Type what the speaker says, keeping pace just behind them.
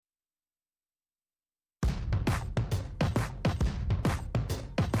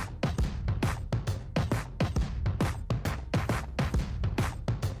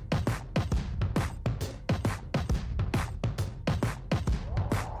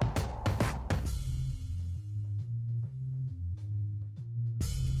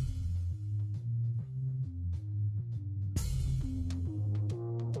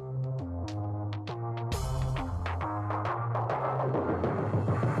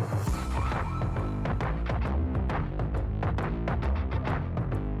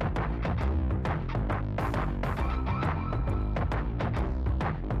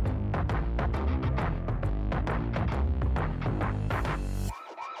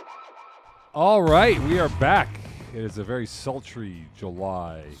All right, we are back. It is a very sultry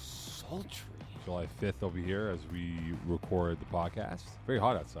July 5th over here as we record the podcast. Very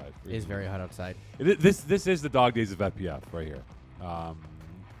hot outside. It is very hot outside. This is the dog days of FPF right here. I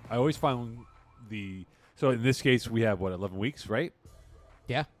always find so in this case we have 11 weeks, right?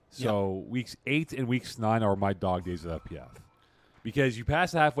 Yeah. So weeks 8 and weeks 9 are my dog days of FPF because you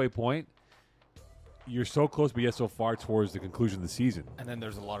pass the halfway point. You're so close, but yet so far towards the conclusion of the season. And then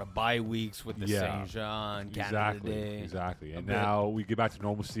there's a lot of bye weeks with the Saint Jean, Canada Day. Exactly. And now we get back to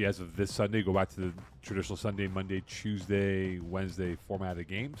normalcy as of this Sunday. Go back to the traditional Sunday, Monday, Tuesday, Wednesday format of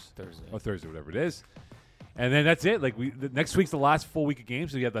games. Thursday, whatever it is. And then that's it. Next week's the last full week of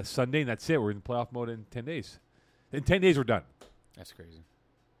games. So you have that Sunday, and that's it. We're in playoff mode in 10 days. In 10 days, we're done. That's crazy.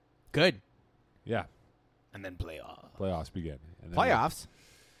 Good. Yeah. And then playoffs. Playoffs begin. And then Playoffs?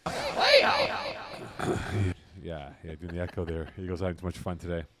 Yeah, doing the echo there. He goes, having too much fun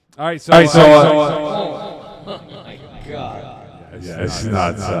today. All right, so. Oh my God. Yeah, it's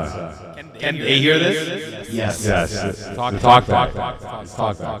nuts. Can they hear this? Yes. Talk back.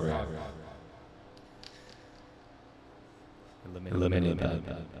 Right? Eliminate that.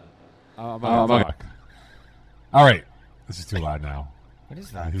 All right. This is too loud now. What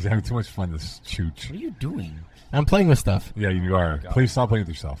is that? He's having too much fun, this chooch. What are you doing? I'm playing with stuff. Yeah, you are. Please stop playing with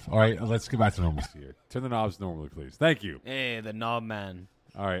yourself. All right, let's get back to normalcy here. Turn the knobs normally, please. Thank you. Hey, the knob man.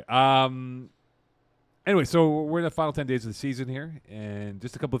 All right. Anyway, so we're in the final 10 days of the season here, and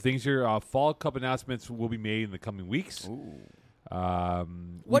just a couple of things here. Fall Cup announcements will be made in the coming weeks. Ooh.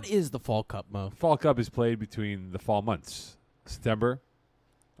 What is the Fall Cup, Mo? Fall Cup is played between the fall months, September,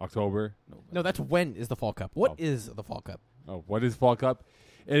 October. No, that's when is the Fall Cup. What is the Fall Cup? Oh, what is Fall Cup?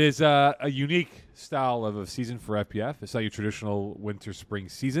 It is a unique style of a season for FPF. It's not your traditional winter-spring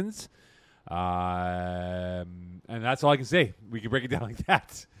seasons. And that's all I can say. We can break it down like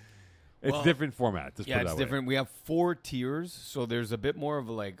that. It's a different format. Just put it it's that different. We have 4 tiers, so there's a bit more of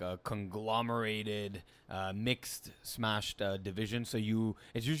a conglomerated, mixed, smashed division. So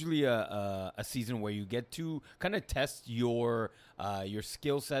it's usually a season where you get to kind of test your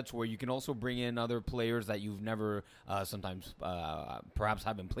skill sets, where you can also bring in other players that you've never sometimes perhaps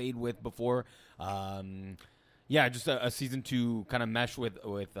haven't played with before. Just a season to kind of mesh with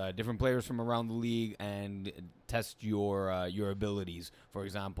different players from around the league and test your abilities. For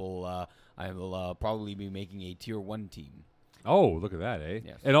example, I will probably be making a tier 1 team. Oh, look at that, eh?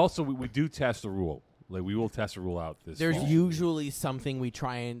 Yes. And also, we do test the rule. We will test the rule out this There's fall. usually something we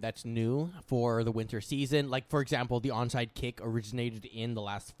try that's new for the winter season. Like, for example, the onside kick originated in the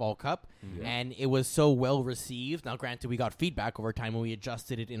last Fall Cup, and it was so well received. Now, granted, we got feedback over time when we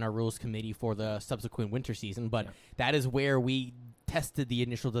adjusted it in our rules committee for the subsequent winter season, but that is where we tested the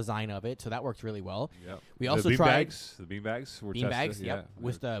initial design of it, so that worked really well. Yep. We also tried the beanbags were beanbags. tested.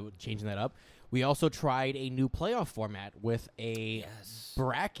 With changing that up. We also tried a new playoff format with a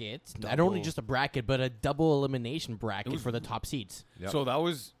bracket. Not only just a bracket, but a double elimination bracket for the top seeds. Yep. So that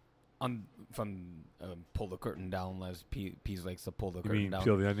was from pull the curtain down, as Pease likes to pull the curtain down.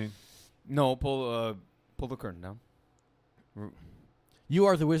 Peel the onion? No, pull the curtain down. You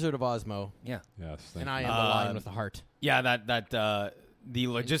are the Wizard of Osmo. Yeah. Yes. And I am the Lion with the heart. Yeah, that the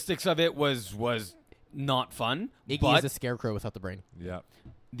logistics of it was not fun. Iggy is a scarecrow without the brain. Yeah.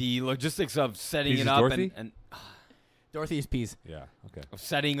 The logistics of setting Pease it is up Dorothy? and Dorothy is Peas. Yeah. Okay. of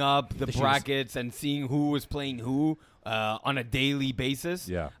setting up the shoes. brackets and seeing who was playing who on a daily basis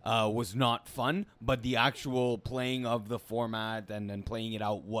was not fun. But the actual playing of the format and then playing it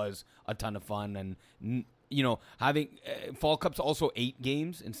out was a ton of fun. And having Fall Cup's also 8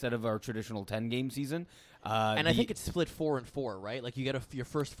 games instead of our traditional 10-game season. And I think it's split 4 and 4, right? Like you get your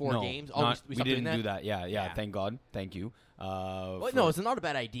first 4 games. Oh, we didn't doing do that. Yeah. Thank God. Thank you. No, it's not a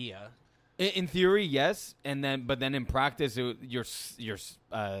bad idea. In theory, yes, but then in practice, your stats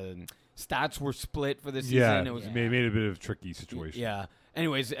were split for the season. Yeah, it was made it a bit of a tricky situation. Yeah.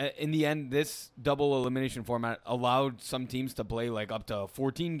 Anyways, in the end, this double elimination format allowed some teams to play like up to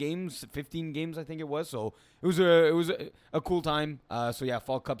 14 games, 15 games, I think it was. So it was a cool time.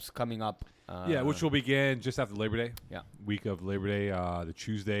 Fall Cup's coming up. Which will begin just after Labor Day. Yeah, week of Labor Day, the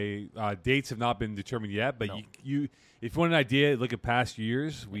Tuesday. Dates have not been determined yet, but you if you want an idea, look at past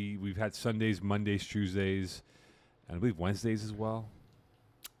years. We've had Sundays, Mondays, Tuesdays, and I believe Wednesdays as well.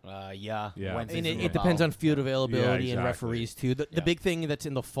 Yeah. And it depends on field availability and referees too. The big thing that's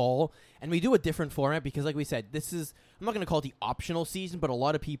in the fall, and we do a different format because, like we said, this is, I'm not going to call it the optional season, but a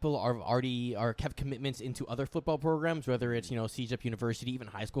lot of people have commitments into other football programs, whether it's CJEP University, even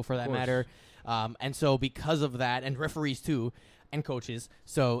high school for that matter, and so because of that, and referees too, and coaches,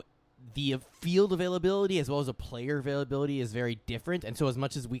 so the field availability as well as the player availability is very different. And so as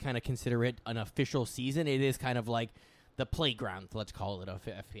much as we kind of consider it an official season, it is kind of like the playground, let's call it, of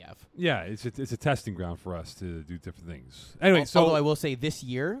FPF. Yeah, it's a testing ground for us to do different things. Anyway, Although I will say this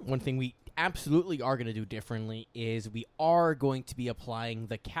year, one thing we absolutely are going to do differently is we are going to be applying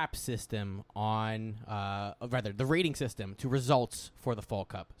the cap system on, the rating system to results for the Fall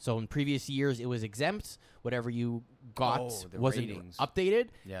Cup. So in previous years, it was exempt. Whatever you got wasn't ratings. updated.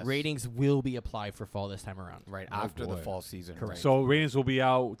 Yes. Ratings will be applied for fall this time around. Right after the fall season. Correct. So ratings will be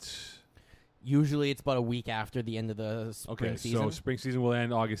out. Usually it's about a week after the end of the spring season. So spring season will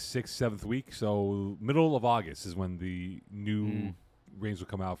end August 6th, 7th week. So middle of August is when the new ratings will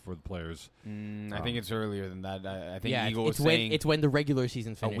come out for the players. I think it's earlier than that. I think Eagle it's was saying it's when the regular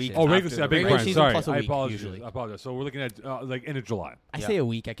season finishes. week Oh, after regular the season. regular season Sorry, plus a I week, apologize. usually. I apologize. So we're looking at like end of July. I say a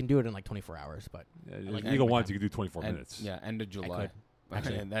week. I can do it in like 24 hours, but Like Like Eagle end- wants you can do 24 minutes. Yeah, end of July. could.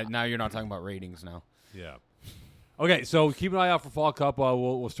 Actually. Now you're not talking about ratings now. Yeah. Okay, so keep an eye out for Fall Cup.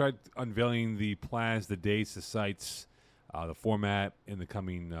 We'll start unveiling the plans, the dates, the sites, the format in the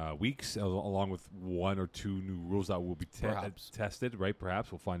coming weeks, along with one or two new rules that will be tested. Right?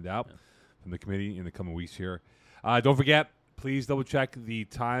 Perhaps we'll find out from the committee in the coming weeks here. Don't forget, please double check the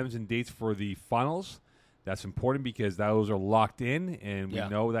times and dates for the finals. That's important because those are locked in, and we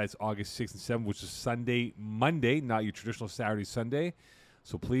know that it's August 6th and 7th, which is Sunday, Monday, not your traditional Saturday, Sunday.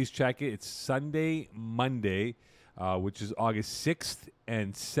 So please check it. It's Sunday, Monday, which is August 6th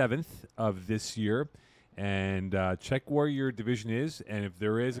and 7th of this year. And check where your division is. And if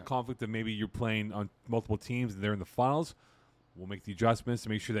there is a conflict that maybe you're playing on multiple teams and they're in the finals, we'll make the adjustments to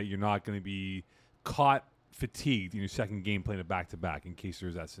make sure that you're not going to be caught fatigued in your second game playing it back-to-back in case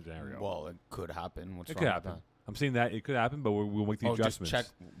there's that scenario. Well, it could happen. What's it wrong could with happen. that? I'm saying that it could happen, but we'll make the adjustments. Just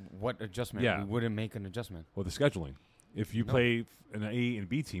check what adjustment. Yeah. We wouldn't make an adjustment. Well, the scheduling. If you play an A and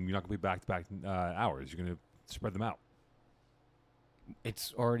B team, you're not going to play back-to-back hours. You're going to spread them out.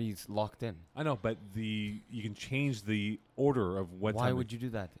 It's already locked in. I know, but you can change the order of what. Why would you do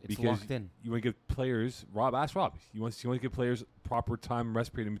that? It's because locked in. You want to give players. Ask Rob. You want to give players proper time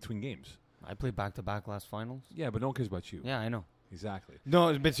rest period in between games. I played back-to-back last finals. Yeah, but no one cares about you. Yeah, I know. Exactly.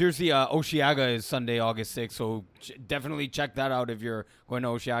 No, but seriously, Osheaga is Sunday, August 6th, so definitely check that out if you're going to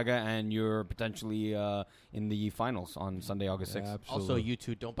Osheaga and you're potentially in the finals on Sunday, August 6th. also you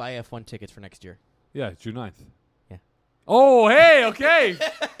two don't buy F1 tickets for next year. Yeah, June 9th. Yeah. Oh, hey, okay.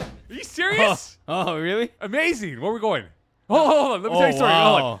 Are you serious? Oh, really? Amazing. Where are we going? Hold on. Let me tell you a story.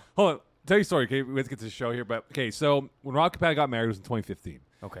 Wow. Hold on. Tell you a story. Okay, let's get to the show here. But okay, so when Rob Capetta got married, it was in 2015.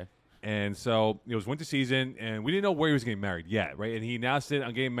 Okay. And so it was winter season, and we didn't know where he was getting married yet, right? And he announced it,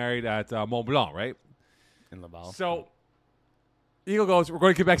 I'm getting married at Mont Blanc, right? In Laval. So Eagle goes, we're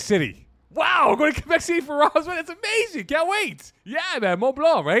going to Quebec City. Wow, we're going to Quebec City for Rob's wedding. That's amazing. Can't wait. Yeah, man, Mont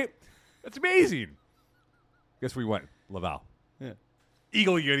Blanc, right? That's amazing. Guess where we went? Laval. Yeah.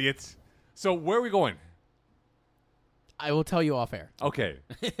 Eagle, you idiots. So where are we going? I will tell you off air. Okay.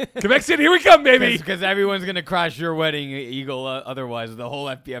 Quebec City, here we come, baby. Because everyone's going to crash your wedding, Eagle, otherwise, the whole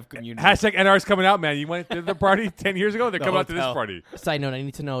FPF community. Hashtag NR's coming out, man. You went to the party 10 years ago? They're coming out to this hotel. party. Side note, I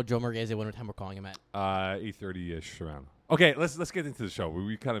need to know Joe Marghese what time we're calling him at. 8:30-ish around. Okay, let's get into the show.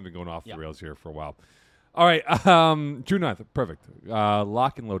 We've kind of been going off Yep. the rails here for a while. All right, June 9th. Perfect.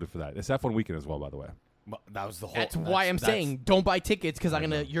 Lock and loaded for that. It's F1 weekend as well, by the way. That was the whole. That's why I'm saying don't buy tickets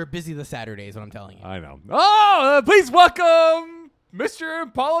because you're busy the Saturdays. What I'm telling you. I know. Oh, please welcome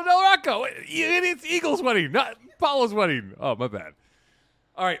Mr. Paulo Del Rocco. It's Eagles' wedding, not Paulo's wedding. Oh, my bad.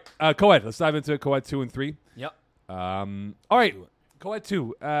 All right, co-ed. Let's dive into co-ed 2 and 3. Yep. All right, co-ed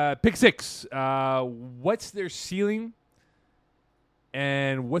 2. Pick 6. What's their ceiling?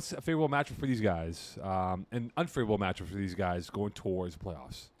 And what's a favorable matchup for these guys? An unfavorable matchup for these guys going towards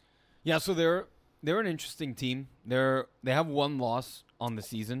playoffs? Yeah, so they're an interesting team. They have one loss on the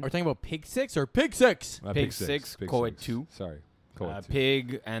season. Are we talking about Pig 6 or Pig 6? Pig 6, co-ed 2. Sorry, co-ed 2.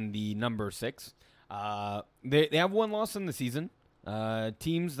 Pig and the number 6. They have one loss in the season.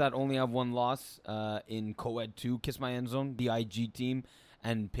 Teams that only have one loss in co-ed 2, Kiss My End Zone, the IG team,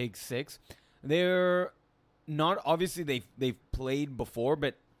 and Pig 6. They're not, obviously they've played before,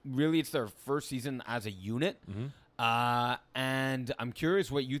 but really it's their first season as a unit. Mm-hmm. And I'm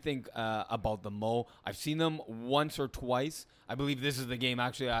curious what you think about the Mo. I've seen them once or twice. I believe this is the game.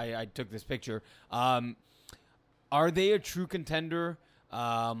 Actually, I took this picture. Are they a true contender?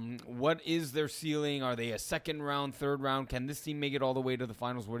 What is their ceiling? Are they a second round, third round? Can this team make it all the way to the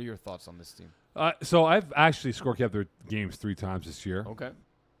finals? What are your thoughts on this team? So I've actually scorekept their games 3 times this year. Okay.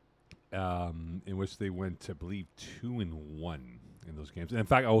 In which they went, I believe, 2-1 in those games. And in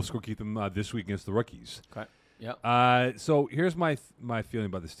fact, I will scorekeep them this week against the rookies. Okay. Yeah. So here's my feeling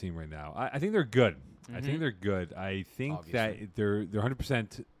about this team right now. I think they're good. I think they're good. I think Obviously. that they're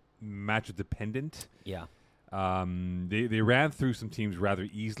 100% matchup dependent. Yeah. They ran through some teams rather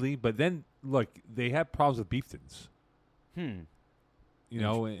easily, but then look, they had problems with Beeftons. You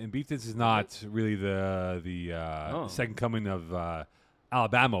know, and Beeftons is not really the second coming of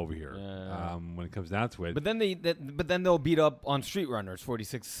Alabama over here when it comes down to it. But then they'll beat up on Street Runners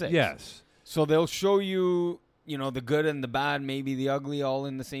 46-6. Yes. So they'll show you, the good and the bad, maybe the ugly, all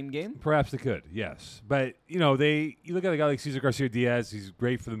in the same game. Perhaps they could, yes. But, you look at a guy like Cesar Garcia-Diaz. He's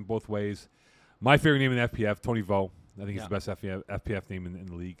great for them both ways. My favorite name in FPF, Tony Vo. I think he's the best FPF name in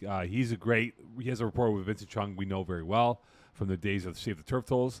the league. He has a rapport with Vincent Chung we know very well from the days of Save the Turf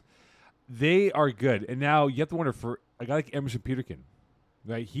Tolls. They are good. And now you have to wonder for a guy like Emerson Peterkin,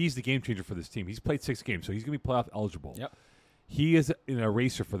 right? He's the game changer for this team. He's played 6 games, so he's going to be playoff eligible. Yep. He is an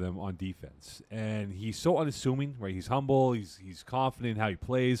eraser for them on defense, and he's so unassuming. Right, he's humble. He's confident in how he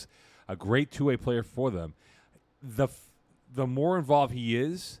plays. A great two-way player for them. The more involved he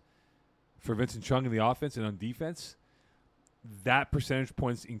is for Vincent Chung in the offense and on defense, that percentage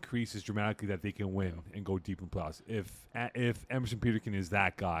points increases dramatically that they can win and go deep in playoffs. If Emerson Peterkin is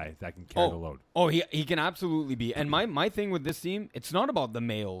that guy that can carry the load. Oh, he can absolutely be. And my thing with this team, it's not about the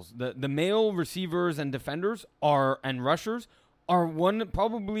males. The male receivers and defenders and rushers are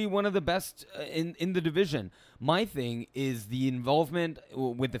probably one of the best in the division. My thing is the involvement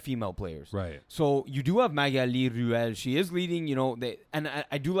with the female players. Right. So you do have Magali Ruel. She is leading, and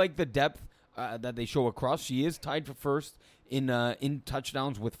I do like the depth that they show across. She is tied for first in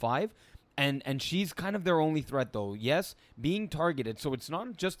touchdowns with 5. And she's kind of their only threat, though. Yes, being targeted. So it's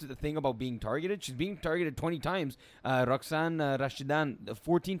not just the thing about being targeted. She's being targeted 20 times. Roxanne Rashidan,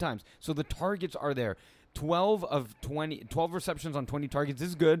 14 times. So the targets are there. 12 receptions on 20 targets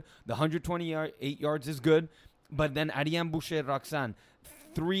is good. The 128 yards is good. But then Ariane Boucher, Roxanne,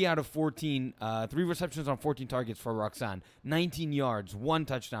 3 out of 14, 3 receptions on 14 targets for Roxanne. 19 yards, 1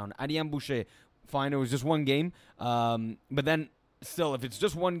 touchdown. Ariane Boucher, fine, it was just 1 game. But then still, if it's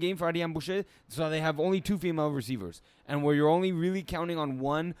just 1 game for Ariane Boucher, so they have only 2 female receivers. And where you're only really counting on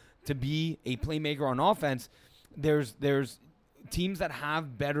one to be a playmaker on offense, there's teams that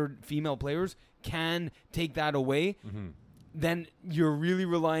have better female players can take that away. Then you're really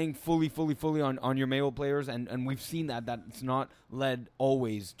relying fully on your male players, and we've seen that's not led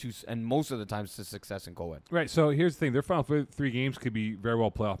always to, and most of the times, to success in co-ed. Right, so here's the thing. Their final 3 games could be very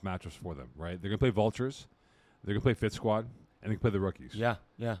well playoff matchups for them, right? They're going to play Vultures, they're going to play Fit Squad, and they can play the rookies. Yeah.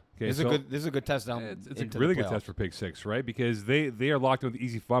 Okay, this is a good test down. It's a really good test for Pick 6, right? Because they are locked in with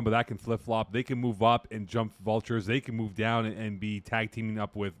easy fun, but that can flip flop. They can move up and jump Vultures. They can move down and be tag teaming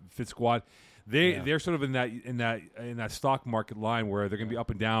up with Fit Squad. They're sort of in that stock market line where they're going to be up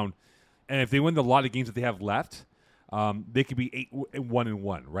and down, and if they win the lot of games that they have left, they could be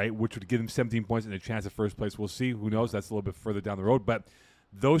 8-1-1, right? Which would give them 17 points and a chance at first place. We'll see. Who knows? That's a little bit further down the road, but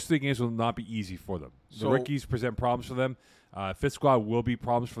those 3 games will not be easy for them. The rookies present problems for them. Fit Squad will be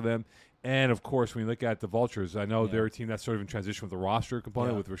problems for them. And, of course, when you look at the Vultures, I know they're a team that's sort of in transition with the roster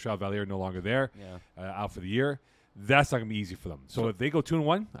component with Rachel Valliere no longer there, out for the year. That's not going to be easy for them. So if they go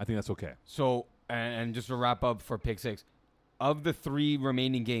 2-1, I think that's okay. So, and just to wrap up for Pick 6, of the 3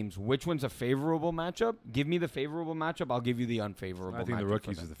 remaining games, which one's a favorable matchup? Give me the favorable matchup. I'll give you the unfavorable matchup. I think the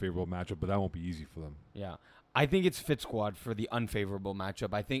rookies is the favorable matchup, but that won't be easy for them. Yeah. I think it's Fit Squad for the unfavorable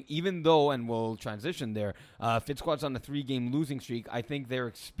matchup. I think even though, and we'll transition there, Fit Squad's on a 3-game losing streak, I think their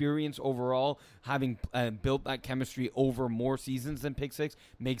experience overall, having built that chemistry over more seasons than Pick 6,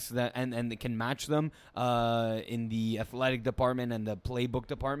 makes that, and they can match them in the athletic department and the playbook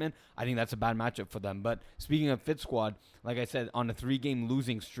department. I think that's a bad matchup for them. But speaking of Fit Squad, like I said, on a 3-game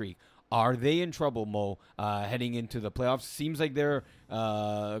losing streak, are they in trouble, Mo, heading into the playoffs? Seems like they're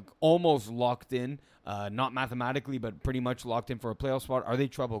almost locked in. Not mathematically, but pretty much locked in for a playoff spot. Are they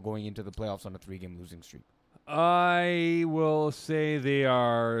trouble going into the playoffs on a 3-game losing streak? I will say they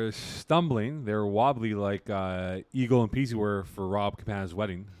are stumbling. They're wobbly like Eagle and Peasy were for Rob Capana's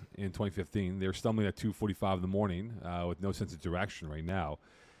wedding in 2015. They're stumbling at 2:45 in the morning with no sense of direction right now.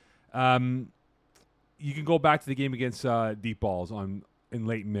 You can go back to the game against Deep Balls in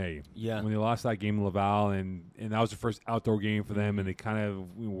late May. Yeah. When they lost that game in Laval, and that was the first outdoor game for them, and they kind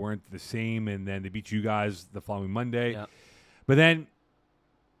of weren't the same, and then they beat you guys the following Monday. Yeah. But then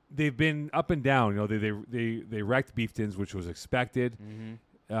they've been up and down. They wrecked Beeftons, which was expected.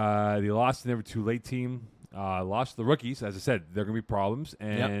 They lost to the number 2 late team. Lost to the rookies. As I said, they're going to be problems,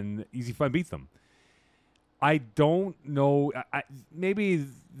 and Easy Fun beat them. I don't know. Maybe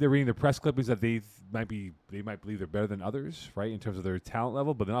they're reading the press clippings that they might believe they're better than others, right, in terms of their talent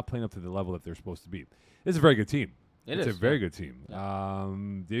level, but they're not playing up to the level that they're supposed to be. It's a very good team. It's a very good team. Yeah.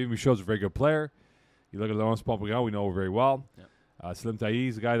 David Michel's a very good player. You look at Laurence Pompagnan, we know very well. Yeah. Salim Taï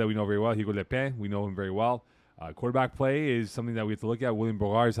is a guy that we know very well. Hugo Lepin, we know him very well. Quarterback play is something that we have to look at. William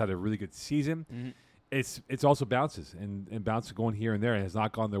Bogar's had a really good season. Mm-hmm. It's also bounces, and bounces going here and there, and has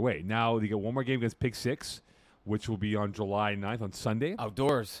not gone their way. Now they get one more game against Pick 6, which will be on July 9th on Sunday.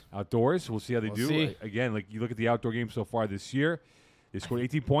 Outdoors. We'll see how they do. See. Again, like you look at the outdoor games so far this year, they scored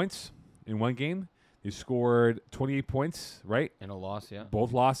 18 points in one game. They scored 28 points, right? In a loss, yeah.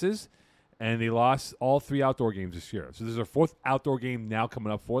 Both losses. And they lost all 3 outdoor games this year. So there's their 4th outdoor game now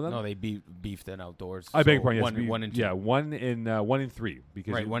coming up for them. No, they beefed in outdoors. I beg your pardon. Yes, 1 and 2. Yeah, 1 in 3.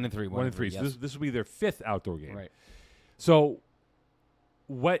 Because right, 1 and 3. 1 and 3. So yes. this will be their 5th outdoor game. Right. So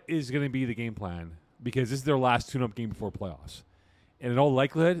what is going to be the game plan? Because this is their last tune-up game before playoffs. And in all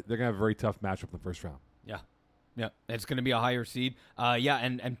likelihood, they're going to have a very tough matchup in the first round. Yeah, it's going to be a higher seed.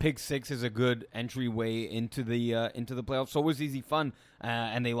 And Pick 6 is a good entryway into the playoffs. So was Easy Fun,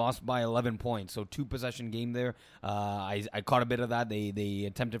 and they lost by 11 points. So 2-possession game there. I caught a bit of that. They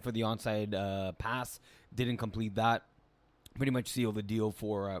attempted for the onside pass, didn't complete that. Pretty much sealed the deal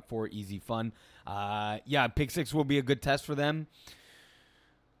for Easy Fun. Pick 6 will be a good test for them.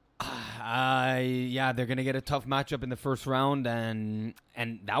 They're going to get a tough matchup in the first round, and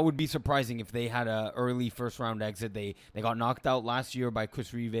that would be surprising if they had a early first round exit. They got knocked out last year by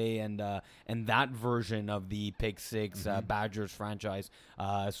Chris Rive and that version of the Pick 6 Badgers franchise.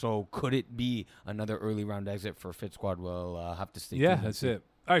 So could it be another early round exit for Fit Squad? We'll have to stay tuned. Yeah, that's it.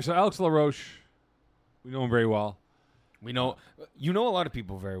 All right, so Alex LaRoche, we know him very well. We know you know a lot of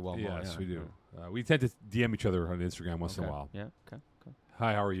people very well. Yes, we do. We tend to DM each other on Instagram once in a while. Yeah. Okay.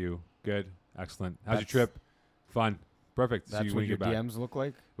 Hi, how are you? Good. Excellent. How's your trip? Fun. Perfect. That's See you what when you your get back. DMs look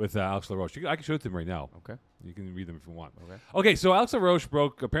like? With Alex LaRoche. I can show it to him right now. Okay. You can read them if you want. Okay. So Alex LaRoche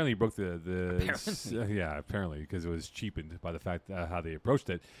broke the Apparently. apparently, because it was cheapened by the fact how they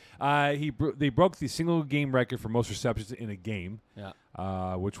approached it. They broke the single game record for most receptions in a game.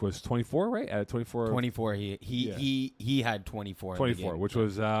 Yeah. Which was 24, right? 24. 24. He had 24. 24, which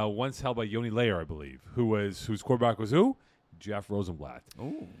was once held by Yoni Layer, I believe, whose quarterback was who? Jeff Rosenblatt.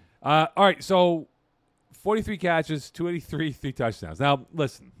 Ooh. All right, so 43 catches, 283, 3 touchdowns. Now,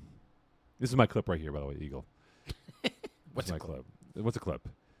 listen. This is my clip right here, by the way, Eagle. What's a clip? What's a clip?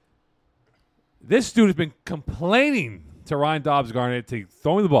 This dude has been complaining to Ryan Dobbs-Garnett to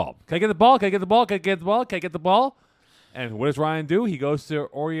throw me the ball. Can I get the ball? Can I get the ball? Can I get the ball? Can I get the ball? And what does Ryan do? He goes to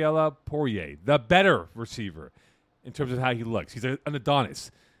Oriella Poirier, the better receiver in terms of how he looks. He's an Adonis.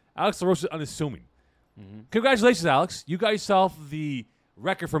 Alex LaRoche is unassuming. Mm-hmm. Congratulations, Alex. You got yourself the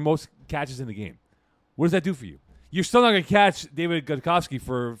record for most catches in the game. What does that do for you? You're still not going to catch David Gutkovsky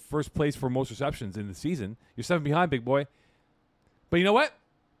for first place for most receptions in the season. You're 7 behind, big boy. But you know what?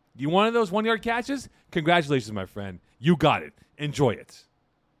 You wanted those 1-yard catches? Congratulations, my friend. You got it. Enjoy it.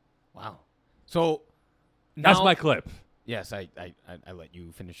 Wow. So that's my clip. Yes, I let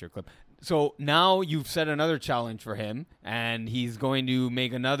you finish your clip. So now you've set another challenge for him, and he's going to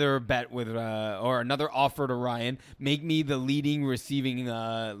make another bet with or another offer to Ryan. Make me the leading receiving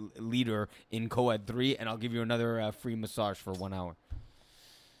leader in Co-Ed 3, and I'll give you another free massage for 1 hour.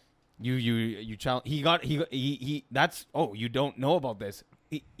 You challenge. He that's you don't know about this.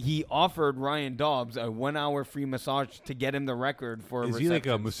 He offered Ryan Dobbs a 1 hour free massage to get him the record for. Is he like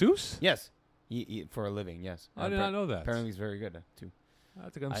a masseuse? Yes. He, for a living, yes. I did not know that. Apparently he's very good, too. I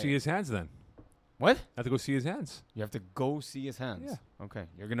have to go see his hands then. What? I have to go see his hands. You have to go see his hands? Yeah. Okay.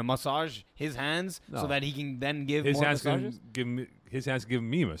 You're going to massage his hands so that he can then give his more hands massages? His hands give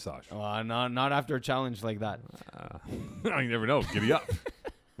me a massage. Not after a challenge like that. You never know. Giddy up.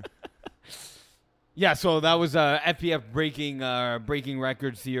 Yeah, so that was FPF breaking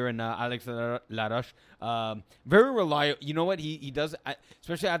records here, and Alex Laroche. Very reliable. You know what? He does,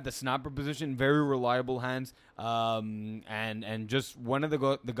 especially at the snapper position, very reliable hands. And just one of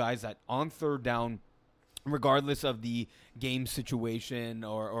the guys that on third down, regardless of the game situation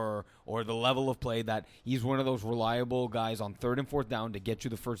or the level of play, that he's one of those reliable guys on third and fourth down to get you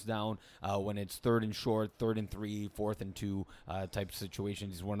the first down when it's third and short, third and 3, fourth and 2 type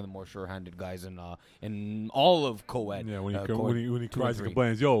situations. He's one of the more sure-handed guys in all of co-ed. Yeah, when he cries and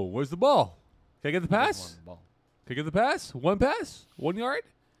complains, yo, where's the ball? Can I get the pass? Can I get the pass? 1 pass? 1 yard?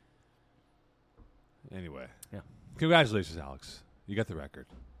 Anyway. Yeah. Congratulations, Alex. You got the record.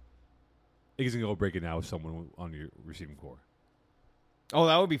 He's going to go break it now with someone on your receiving core. Oh,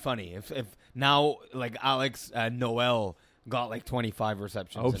 that would be funny. If now, like, Alex Noel got, like, 25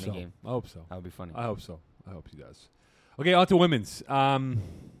 receptions in the game. I hope so. That would be funny. I hope so. I hope he does. Okay, on to women's.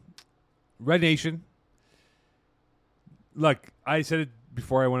 Red Nation. Look, I said it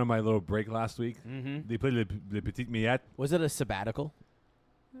before I went on my little break last week. Mm-hmm. They played Le Petit Miette. Was it a sabbatical?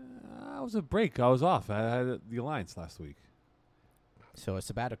 It was a break. I was off. I had the Alliance last week. So a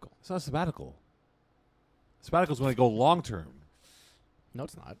sabbatical. It's not a sabbatical. Sabbatical's when I go long term. No,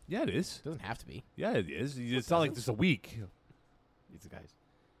 it's not. Yeah, it is. It doesn't have to be. Yeah, it is. It's not like just a week. These guys.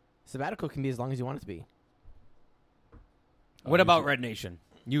 Sabbatical can be as long as you want it to be. What about Red Nation?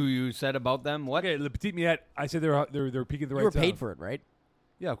 You said about them what? Okay, Le Petit Miette. I said they're peaking the right. You were paid for it, right?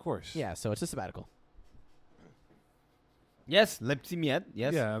 Yeah, of course. Yeah, so it's a sabbatical. Yes, Le Petit Miette.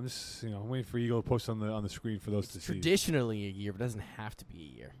 Yes. Yeah, I'm just waiting for Eagle to post on the screen for those to see. Traditionally a year, but it doesn't have to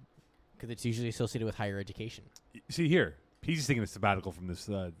be a year because it's usually associated with higher education. See here, he's just taking a sabbatical from this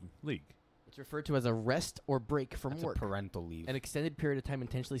league. It's referred to as a rest or break from That's work. a parental leave. An extended period of time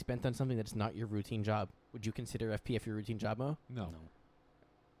intentionally spent on something that's not your routine job. Would you consider FPF your routine job, Mo? No.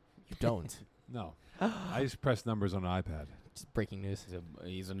 You don't. No. I just press numbers on an iPad. Just breaking news.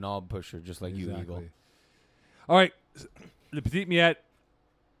 He's a knob pusher, just like you, Eagle. All right, Le Petit Miette.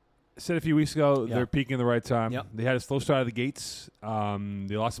 Said a few weeks ago Yeah. they're peaking the right time. Yep. They had a slow start out of the gates.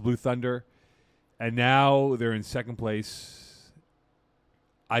 They lost to Blue Thunder, and now they're in second place.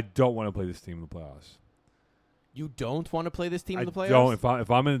 I don't want to play this team in the playoffs. You don't want to play this team in the playoffs? Don't.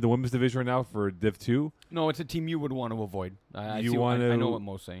 If I'm in the women's division right now for Div 2, No, it's a team you would want to avoid. I You wanna- I know what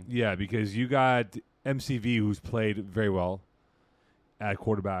Mo's saying. yeah, because you got MCV who's played very well at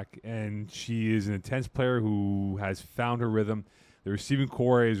quarterback, and she is an intense player who has found her rhythm. The receiving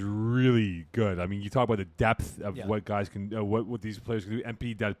core is really good. I mean, you talk about the depth of what guys can, what these players can do.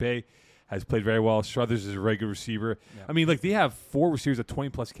 MP Dalpe has played very well. Struthers is a very good receiver. Yeah. I mean, like they have 4 receivers at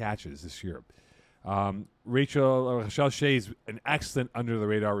 20-plus catches this year. Rachel Shea is an excellent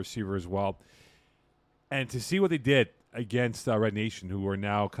under-the-radar receiver as well. And to see what they did against Red Nation, who are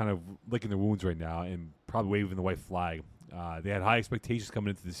now kind of licking their wounds right now and probably waving the white flag. They had high expectations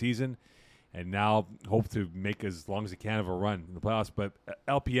coming into the season and now hope to make as long as they can of a run in the playoffs. But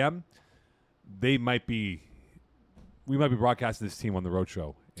LPM, we might be broadcasting this team on the road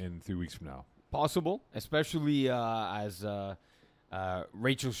show in 3 weeks from now. Possible, especially as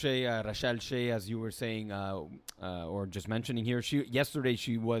Rachel Shea, Rachel Shea, as you were saying, or just mentioning here. The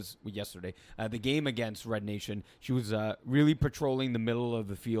game against Red Nation, she was really patrolling the middle of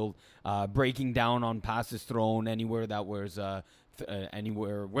the field, breaking down on passes thrown anywhere that was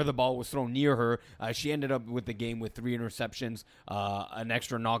anywhere where the ball was thrown near her. She ended up with the game with 3 interceptions, an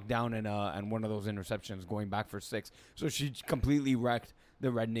extra knockdown, and one of those interceptions going back for 6. So she completely wrecked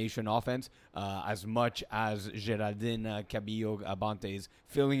the Red Nation offense, as much as Geraldine Cabillo Abante is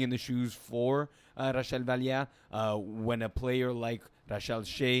filling in the shoes for Rachel Valliere. When a player like Rachel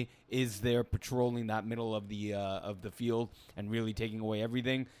Shea is there patrolling that middle of the field and really taking away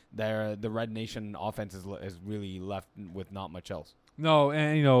everything, the Red Nation offense is really left with not much else. No,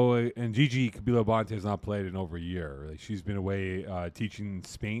 and Gigi Cabillo Abante has not played in over a year. Like, she's been away teaching in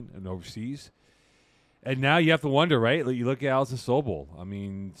Spain and overseas. And now you have to wonder, right? Like, you look at Alison Sobel. I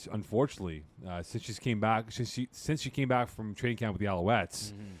mean, unfortunately, since she came back from training camp with the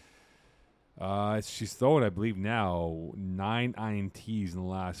Alouettes, she's thrown, I believe, now 9 INTs in the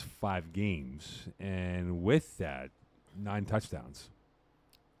last 5 games, and with that, 9 touchdowns.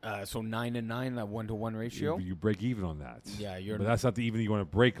 So 9 and 9, that 1-to-1 ratio. You break even on that. Yeah, but that's not the even you want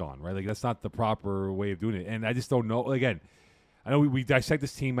to break on, right? Like that's not the proper way of doing it. And I just don't know. Again, I know we dissect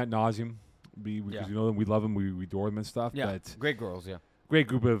this team at nauseum. Because you know them, we love them, we adore them and stuff. Yeah, but great girls, yeah. Great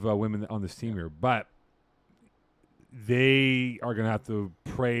group of women on this team here. But they are going to have to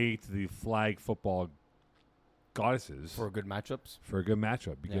pray to the flag football goddesses For good matchups. for a good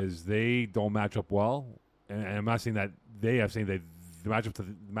matchup because they don't match up well. And I'm not saying that I'm saying that the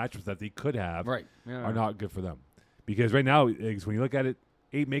matchups that they could have are not good for them. Because right now, Iggs, when you look at it,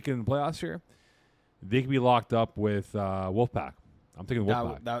 8 making the playoffs here, they could be locked up with Wolfpack. I'm thinking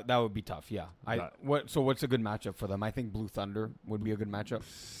Wolfpack. That would be tough, yeah. What's a good matchup for them? I think Blue Thunder would be a good matchup.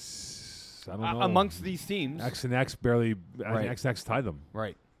 I don't know. Amongst these teams. X and X barely. I think X and X tied them.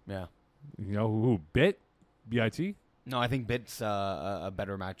 Right, yeah. You know who? BIT? No, I think Bit's a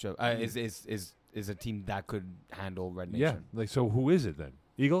better matchup. Is a team that could handle Red Nation. Yeah. So who is it then?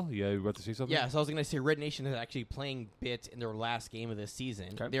 Eagle? Yeah, you about to say something? Yeah, so I was going to say Red Nation is actually playing Bit in their last game of the season.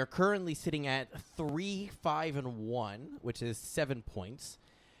 Okay. They're currently sitting at 3-5-1, which is 7 points.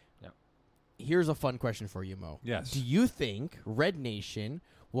 Yeah. Here's a fun question for you, Mo. Yes. Do you think Red Nation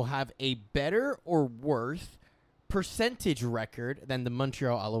will have a better or worse percentage record than the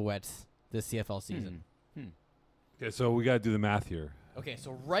Montreal Alouettes this CFL season? Okay, so we got to do the math here. Okay,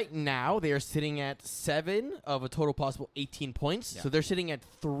 so right now they are sitting at 7 of a total possible 18 points. Yeah. So they're sitting at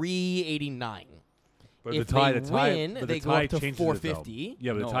 389. But If the tie, they the tie, win, but they the go tie up to changes 450. It, though.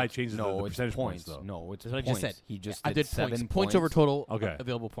 Yeah, but the tie changes the it's percentage points, though. No, it's That's what I points. just said. He just I did seven points over total Okay.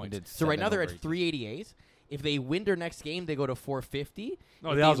 available points. did So right 7 now they're over at 18. 388. If they win their next game, they go to 450.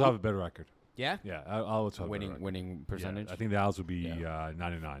 No, If the Owls they have a better record. Yeah? Yeah, Owls have a better record. winning percentage. Yeah, I think the Owls would be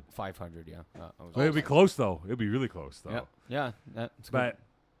 99. 500. Yeah, Well, it'd be close, though. It'd be really close, though. Yeah, that's good.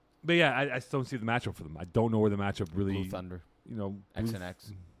 But yeah, I just don't see the matchup for them. I don't know where the matchup really. Blue Thunder, You know, X and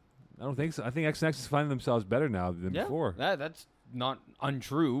X. I don't think so. I think X and X is finding themselves better now than before. That's not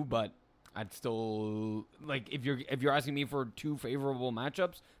untrue, but I'd still like if you're asking me for 2 favorable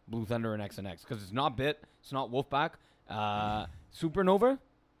matchups, Blue Thunder and X, because it's not Bit, it's not Wolfpack, Supernova.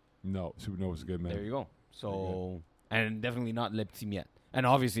 No, Supernova's a good man. There you go. So and definitely not Le Petit Miette, and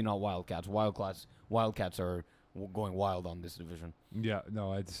obviously not Wildcats. Wildcats are going wild on this division. Yeah,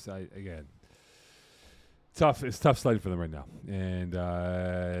 no, again, tough. It's tough sledding for them right now,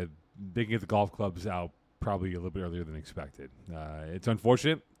 and they can get the golf clubs out probably a little bit earlier than expected. It's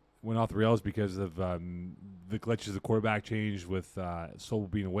unfortunate. Went off the rails because of the glitches of the quarterback change with Sobel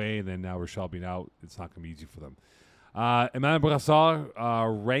being away, and then now Rochelle being out. It's not going to be easy for them. Emmanuel Brassard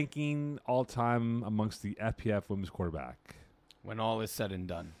ranking all time amongst the FPF women's quarterback. When all is said and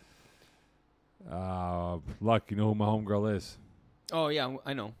done. Luck, you know who my homegirl is. Oh yeah,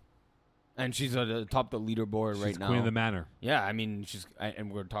 I know. And she's at the top of the leaderboard She's right now. Queen of the Manor. Yeah, I mean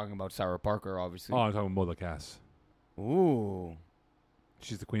and we're talking about Sarah Parker, obviously. Oh, I'm talking about Mola Cass. Ooh.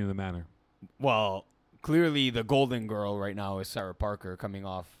 She's the Queen of the Manor. Well, clearly the golden girl right now is Sarah Parker, coming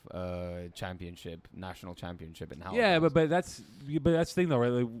off national championship in Halifax. Yeah, but that's the thing though,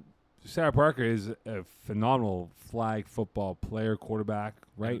 right? Like, Sarah Parker is a phenomenal flag football player, quarterback,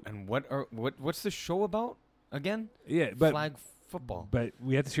 right? And what's the show about again? Yeah, but flag football. But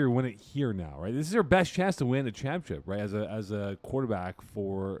we have to see her win it here now, right? This is her best chance to win a championship, right? As a quarterback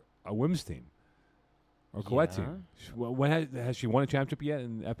for a women's team or co-ed team. When has she won a championship yet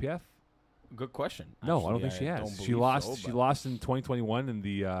in FPF? Good question. No, Actually, I don't think she has. Don't She lost. so, she lost in 2021 in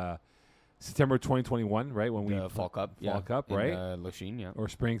the September 2021, right? When the Fall Cup, right? Lachine, yeah. Or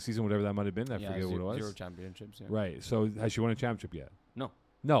spring season, whatever that might have been. I forget what it was. 0 championships. Yeah. Right. So has she won a championship yet?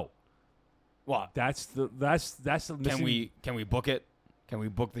 No. What? That's the missing. Can we book it? Can we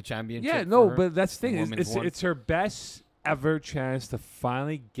book the championship? Yeah, no, for her? but that's the thing. Women's one? It's her best ever chance to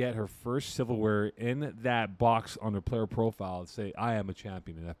finally get her first silverware in that box on her player profile and say, I am a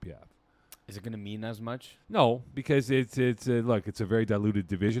champion in FPF. Is it going to mean as much? No, because it's a very diluted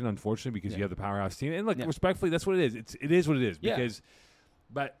division, unfortunately, because you have the powerhouse team. And look, respectfully, that's what it is. It is what it is. Yeah.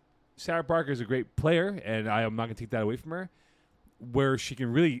 But Sarah Parker is a great player, and I am not going to take that away from her, where she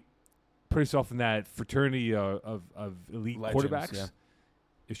can really put herself in that fraternity of elite Legends, quarterbacks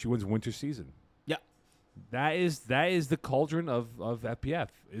if she wins winter season. Yeah. That is the cauldron of FPF,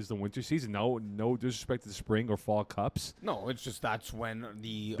 is the winter season. No disrespect to the spring or fall cups. No, it's just that's when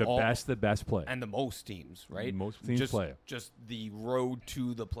the best play. And the most teams, right? Most teams play. Just the road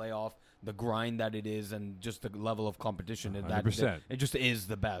to the playoff, the grind that it is, and just the level of competition. 100%. It just is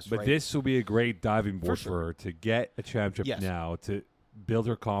the best, But right? this will be a great diving board For for, sure. her to get a championship Yes. now, to build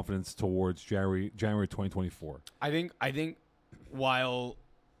her confidence towards January 2024. I think while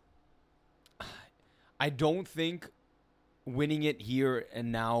I don't think winning it here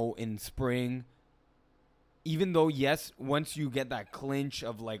and now in spring, even though yes, once you get that clinch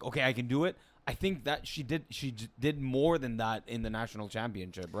of like, okay, I can do it, I think that she did more than that in the national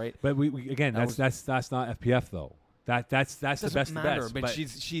championship, right? But we again, that's not FPF though. That's the best Doesn't matter, of the best.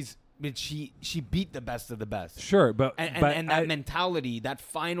 but she beat the best of the best. Sure, but And that mentality, that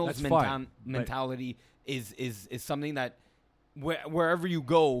finals That's fine, mentality is something that wherever you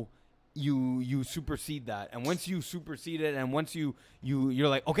go, you supersede that. And once you supersede it, and once you're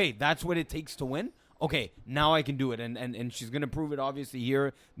like, okay, that's what it takes to win. Okay, now I can do it. And she's gonna prove it obviously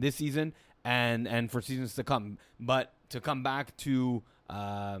here this season and for seasons to come. But to come back to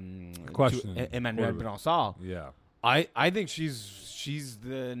Emmanuel Brassard, I think she's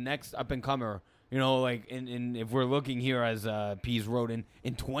the next up and comer. You know, like in if we're looking here as Pease wrote in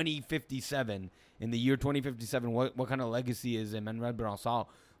 2057, in the year 2057, what kind of legacy is Emmanuel Brassard?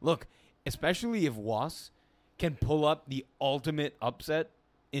 Look, especially if Was can pull up the ultimate upset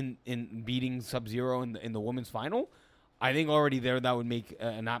in beating Sub-Zero in the women's final, I think already there that would make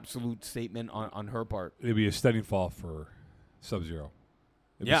an absolute statement on her part. It'd be a stunning fall for Sub-Zero.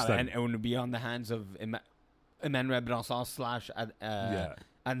 Yeah, and it would be on the hands of Emmanuel Brassard /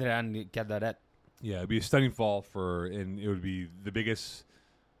 Andréane Cadaret. Yeah, it'd be a stunning fall and it would be the biggest,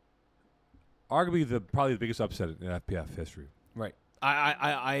 arguably probably the biggest upset in FPF history. Right.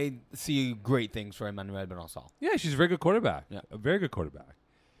 I see great things for Emmanuel Benasal. Yeah, she's a very good quarterback. Yeah. A very good quarterback.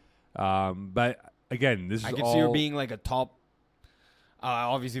 But again, this is I could all... see her being like a top.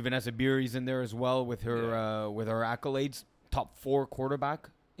 Obviously, Vanessa Beery's in there as well with her accolades. Top 4 quarterback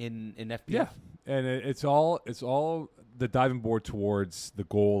in FPF. Yeah, and it's all the diving board towards the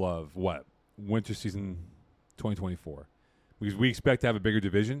goal of what? Winter season 2024. Because we expect to have a bigger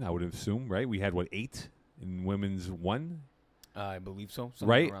division, I would assume, right? We had, 8 in women's 1? I believe so.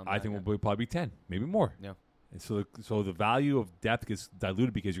 Right? I think we'll probably be 10, maybe more. Yeah. And so the value of depth gets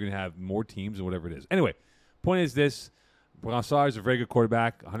diluted because you're going to have more teams and whatever it is. Anyway, point is this. Brassard is a very good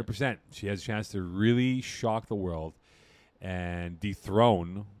quarterback, 100%. She has a chance to really shock the world and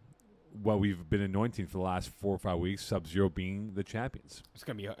dethrone what we've been anointing for the last 4 or 5 weeks, Sub-Zero being the champions. It's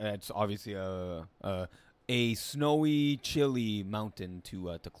gonna be. It's obviously a snowy, chilly mountain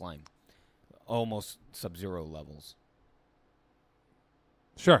to climb, almost Sub-Zero levels.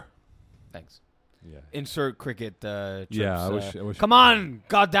 Sure. Thanks. Yeah. Insert cricket. Chirps, I wish. Come on,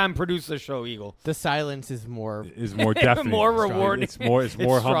 goddamn, produce the show, Eagle. The silence is more definitely more rewarding. It's more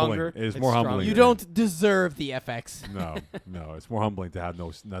humbling. stronger. It's It's more stronger. humbling. You don't deserve the FX. No. It's more humbling to have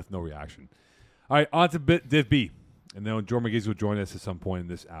no reaction. All right, on to Div B, and then Jordan McGee's will join us at some point in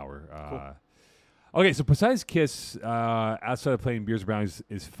this hour. Cool. Okay, so Poseidon's Kiss, outside of playing Beers and Brownies,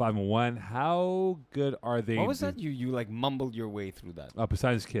 is 5-1. How good are they? What was that? You like mumbled your way through that.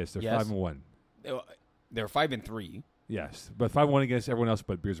 Poseidon's Kiss, they're Yes. 5-1. They're 5-3. Yes, but 5-1 against everyone else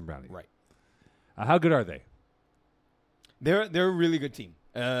but Beers and Brownies. Right. How good are they? They're a really good team.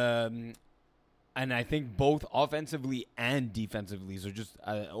 And I think both offensively and defensively, so just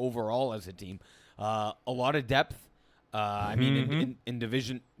overall as a team, a lot of depth. I mean, in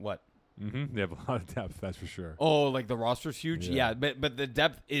division, what? Mm-hmm. They have a lot of depth, that's for sure. Oh, like the roster's huge? Yeah, but the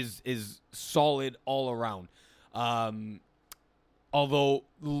depth is solid all around. Although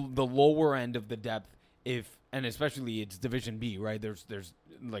the lower end of the depth, and especially it's Division B, right? There's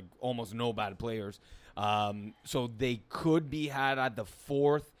like almost no bad players. So they could be had at the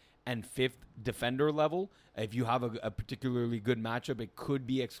 4th and 5th defender level. If you have a particularly good matchup, it could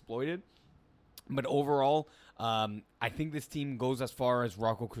be exploited. But overall, I think this team goes as far as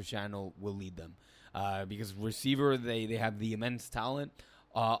Rocco Cristiano will lead them. Because receiver, they have the immense talent.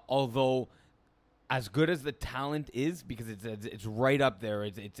 Although, as good as the talent is, because it's right up there,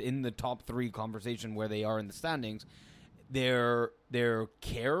 it's in the top 3 conversation where they are in the standings. Their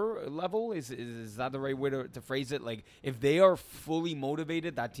care level is that the right way to phrase it? Like, if they are fully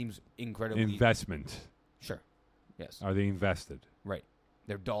motivated, that team's incredibly Investment. Sure. Yes. Are they invested? Right.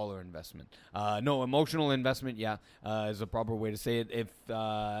 Their dollar investment. No, emotional investment, is a proper way to say it.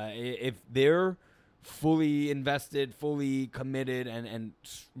 If they're fully invested, fully committed, and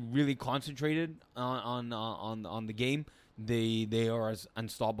really concentrated on the game, they are as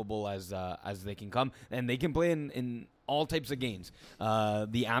unstoppable as they can come, and they can play in all types of games.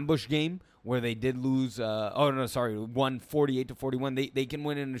 The ambush game where they did lose, won 48-41. They can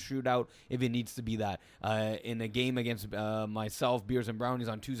win in a shootout if it needs to be that. In a game against myself, Beers and Brownies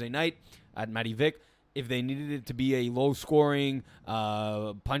on Tuesday night at Matty Vic, if they needed it to be a low-scoring,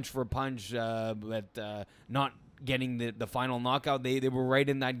 punch for punch, but not getting the final knockout, they were right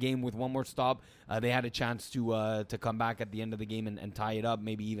in that game with one more stop. They had a chance to come back at the end of the game and tie it up,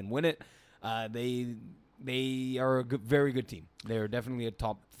 maybe even win it. They are a very good team. They're definitely a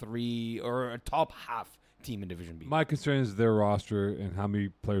top 3 or a top half team in Division B. My concern is their roster and how many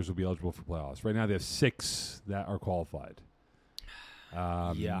players will be eligible for playoffs. Right now, they have 6 that are qualified.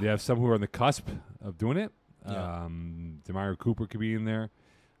 They have some who are on the cusp of doing it. Demario Cooper could be in there.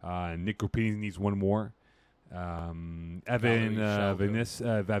 Nick Grappini needs 1 more. Evan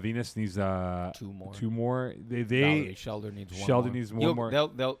Vavinas needs 2 more. Valerie Shelder needs 1 Sheldon more. needs 1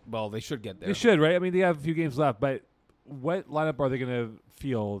 more. They should get there. They should, right? I mean, they have a few games left, but what lineup are they going to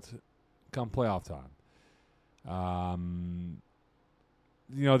field come playoff time?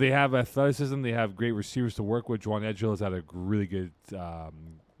 They have athleticism. They have great receivers to work with. Juan Edghill has had a really good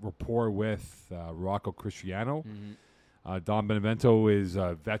rapport with Rocco Cristiano. Mm-hmm. Don Benevento is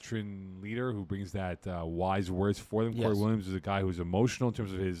a veteran leader who brings that wise words for them. Yes. Corey Williams is a guy who's emotional in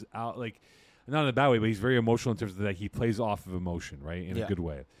terms of his not in a bad way, but he's very emotional in terms of that he plays off of emotion, right, in a good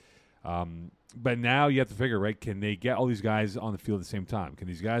way. But now you have to figure, right, can they get all these guys on the field at the same time? Can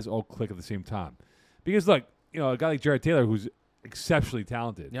these guys all click at the same time? Because, look, a guy like Jared Taylor, who's exceptionally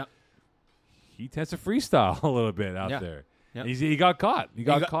talented, he tends to freestyle a little bit out there. Yep. He got caught. He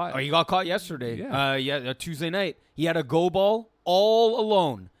got caught. Oh, he got caught yesterday. Yeah. Tuesday night. He had a go ball all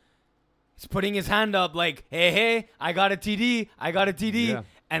alone. He's putting his hand up like, hey, I got a TD.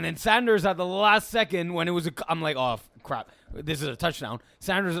 And then Sanders at the last second when it was I'm like, oh, crap. This is a touchdown.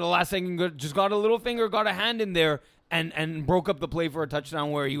 Sanders at the last second just got a little finger, got a hand in there, and broke up the play for a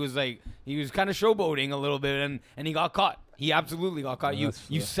touchdown where he was kind of showboating a little bit, and he got caught. He absolutely got caught. You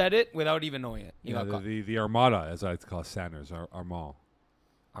said it without even knowing it. He got caught. The Armada, as I like to call Sanders, Armada.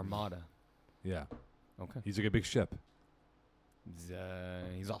 Yeah. Okay. He's like a big ship.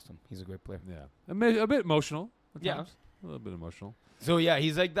 He's awesome. He's a great player. Yeah. A bit emotional. Yeah. A little bit emotional. So yeah,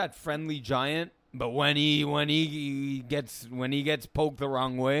 he's like that friendly giant, but when he gets poked the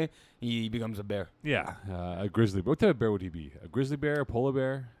wrong way, he becomes a bear. Yeah, a grizzly bear. What type of bear would he be? A grizzly bear, a polar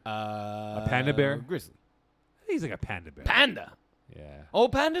bear, a panda bear? Grizzly. He's like a panda bear. Panda. Yeah. Oh,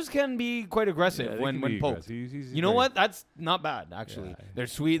 pandas can be quite aggressive when poked. He's you know what? That's not bad, actually. Yeah. They're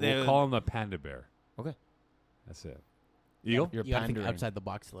sweet. We'll call him the panda bear. Okay. That's it. Eagle? You got to think outside the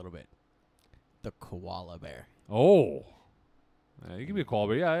box a little bit. The koala bear. Oh. You can be a koala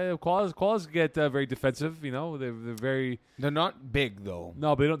bear. Yeah, koalas get very defensive. You know, they're very. They're not big though.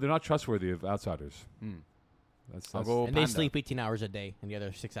 No, but they're not trustworthy of outsiders. I'll go and panda. They sleep 18 hours a day, and the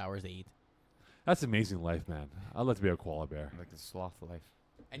other 6 hours they eat. That's amazing life, man. I'd love to be a koala bear. Like the sloth life.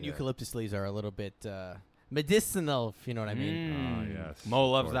 And eucalyptus leaves are a little bit medicinal, if you know what I mean. Oh yes.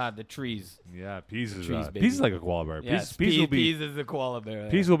 Mo loves that. The trees. Yeah, Peas is Peas is like a koala bear. Yes, Peas is a koala bear.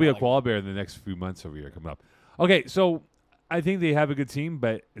 Peas will be a koala bear in the next few months over here coming up. Okay, so I think they have a good team,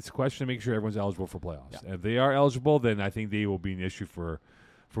 but it's a question to make sure everyone's eligible for playoffs. Yeah. If they are eligible, then I think they will be an issue for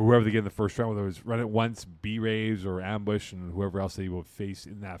whoever they get in the first round, whether it's Run It Once, B-Raves, or Ambush, and whoever else they will face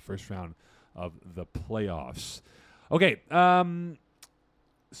in that first round of the playoffs. Okay,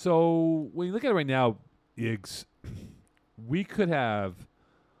 so when you look at it right now, Iggs, we could have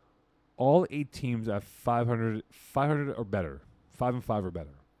all 8 teams at 500 or better, 5-5 or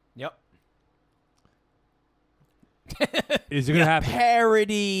better. Yep. Is it going to happen?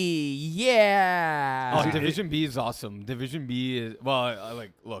 Parity, yeah. Oh, Division B is awesome. Division B is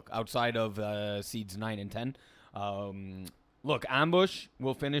look outside of seeds 9 and 10. Look, Ambush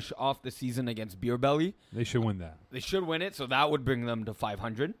will finish off the season against Beer Belly. They should win that. They should win it, so that would bring them to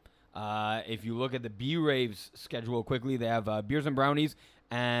 500. If you look at the B-Raves schedule quickly, they have Beers and Brownies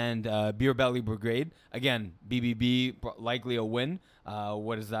and Beer Belly Brigade. Again, BBB likely a win.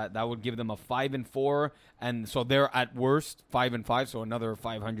 What is that? That would give them a 5-4, and so they're at worst 5-5, so another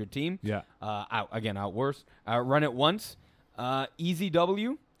 500 team. Yeah. Out worst. Run It Once. Easy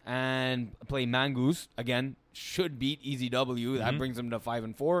W and play Mangoose again. Should beat Easy W. That brings them to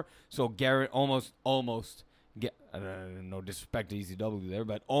 5-4. So Garrett almost get no disrespect to Easy W there,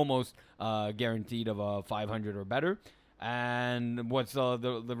 but almost guaranteed of a 500 or better. And what's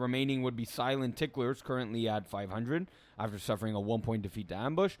the remaining would be Silent Ticklers, currently at 500 after suffering a 1-point defeat to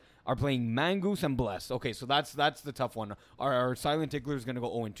Ambush, are playing Mangoose and Blessed. Okay, so that's the tough one. Are Silent Ticklers going to go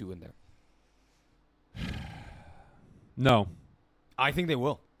 0-2 in there? No. I think they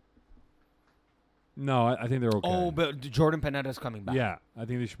will. No, I think they're okay. Oh, but Jordan Panetta's coming back. Yeah, I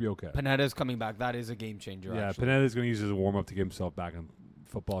think they should be okay. Panetta's coming back. That is a game changer. Yeah, actually. Panetta's going to use it as a warm-up to get himself back in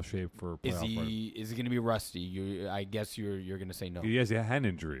football shape for playoff. Is he going to be rusty? I guess you're going to say no. He has a hand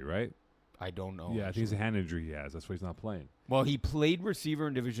injury, right? I don't know. Yeah, I think it's a hand injury he has. That's why he's not playing. Well, he played receiver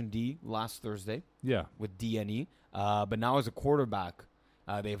in Division D last Thursday. Yeah, with DNE. But now as a quarterback,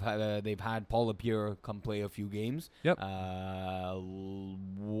 they've had Paul Lapierre come play a few games. Yep.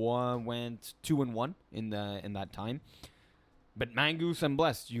 One went 2-1 in that time. But Mangoose and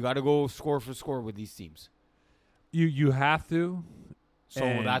Blessed, you got to go score for score with these teams. You have to.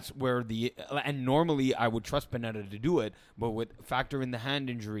 So that's where and normally I would trust Panetta to do it, but with factor in the hand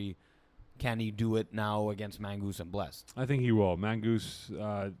injury, can he do it now against Mangoose and Blessed? I think he will. Mangoose,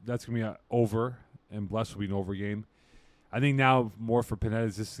 that's going to be an over, and Blessed will be an over game. I think now more for Panetta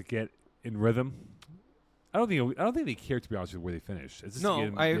is just to get in rhythm. I don't think they care, to be honest with where they finish. It's just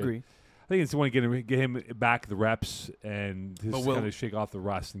I agree. I think it's want to get him back the reps and just kind of shake off the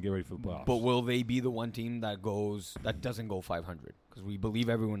rust and get ready for the playoffs. But will they be the one team that doesn't go 500? Because we believe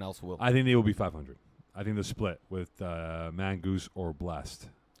everyone else will. I think they will be 500. I think they'll split with Mangoose or Blessed.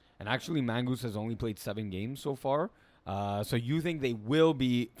 And actually, Mangoose has only played 7 games so far. So you think they will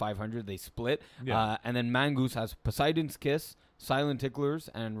be 500? They split. Yeah. And then Mangoose has Poseidon's Kiss, Silent Ticklers,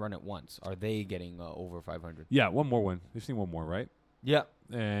 and Run It Once. Are they getting over 500? Yeah, one more win. They've seen one more, right? Yeah.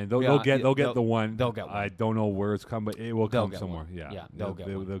 And they'll get the one. They'll get one. I don't know where it's come, but it will come somewhere. One. Yeah. They'll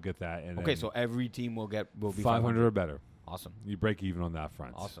get that. And okay, so every team will be 500 or better. Awesome. You break even on that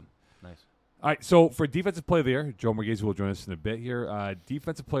front. Awesome. Nice. All right, so for Defensive Player of the Year, Joe Marghese will join us in a bit here.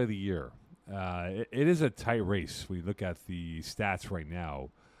 Defensive Player of the Year. It is a tight race when you look at the stats right now.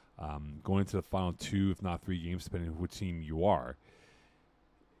 Going into the final 2, if not 3 games, depending on which team you are.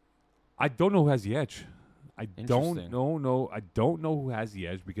 I don't know who has the edge. I don't Interesting. know. I don't know who has the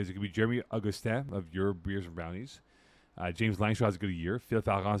edge because it could be Jeremy Augustin of your Beers and Brownies. James Langshaw has a good year. Phil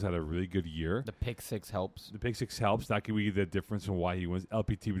Falcon's had a really good year. The pick six helps. The pick six helps. That could be the difference in why he wins.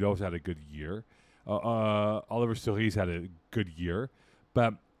 LP Thibodeau's had a good year. Oliver Story's had a good year.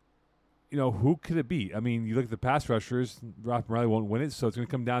 But, who could it be? I mean, you look at the pass rushers. Ralph Morelli won't win it, so it's going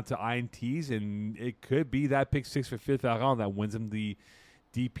to come down to INTs, and it could be that pick six for Phil Falcon that wins him the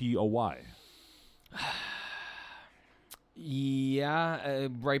DPOY. Yeah,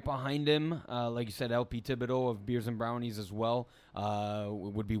 right behind him, like you said, LP Thibodeau of Beers and Brownies as well.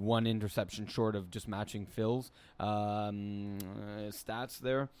 Would be one interception short of just matching Phil's stats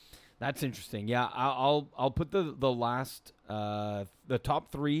there. That's interesting. Yeah, I'll put the last the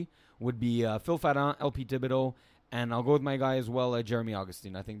top three would be Phil Ferrand, LP Thibodeau, and I'll go with my guy as well, Jeremy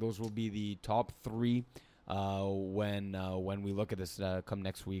Augustine. I think those will be the top three. When we look at this come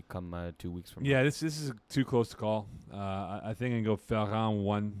next week, come 2 weeks from now. Yeah, this is too close to call. I think I can go Ferrand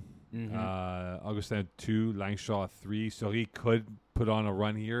 1, Augustin 2, Langshaw 3. So he could put on a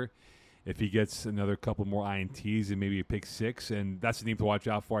run here if he gets another couple more INTs and maybe a pick 6. And that's a name to watch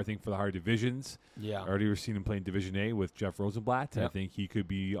out for, I think, for the higher divisions. Yeah. I already seen him playing Division A with Jeff Rosenblatt. Yep. I think he could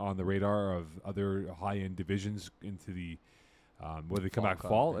be on the radar of other high-end divisions into the whether they come back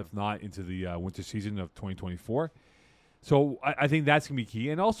fall, if not into the winter season of 2024. So I think that's going to be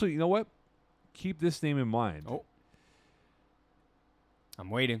key. And also, you know what? Keep this name in mind. Oh. I'm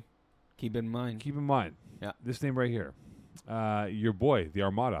waiting. Keep it in mind. Keep in mind. Yeah. This name right here. Your boy, the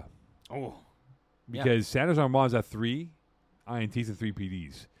Armada. Oh. Because Sanders Armada's at 3 INTs and 3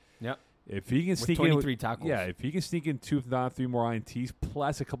 PDs. Yep. If he can sneak 23 in, tackles. Yeah, if he can sneak in 2, if not 3 more INTs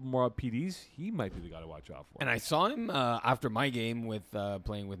plus a couple more PDs, he might be the guy to watch out for. And I saw him after my game with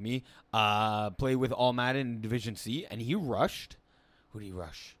playing with me, play with All Madden in Division C, and he rushed. Who did he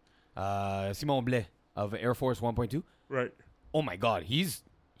rush? Simon Blais of Air Force 1.2. Right. Oh my God, he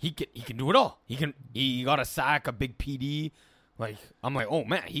can do it all. He got a sack, a big PD. Like I'm like, oh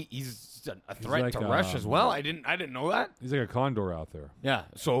man, he's a threat like, to rush as well. I didn't know that. He's like a condor out there. Yeah.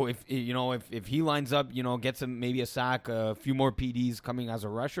 So if he lines up, gets him maybe a sack, a few more PDs coming as a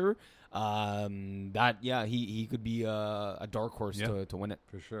rusher, he could be a dark horse to win it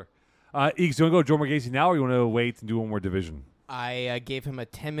for sure. Eeks, do you want to go Joe Marghese now, or you want to wait and do one more division? I gave him a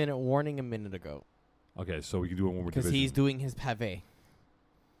 10-minute warning a minute ago. Okay, so we can do one more division because he's doing his pavé.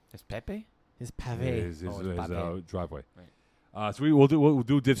 His Pepe? His pavé. His pavé. driveway. Right. So we'll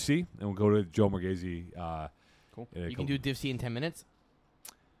do Div C and we'll go to Joe Marghese. Cool. You can do Div C in 10 minutes?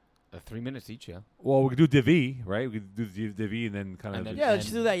 3 minutes each, yeah. Well, we could do Div E, right? We could do Div E and then kind of... Yeah, let's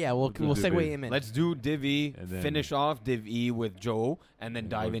do that. Yeah, we'll do segue Div E. him in. Let's do Div E, And then- finish off Div E with Joe, and then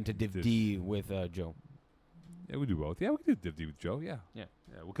And dive go into Div Div D with Joe. Yeah, we do both. Yeah, we can do Div D with Joe, yeah. Yeah.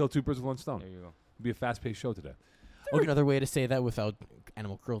 We'll kill 2 birds with 1 stone. There you go. It'll be a fast-paced show today. Is there another way to say that without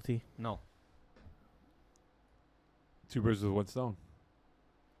animal cruelty? No. 2 birds with 1 stone.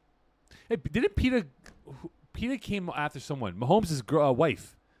 Hey, didn't Peter came after someone? Mahomes'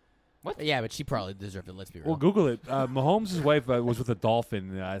 wife. What? Yeah, but she probably deserved it. Let's be real. Well, Google it. Mahomes' wife was with a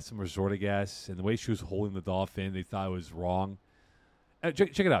dolphin at some resort, I guess, and the way she was holding the dolphin, they thought it was wrong.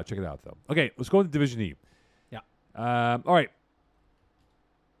 Check it out. Check it out, though. Okay, let's go into Division E. Yeah. All right.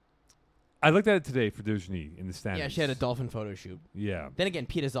 I looked at it today for Division E in the standings. Yeah, she had a dolphin photo shoot. Yeah. Then again,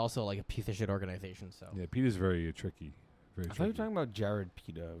 PETA's also like a piece of shit organization. So Yeah, Peter's very tricky. Very I thought you were tricky. talking about Jared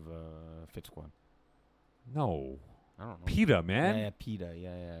Pita of Fit Squad. No. I don't know. PETA, man. Yeah, Pita.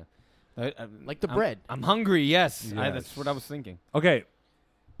 Yeah. like the bread. I'm hungry, yes. Yes. That's what I was thinking. Okay,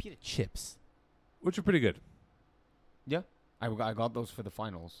 PETA chips. which are pretty good. Yeah. I got those for the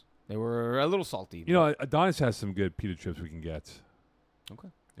finals. They were a little salty. You know, Adonis has some good pita chips we can get. Okay.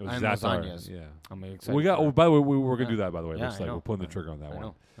 It was And Zatar. lasagnas. Yeah. I'm excited. We got. for Oh, that. by the way, we're gonna Yeah. do that. By the way, Yeah, looks I like know. we're pulling the trigger on that I one.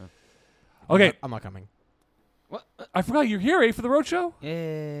 know. Yeah. Okay, I'm not coming. What? I forgot you're here, eh, for the road show.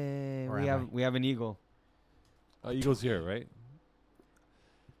 Yeah, Or we am have an eagle. Eagles here, right?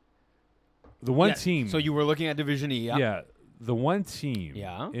 The one Yeah, team. So you were looking at Division E, yeah? yeah, the one team.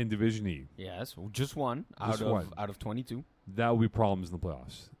 Yeah. In Division E Yes, just one Just one. out of 22. that will be problems in the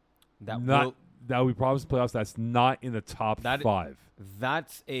playoffs. That That will be problems in the playoffs. That's not in the top That- 5.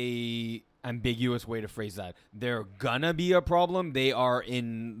 That's a ambiguous way to phrase that. They're gonna be a problem. They are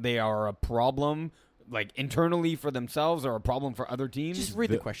a problem, like internally for themselves, or a problem for other teams. Just read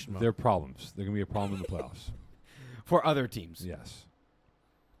the question mark. They're problems. They're gonna be a problem in the playoffs. For other teams. Yes.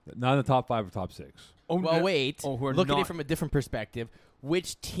 Not in the top 5 or top 6. Oh, Well, no- wait. Oh, who are Look at not- it from a different perspective.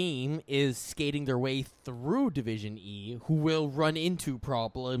 Which team is skating their way through Division E who will run into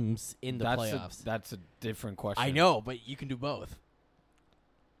problems in the playoffs? That's a different question. I know, but you can do both.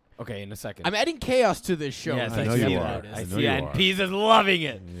 Okay, in a second. I'm adding chaos to this show. Yes, I know you are. I I know see you that. And are. Pease is loving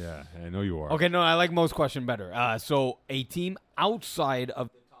it. Yeah, I know you are. Okay, no, I like Mo's question better. So a team outside of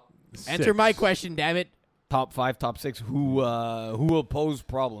the Answer my question, damn it. top 5, top 6, who will pose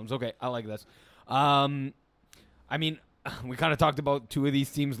problems. Okay, I like this. I mean, we kind of talked about 2 of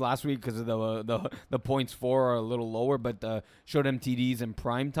these teams last week because of the points for are a little lower, but showed them TDs in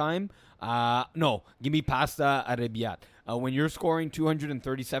prime time. No, give me Pasta Arabiat. When you're scoring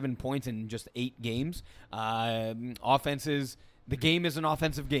 237 points in just 8 games, offenses, the game is an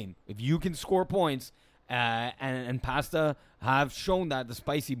offensive game. If you can score points, and Pasta have shown that, the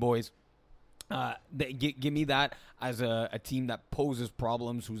Spicy Boys, give me that as a team that poses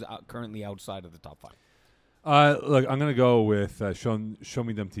problems who's currently outside of the top 5. Look, I'm gonna go with show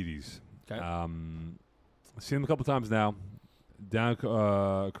me them TDs. Okay. Seen him a couple times now. Down,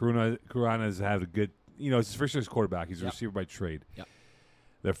 Corona has had a good. It's his first year's quarterback. He's a receiver by trade. Yep.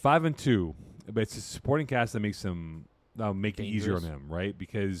 They're 5-2, but it's a supporting cast that makes them make it easier on Dangerous. him, right?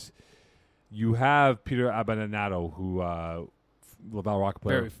 Because you have Peter Abbandonato, who Laval Rock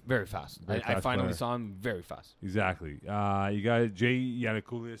player. Very, very fast. Very I fast finally player. saw him very fast. Exactly. You got Jay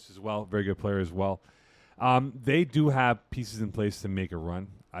Yanakoulis as well, very good player as well. They do have pieces in place to make a run.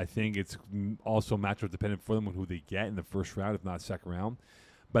 I think it's also matchup dependent for them on who they get in the first round, if not second round.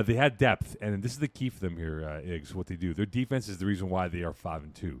 But they had depth, and this is the key for them here, Iggs, what they do. Their defense is the reason why they are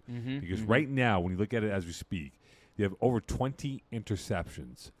 5-2. Because right now, when you look at it as we speak, they have over 20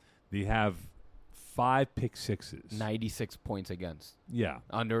 interceptions. They have 5 pick sixes. 96 points against. Yeah.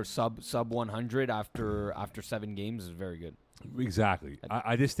 Under sub 100 after 7 games is very good. Exactly.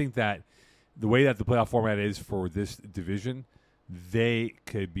 I just think that the way that the playoff format is for this division, they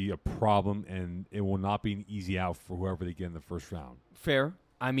could be a problem, and it will not be an easy out for whoever they get in the first round. Fair.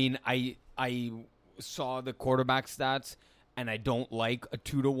 I mean, I saw the quarterback stats, and I don't like a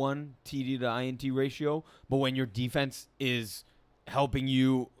 2-to-1 TD to INT ratio. But when your defense is helping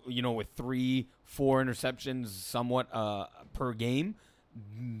you, with 3-4 interceptions somewhat per game,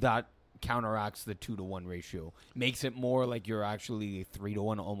 that counteracts the 2-to-1 ratio. Makes it more like you're actually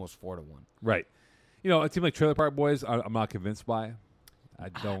 3-to-1, almost 4-to-1. Right. A team like Trailer Park Boys, I'm not convinced by. I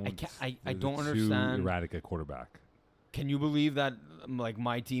don't. I don't Too understand. erratic at quarterback. Can you believe that like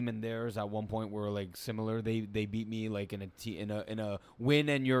my team and theirs at one point were like similar? They beat me like in a win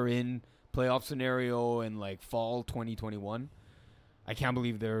and you're in playoff scenario in like fall 2021. I can't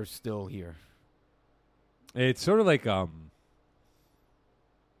believe they're still here. It's sort of like I'm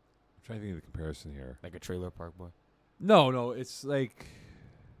trying to think of the comparison here. Like a Trailer Park Boy. No, it's like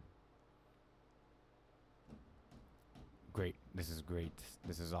Great. This is great.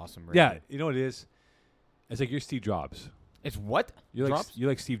 This is awesome. yeah, you know what it is? It's like you're Steve Jobs. It's what? You're Drops?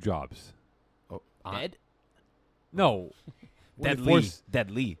 like Steve Jobs. Oh, Dead? No.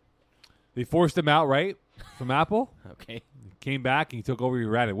 Deadly. They forced him out, right? From Apple. Okay. He came back and he took over. You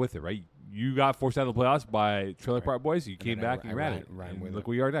ran it with it, right? You got forced out of the playoffs by Trailer Park Boys. You came then I back and you ran it. ran And with look it.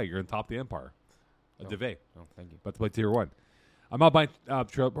 where you are now. You're on top of the empire. Oh. Devay. Oh, thank you. About to play Tier 1. I'm not buying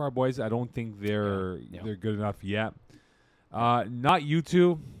Trailer Park Boys. I don't think they're good enough yet. Not you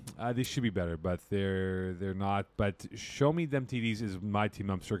two. They should be better, but they're not. But show me them TDs is my team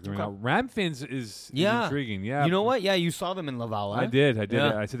I'm circling Okay. out. Ramfins is Yeah. intriguing. Yeah. You know what? Yeah, you saw them in Laval. I did.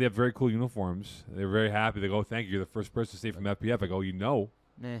 Yeah. I said they have very cool uniforms. They're very happy. They go, thank you. You're the first person to stay from FPF. I go,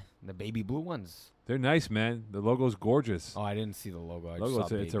 The baby blue ones. They're nice, man. The logo's gorgeous. Oh, I didn't see the logo. I just Logo,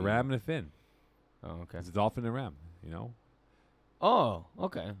 saw it's a baby. ram and a fin. Oh, okay. It's a dolphin and a ram. Oh,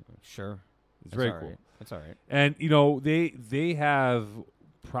 okay. Sure. It's That's very all cool. right. That's all right. And they have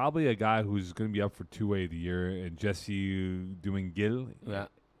probably a guy who's going to be up for 2A of the year, and Jesse doing Gill. Yeah.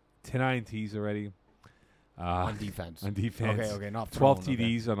 10 INTs already. On defense. On defense. Okay. Not 12 thrown,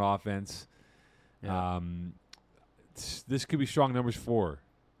 TDs on offense. Yeah. This could be strong numbers for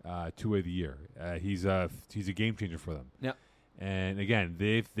 2A of the year. He's a game changer for them. Yep. And again,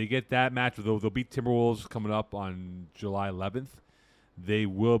 they get that match. They'll beat Timberwolves coming up on July 11th. They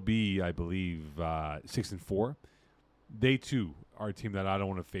will be, I believe, 6-4. They too are a team that I don't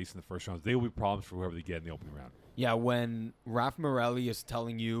want to face in the first round. They will be problems for whoever they get in the opening round. Yeah, when Raf Morelli is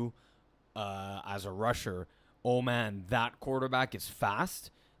telling you as a rusher, oh man, that quarterback is fast,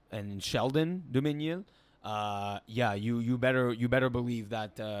 and Sheldon Dominion, you better believe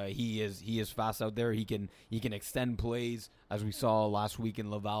that he is fast out there. He can extend plays as we saw last week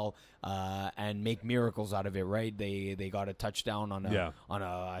in Laval and make miracles out of it. Right? They got a touchdown on a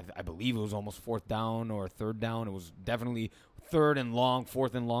I believe it was almost 4th down or 3rd down. It was definitely third and long,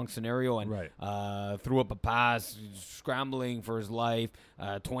 fourth and long scenario, and Right. threw up a pass, scrambling for his life.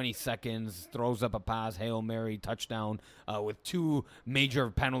 20 seconds, throws up a pass, Hail Mary, touchdown, with 2 major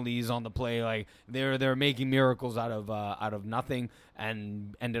penalties on the play. Like they're making miracles out of nothing,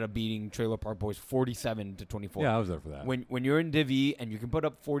 and ended up beating Trailer Park Boys 47-24. Yeah, I was there for that. When you're in Div E and you can put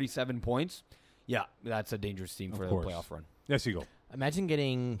up 47 points, yeah, that's a dangerous team for the playoff run. Yes, you go. Imagine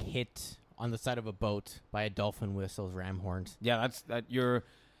getting hit on the side of a boat by a dolphin with those ram horns. Yeah, you're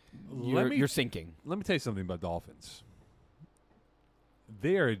sinking. Let me tell you something about dolphins.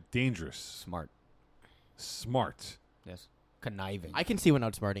 They are dangerous. Smart. Yes. Conniving. I can see one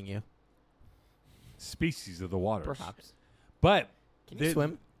outsmarting you. Species of the waters. Perhaps. But Can you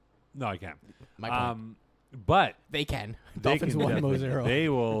swim? No, I can't. My point. But They can. they Dolphins can 1-0. They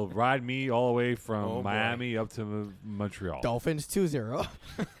will ride me all the way from Oh, boy. Miami up to Montreal. Dolphins 2-0.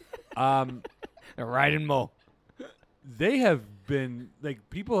 Riding Mo. They have been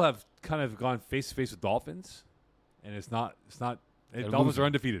people have kind of gone face to face with dolphins, and it's not. Dolphins losing. are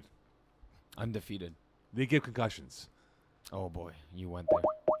undefeated. Undefeated. They give concussions. Oh, boy. You went there.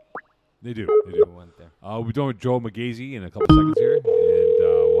 They do. You went there. We're doing Joe Magazy in a couple seconds here, and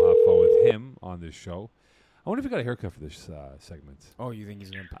we'll have fun with him on this show. I wonder if he got a haircut for this segment. Oh, you think he's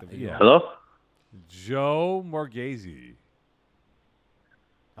going to put the video Yeah. on? Hello? Joe Morgazy.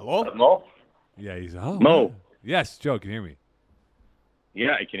 Hello? Mo? Yeah, he's Mo. Yes, Joe, can you hear me?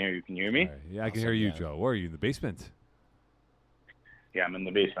 Yeah, I can hear you. Can you hear me? All right. Yeah, I can Awesome, hear you, yeah. Joe. Where are you, in the basement? Yeah, I'm in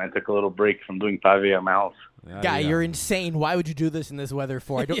the basement. I took a little break from doing 5 a.m. house. Guy, you're insane. Why would you do this in this weather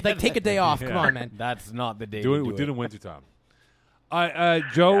for? I don't take a day off. Come on, man. That's not the day Do to it, do do it it. in wintertime. Joe,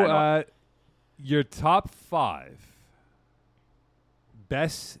 Yeah, I know. your top 5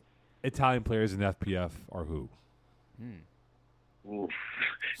 best Italian players in FPF are who? Oof.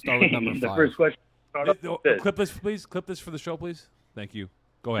 Start with number The 5. first question. Start off with this. Clip this, please. Clip this for the show, please. Thank you.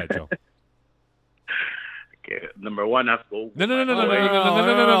 Go ahead, Joe. Okay, number 1, I have to go. No. No,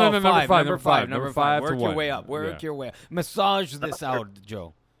 Number five. Number five. Work your way up. Work your way up. Massage this out,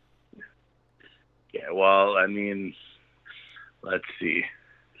 Joe. Yeah, well, I mean, let's see.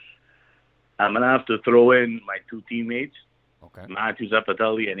 I'm going to have to throw in my 2 teammates, Okay. Matthew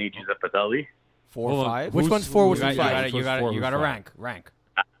Zapatelli and A.G. Zapatelli. 4 Hold or on. 5? Which one's 4? Which You one's got 5? to Who's rank.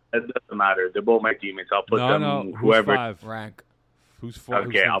 It doesn't matter. They're both my teammates. I'll put them No. whoever. Who's 5? Rank. Who's 4?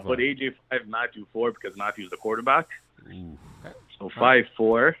 Okay, I'll put A.J. 5, Matthew 4 because Matthew's the quarterback. Ooh. So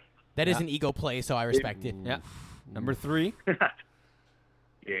 5-4. That is an ego play, so I respect it. Yeah. Number 3.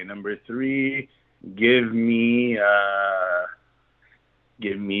 Okay, number 3, give me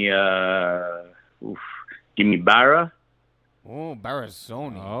Barra. Oh,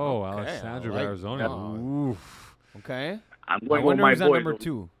 Barazoni. Oh, Okay, Alessandro I like- Barzoni. Oh, Oof. Okay. I'm I going with wonder my who's that boys. number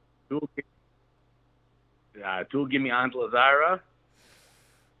 2. Two, give me Ant Lazara.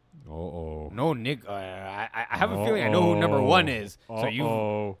 Uh-oh. No, Nick. I have a feeling I know who number 1 is. So you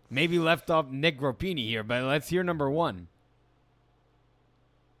Uh-oh. maybe left off Nick Gropini here, but let's hear number 1.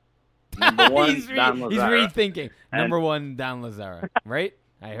 Number 1, he's Dan Lazara. rethinking. And- Number 1, Dan Lazara. Right?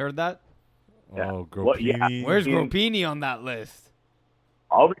 I heard that. Yeah. Oh, What- yeah. Gropini. Where's Yeah. Gropini on that list?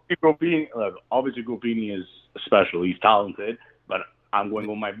 Obviously, Gropini is special. He's talented, but I'm going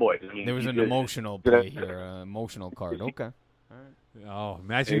with my boys. I mean, There was he an did- emotional play here, emotional card. Okay. Oh,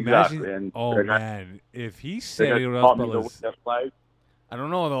 imagine. Exactly, and Oh, they're not- man. If he They said just anyone taught else me but the way to fly. I don't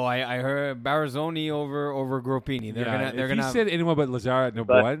know though. I heard Barazoni over Gropini. They're yeah, gonna if he said anyone but Lazar at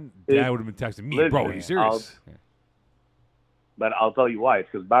number But 1, it- Dad would have been texting me. Bro, are you listen, serious? But I'll tell you why. It's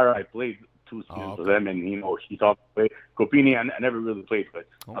because Barra, I played 2 seasons with him, and he taught me. Gropini, I never really played with.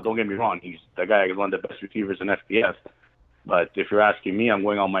 Now, don't get me wrong. The guy is one of the best receivers in FPS. But if you're asking me, I'm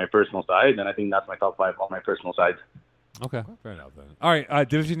going on my personal side, and I think that's my top 5 on my personal side. Okay, fair enough then. All right,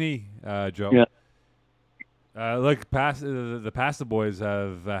 Division E, Joe. Yeah. Look, the Pasta boys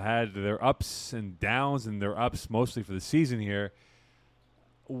have had their ups and downs, and their ups mostly for the season here.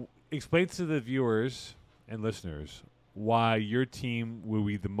 Explain to the viewers and listeners why your team will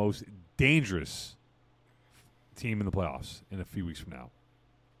be the most dangerous team in the playoffs in a few weeks from now.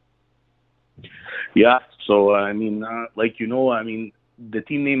 Yeah. So, I mean, the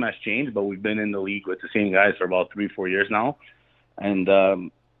team name has changed, but we've been in the league with the same guys for about 3-4 years now. And,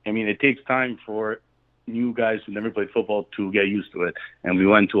 it takes time for new guys who never played football to get used to it. And we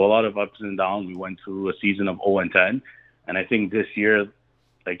went to a lot of ups and downs. We went through a season of 0-10. And I think this year,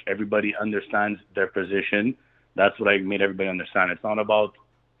 everybody understands their position. That's what I made everybody understand. It's not about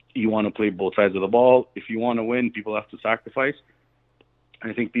you want to play both sides of the ball. If you want to win, people have to sacrifice.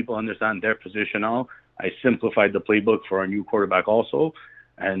 I think people understand their position now. I simplified the playbook for our new quarterback also,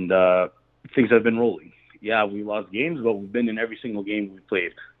 and things have been rolling. yeah, we lost games, but we've been in every single game we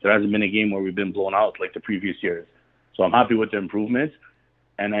played. There hasn't been a game where we've been blown out like the previous years. So I'm happy with the improvements.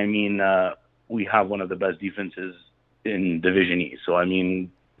 And I mean, we have one of the best defenses in Division E. So I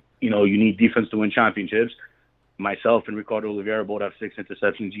mean, you need defense to win championships. Myself and Ricardo Oliveira both have 6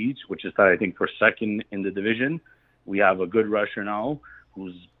 interceptions each, which is tied, I think, for second in the division. We have a good rusher now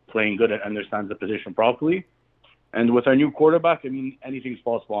who's playing good and understands the position properly. And with our new quarterback, I mean, anything's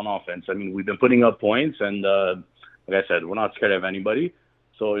possible on offense. I mean, we've been putting up points, and like I said, we're not scared of anybody.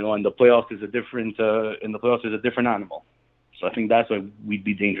 So, in the playoffs is a different animal. So I think that's why we'd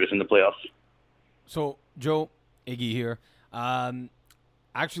be dangerous in the playoffs. So, Joe, Iggy here.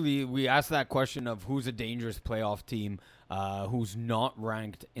 Actually, we asked that question of who's a dangerous playoff team, who's not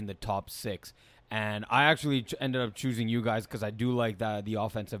ranked in the top 6. And I actually ended up choosing you guys because I do like the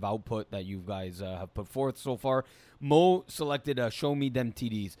offensive output that you guys have put forth so far. Mo selected Show Me Them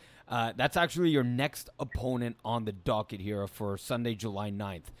TDs. That's actually your next opponent on the docket here for Sunday, July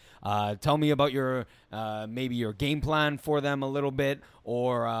 9th. Tell me about your maybe your game plan for them a little bit,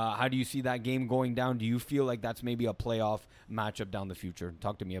 or how do you see that game going down? Do you feel like that's maybe a playoff matchup down the future?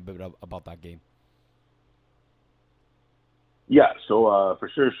 Talk to me a bit about that game. Yeah, so for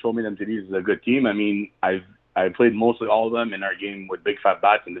sure, Show Me Them TDs is a good team. I mean, I played mostly all of them in our game with Big Fat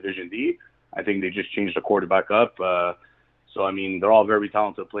Bats in Division D. I think they just changed the quarterback up. So, I mean, they're all very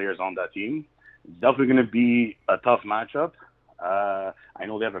talented players on that team. It's definitely going to be a tough matchup. I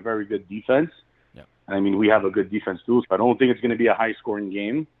know they have a very good defense. Yeah. And, I mean, we have a good defense too. So I don't think it's going to be a high-scoring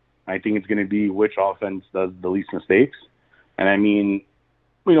game. I think it's going to be which offense does the least mistakes. And, I mean,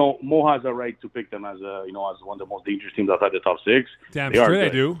 Mo has a right to pick them as as one of the most dangerous teams outside the top 6. Damn straight they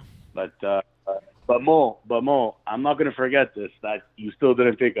do. But Mo, I'm not going to forget this, that you still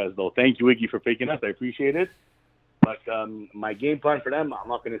didn't pick us, though. Thank you, Iggy, for picking us. I appreciate it. But my game plan for them, I'm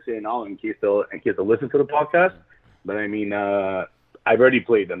not going to say now in case they'll listen to the podcast. But, I mean, I've already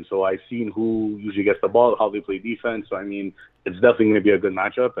played them, so I've seen who usually gets the ball, how they play defense. So, I mean, it's definitely going to be a good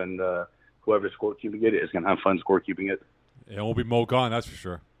matchup, and whoever's scorekeeping it is going to have fun scorekeeping it. It won't be Mo gone, that's for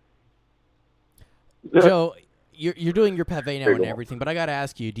sure. Joe, you're doing your pave now and everything, but I got to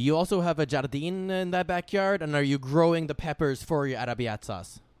ask you, do you also have a jardin in that backyard, and are you growing the peppers for your arabiat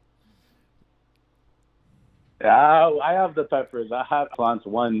sauce? Yeah, I have the peppers. I have plants,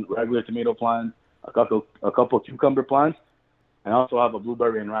 one regular tomato plant, a couple cucumber plants, and I also have a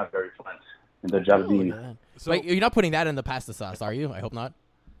blueberry and raspberry plant in the jardin. Oh, so, wait, you're not putting that in the pasta sauce, are you? I hope not.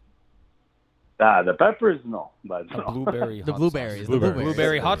 The peppers, no. But no. Blueberries.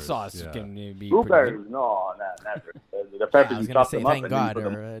 Blueberry hot sauce yeah. can be blueberries, no, never. The peppers, I was you going chop to say, them up thank and God, then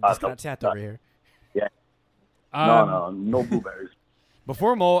or disgraziato over here. Yeah. No blueberries.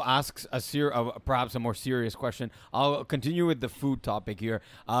 Before Mo asks perhaps a more serious question, I'll continue with the food topic here.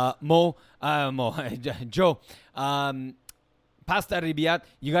 Joe, pasta arabiat,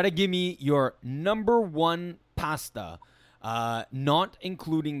 you got to give me your number one pasta, not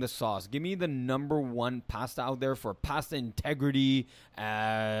including the sauce. Give me the number one pasta out there for pasta integrity,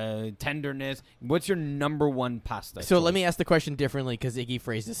 tenderness. What's your number one pasta? So let me ask the question differently because Iggy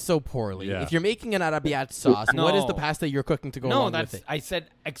phrased this so poorly. Yeah. If you're making an arabiat sauce, what is the pasta you're cooking to go along with it? I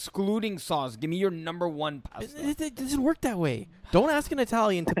said excluding sauce. Give me your number one pasta. It doesn't work that way. Don't ask an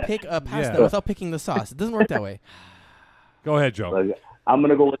Italian to pick a pasta without picking the sauce. It doesn't work that way. Go ahead, Joe. I'm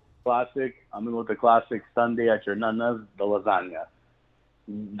gonna go with the classic. I'm gonna go with the classic Sunday at your nana's, the lasagna.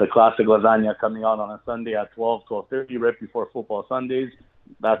 The classic lasagna coming out on a Sunday at 12:30, right before football Sundays.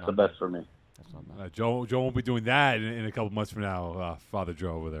 That's the best for me. Joe won't be doing that in a couple months from now, Father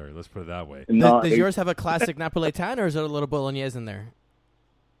Joe over there. Let's put it that way. Does yours have a classic Napolitan, or is there a little bolognese in there?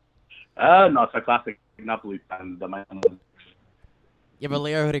 No, it's a classic Napolitan. You have a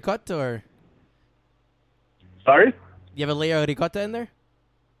layer of ricotta, or? Sorry? You have a layer of ricotta in there?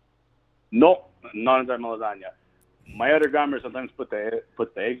 No, not inside my lasagna. My other grandmother sometimes put the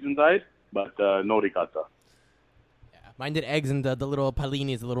eggs inside, but no ricotta. Yeah, mine did eggs and the little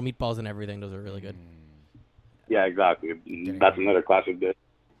palinis, the little meatballs and everything. Those are really good. Yeah, exactly. That's another classic dish.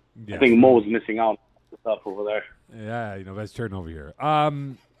 Yes. I think Mo's missing out on stuff over there. Yeah, that's turning over here.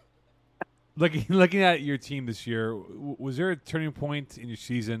 Looking at your team this year, was there a turning point in your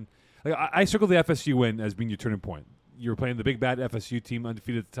season? Like, I circled the FSU win as being your turning point. You were playing the big bad FSU team,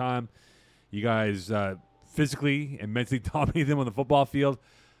 undefeated at the time. You guys physically and mentally dominated them on the football field.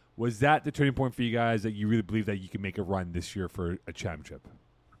 Was that the turning point for you guys that you really believe that you can make a run this year for a championship?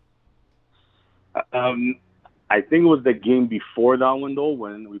 I think it was the game before that one, though,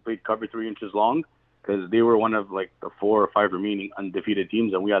 when we played cover 3 inches long, because they were one of like the 4 or 5 remaining undefeated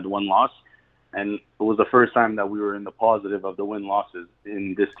teams, and we had one loss. And it was the first time that we were in the positive of the win-losses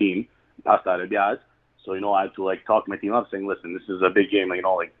in this team, Pasta Arabiat. So, I had to, talk my team up saying, listen, this is a big game.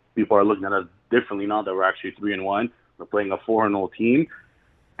 People are looking at us differently now that we're actually 3-1. We're playing a 4-0 team,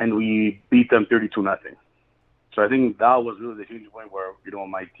 and we beat them 32-0. So I think that was really the changing point where,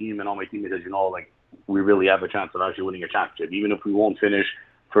 my team and all my teammates said, we really have a chance of actually winning a championship. Even if we won't finish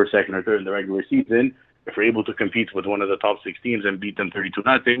first, second, or third in the regular season, if we're able to compete with one of the top 6 teams and beat them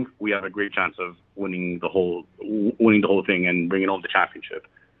 32-0, we have a great chance of winning the whole thing and bringing home the championship.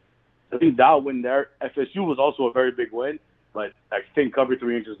 I think that win there, FSU was also a very big win, but I think cover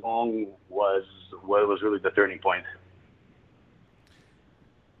 3 inches long was really the turning point.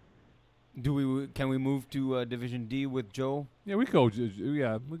 Can we move to Division D with Joe? Yeah, we go.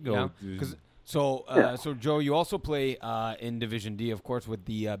 Yeah, we go. Yeah, so Joe, you also play in Division D, of course, with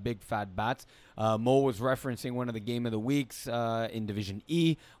the Big Fat Bats. Mo was referencing one of the game of the weeks in Division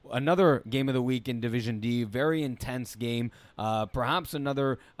E. Another game of the week in Division D, very intense game. Perhaps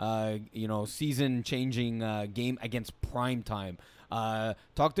another season-changing game against Primetime.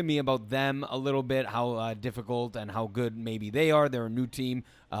 Talk to me about them a little bit, how difficult and how good maybe they are. They're a new team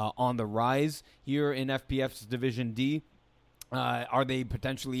on the rise here in FPF's Division D. Are they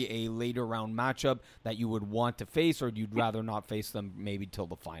potentially a later round matchup that you would want to face, or you'd rather not face them maybe till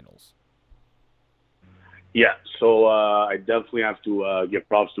the finals? Yeah, so I definitely have to give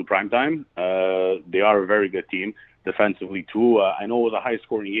props to Primetime. They are a very good team defensively too. I know it was a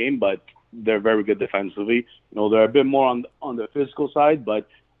high-scoring game, but they're very good defensively. They're a bit more on the physical side, but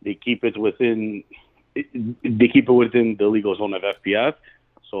they keep it within the legal zone of FPF.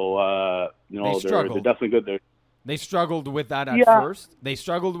 So they're definitely good. They struggled with that at first. They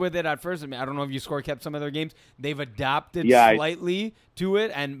struggled with it at first. I mean, I don't know if you score kept some of their games. They've adapted slightly to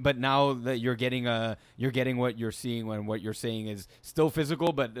it, but now that you're getting what you're seeing, when what you're saying is still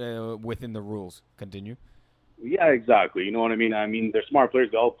physical, but within the rules. Continue. Yeah, exactly. You know what I mean? I mean, they're smart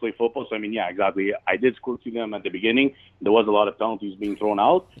players. They all play football. So, I mean, yeah, exactly. I did score to them at the beginning. There was a lot of penalties being thrown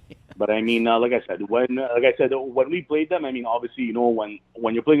out. But, I mean, like I said, when we played them, I mean, obviously,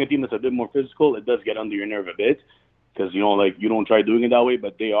 when you're playing a team that's a bit more physical, it does get under your nerve a bit. Because, you don't try doing it that way,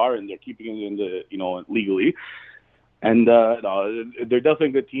 but they are, and they're keeping it in the, legally. And they're definitely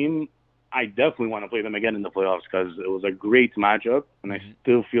a good team. I definitely want to play them again in the playoffs because it was a great matchup. And I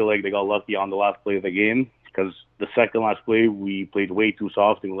still feel like they got lucky on the last play of the game. Because the second last play, we played way too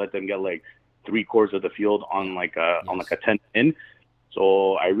soft and we let them get 3/4 of the field on a 10-in.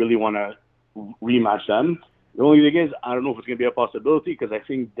 So I really want to rematch them. The only thing is, I don't know if it's going to be a possibility because I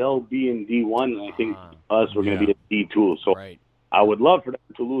think they'll be in D1 and I think we're going to be in D2. So I would love for them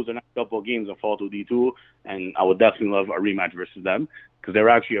to lose the next couple of games and fall to D2, and I would definitely love a rematch versus them because they're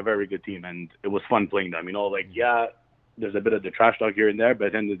actually a very good team and it was fun playing them. There's a bit of the trash talk here and there, but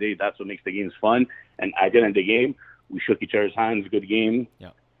at the end of the day, that's what makes the games fun. And at the end of the game, we shook each other's hands. Good game.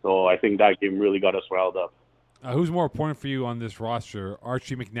 Yeah. So I think that game really got us riled up. Who's more important for you on this roster,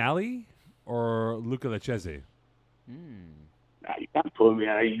 Archie McNally or Luca Lecchese? You can't put me.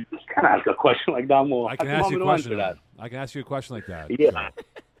 You just can't ask a question like that, Mo. I can ask you a question. I can ask you a question like that. Yeah. So.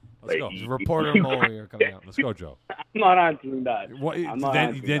 Let's go. Reporter Mo, you're coming out. Let's go, Joe. I'm not answering that.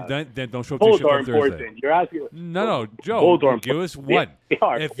 Then don't show up to your shift on Thursday. You're asking. No, Joe. Give us one.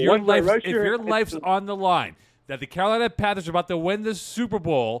 If your life's on the line, that the Carolina Panthers are about to win the Super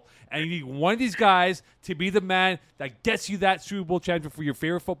Bowl, and you need one of these guys to be the man that gets you that Super Bowl championship for your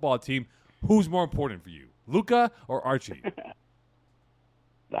favorite football team, who's more important for you, Luca or Archie?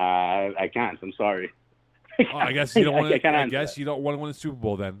 I can't. I'm sorry. I guess you don't want to. I guess you don't want to win a Super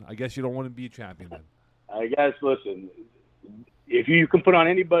Bowl. Then I guess you don't want to be a champion. Then I guess. Listen, if you can put on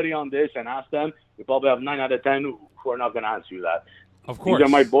anybody on this and ask them, you probably have 9 out of 10 who are not going to answer you that. Of course, these are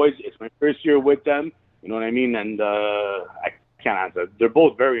my boys. It's my first year with them. You know what I mean? And I can't answer. They're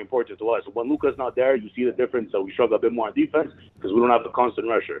both very important to us. When Luca's not there, you see the difference. So we struggle a bit more on defense because we don't have the constant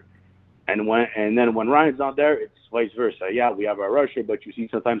rusher. And then when Ryan's not there, it's vice versa. Yeah, we have our rusher, but you see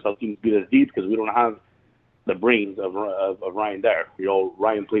sometimes how teams beat us deep because we don't have the brains of Ryan there.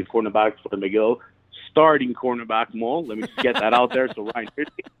 Ryan plays cornerback for McGill, starting cornerback, Mo. Let me just get that out there. So Ryan,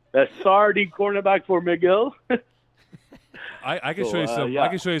 the starting cornerback for McGill. I can show you some. I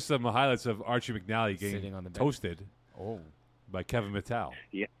can show you some highlights of Archie McNally getting on the toasted. By Kevin Mittal.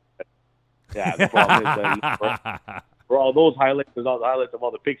 Yeah. The problem is for all those highlights, there's all the highlights of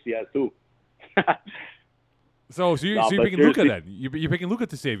all the picks he has too. So you're picking Luca then? You're picking Luca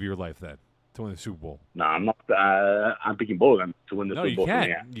to save your life then to win the Super Bowl? No, I'm not. I'm picking both of them to win the Super Bowl. No, you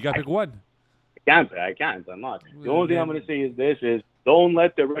can't. You got to pick one. I can't. I'm not. The only thing I'm going to say is don't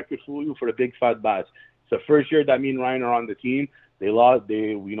let the record fool you for the big fat bats. It's the first year that me and Ryan are on the team. They lost.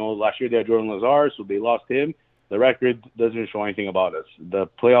 Last year they had Jordan Lazar, so they lost him. the record doesn't show anything about us. The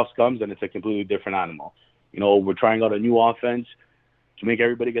playoffs comes and it's a completely different animal. We're trying out a new offense to make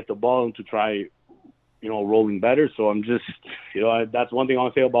everybody get the ball and to try, rolling better. So I'm just, that's one thing I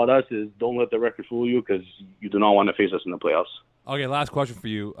want to say about us is don't let the record fool you because you do not want to face us in the playoffs. Okay, last question for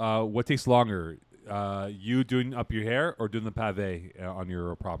you. What takes longer, you doing up your hair or doing the pave on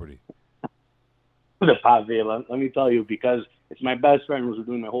your property? The pave, let me tell you, because it's my best friend who's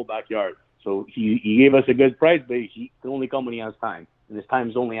doing my whole backyard. So he gave us a good price, but he can only come when he has time. And his time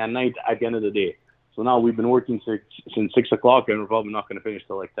is only at night at the end of the day. So now we've been working since 6 o'clock, and we're probably not going to finish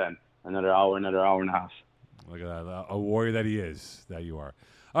till like 10. Another hour and a half. Look at that. A warrior that he is, that you are.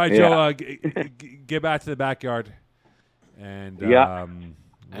 All right, Joe, get back to the backyard. And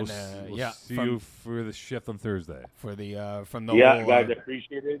we'll see you for the shift on Thursday. For the from the whole, guys, I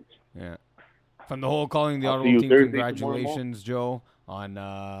appreciate it. Yeah, from the whole Calling the Audible team. Congratulations, Joe, on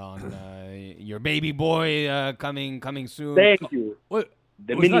your baby boy coming soon. Thank you. What?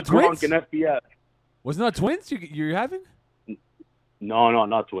 The mini Gronk and FPF. Wasn't that twins you're having? No,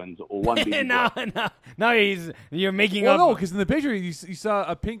 not twins. One baby boy. No, you're making up. No, because in the picture you saw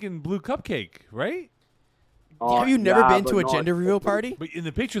a pink and blue cupcake, right? Have you never been to a gender reveal party? But in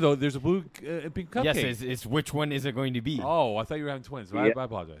the picture, though, there's a blue and pink cupcake. Yes, it's which one is it going to be? Oh, I thought you were having twins. I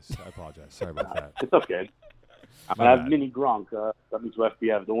apologize. Sorry about that. It's okay. I have mini Gronk coming to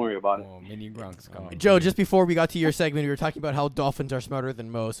FPF. Don't worry about it. Oh, mini Gronk's coming. Joe, just before we got to your segment, we were talking about how dolphins are smarter than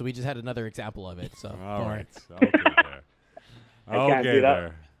Mo, so we just had another example of it. So all right. Okay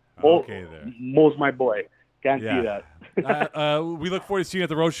there. Okay there. Mo's my boy. Can't see that. We look forward to seeing you at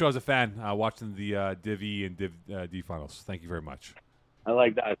the Road Show as a fan, watching the Div E and Div D finals. Thank you very much. I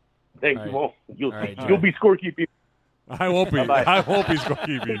like that. Thank you, Mo. You'll be scorekeeping. I won't be. I won't be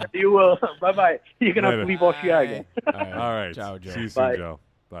scorekeeping. You will. Bye-bye. You're going to have to leave Oshiaga. All right. Ciao, Joe. See you soon, Joe.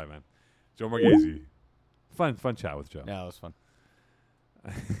 Bye, man. Joe Marghese. Fun chat with Joe. Yeah, it was fun.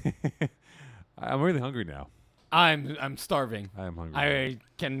 I'm really hungry now. I'm starving. I am hungry.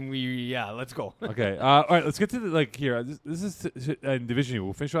 Let's go. Okay. All right. Let's get to here. This is in Division E.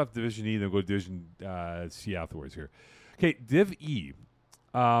 We'll finish off Division E, then go to Division C afterwards here. Okay. Div E.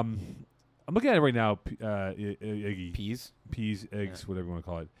 I'm looking at it right now. Peas, eggs, whatever you want to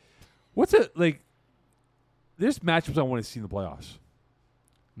call it. What's it like? There's matchups I want to see in the playoffs.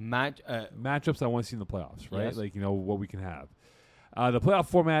 Matchups I want to see in the playoffs, right? Yes. Like what we can have. The playoff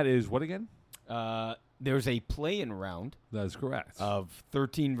format is what again? There's a play-in round. That is correct. Of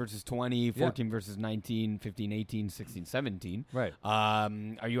 13 versus 20, 14 versus 19, 15, 18, 16, 17. Right. Are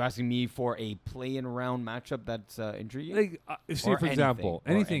you asking me for a play-in round matchup that's intriguing? Like, say, for example,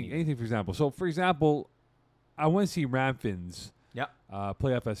 anything, for example. So, for example, I want to see Ramfins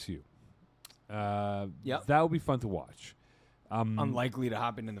play FSU. That would be fun to watch. Unlikely to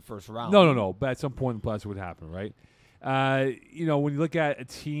happen in the first round. No. But at some point in the playoffs, it would happen, right? When you look at a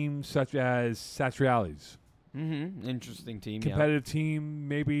team such as Satriales, interesting team, competitive team,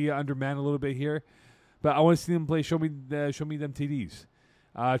 maybe undermanned a little bit here, but I want to see them play. Show me them TDs.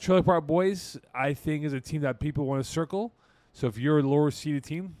 Trailer Park Boys, I think, is a team that people want to circle. So if you're a lower seeded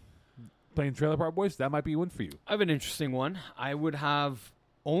team playing Trailer Park Boys, that might be a win for you. I have an interesting one. I would have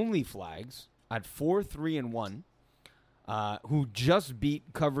Only Flags at 4-3-1, who just beat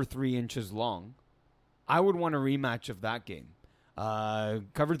Cover 3 Inches Long. I would want a rematch of that game.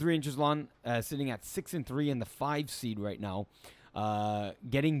 Cover 3 Inches Long, sitting at 6-3 in the 5 seed right now.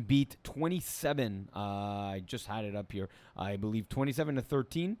 Getting beat 27. I just had it up here. I believe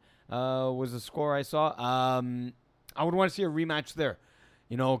 27-13 was the score I saw. I would want to see a rematch there.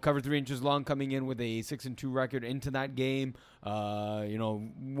 Cover 3 Inches Long coming in with a 6-2 record into that game.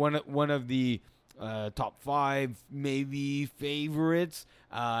 One of the top 5 maybe favorites,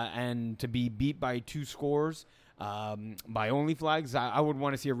 and to be beat by 2 scores by Only Flags, I would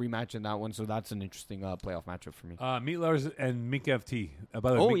want to see a rematch in that one. So that's an interesting playoff matchup for me. Meat Lovers and Mink FT.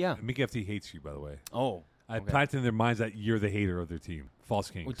 By the way, Mink FT hates you, by the way. Oh, I planted in their minds that you're the hater of their team. False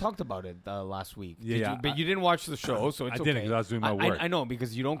Kings. We talked about it last week. But you didn't watch the show, so it's okay. I didn't because I was doing my work. I know,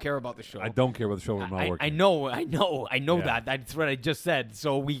 because you don't care about the show. I don't care about the show when I'm not working. I know that. That's what I just said.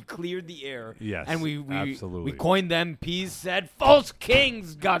 So we cleared the air. Yes, and we absolutely. We coined them. Pease said, False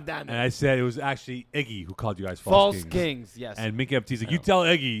Kings, goddammit. And I said it was actually Iggy who called you guys False Kings, yes. And Mickey FT's like, you tell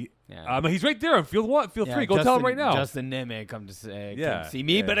Iggy. Yeah. He's right there on field 3. Go tell him right now. Justin Neme come see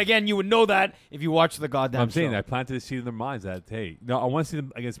me. Yeah. But again, you would know that if you watch the goddamn I'm saying show. I planted a seed in their minds that, hey, no, I want to see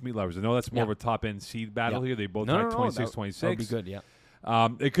them against Meat Lovers. I know that's more of a top-end seed battle here. They both had 26-26. That would be good,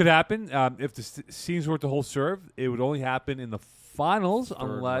 it could happen. If the seeds were to hold serve, it would only happen in the finals third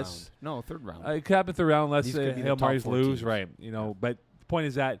unless... round. No, third round. It could happen third round unless Hail Marys lose. Teams. Right. But the point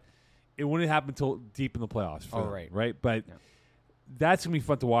is that it wouldn't happen until deep in the playoffs. Oh, right. Right? But that's going to be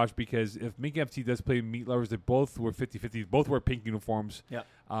fun to watch because if Making FC does play meat lovers, they both were 50-50. Both wear pink uniforms. Yeah.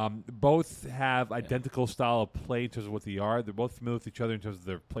 Both have identical style of play in terms of what they are. They're both familiar with each other in terms of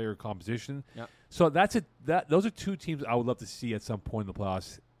their player composition. Yeah. So those are two teams I would love to see at some point in the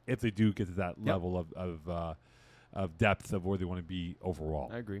playoffs if they do get to that level of depth of where they want to be overall.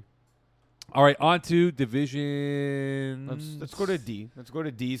 I agree. All right, on to division. Let's go to D. Let's go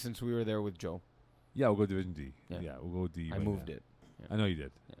to D since we were there with Joe. Yeah, we'll go Division D. Yeah. We'll go D. I moved it. Yeah. I know you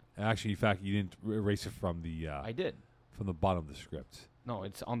did. Yeah. Actually, in fact, you didn't erase it from the. I did. From the bottom of the script. No,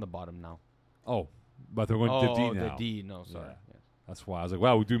 it's on the bottom now. Oh, but they're going to D now. The D. No, sorry. Yeah. Yeah. That's why I was like,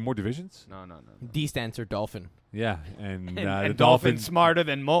 wow, we're doing more divisions. No. D stands for dolphin. Yeah, and the and Dolphins smarter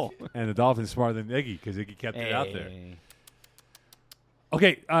than Mo. and the Dolphins smarter than Iggy because Iggy kept it out there. Hey.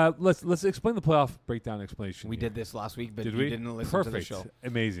 Okay, let's explain the playoff breakdown explanation. We here. did this last week, but Did you we? didn't listen Perfect. to the show.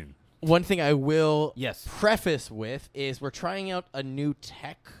 Amazing. One thing I will Yes. preface with is we're trying out a new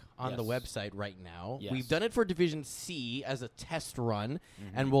tech on the Yes. website right now. Yes. We've done it for Division C as a test run,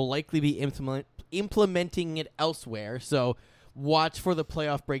 and we'll likely be implementing it elsewhere. So watch for the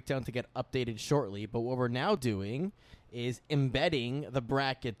playoff breakdown to get updated shortly. But what we're now doing is embedding the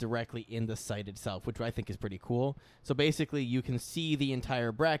bracket directly in the site itself, which I think is pretty cool. So basically, you can see the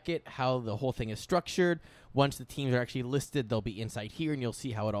entire bracket, how the whole thing is structured. Once the teams are actually listed, they'll be inside here, and you'll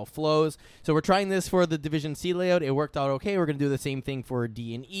see how it all flows. So we're trying this for the Division C layout. It worked out okay. We're going to do the same thing for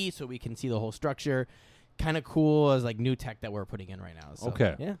D and E, so we can see the whole structure. Kind of cool as like new tech that we're putting in right now. So,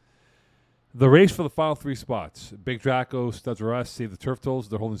 Okay. Yeah. The race for the final three spots. Big Draco, Studs R Us, Save the Turf Tolls.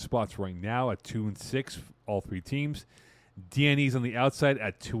 They're holding spots right now at 2 and 6, all three teams. DNE's on the outside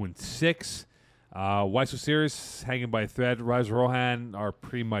at 2 and 6. Why So Serious hanging by a thread. Rise Rohan are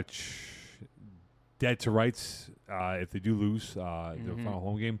pretty much dead to rights if they do lose their final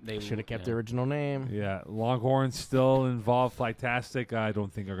home game. They should have kept the original name. Yeah, Longhorns still involved. Flytastic, I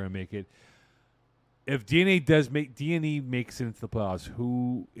don't think are going to make it. If DNE makes it into the playoffs,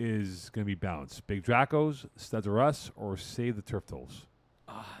 who is going to be bounced? Big Dracos, Studs R Us, or Save the Turf Tolls?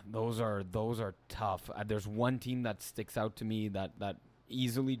 Those are tough. There's one team that sticks out to me that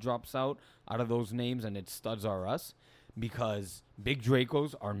easily drops out of those names, and it's Studs R Us, because Big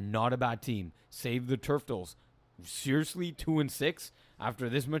Dracos are not a bad team. Save the Turf Tolls. Seriously, 2 and 6 after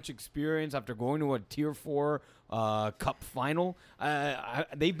this much experience, after going to a Tier 4 Cup final.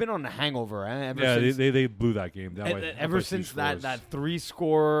 They've been on a hangover. Since they blew that game. Ever since that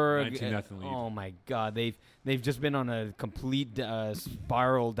 3-score 19-0 lead. Oh my God, they've just been on a complete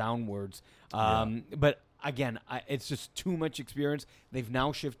spiral downwards. But again, it's just too much experience. They've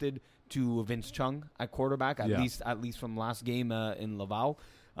now shifted to Vince Chung at quarterback, at least from last game in Laval.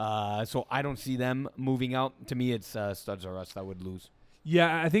 So I don't see them moving out. To me, it's Studs R Us that would lose.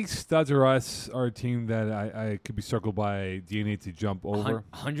 Yeah, I think Studs R Us are a team that I could be circled by DNA to jump over.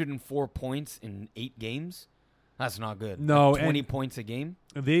 104 points in 8 games. That's not good. No, 20 points a game.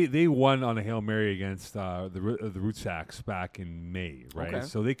 They won on a Hail Mary against the Root Sacks back in May, right? Okay.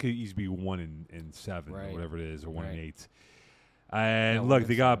 So they could easily be 1 and 7 or Right. whatever it is, or 1 and Right. 8. And Yeah, look, 1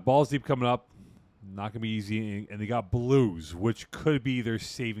 and they got 7. Balls Deep coming up. Not going to be easy. And they got Blues, which could be their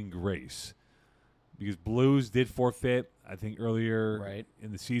saving grace. Because Blues did forfeit, I think, earlier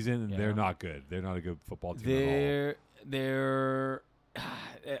in the season, and they're not good. They're not a good football team at all. They're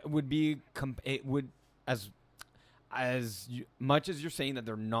it would be as much as you're saying that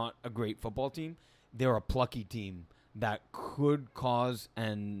they're not a great football team, they're a plucky team that could cause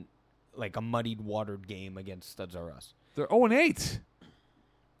a muddied, watered game against Studs R Us. They're 0 and 8.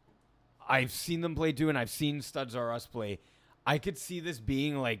 I've seen them play too, and I've seen Studs R Us play. I could see this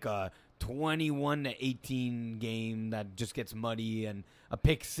being like a 21-18 game that just gets muddy, and a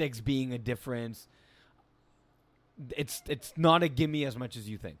pick 6 being a difference. It's not a gimme as much as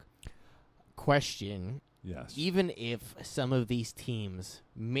you think. Question. Yes. Even if some of these teams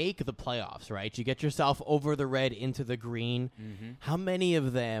make the playoffs, right? You get yourself over the red into the green. Mm-hmm. How many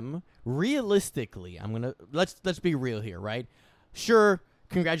of them, realistically, let's be real here, right? Sure,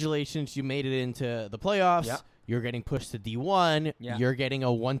 congratulations, you made it into the playoffs. Yeah. You're getting pushed to D1. Yeah. You're getting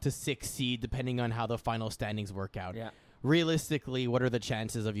a 1 to 6 seed, depending on how the final standings work out. Yeah. Realistically, what are the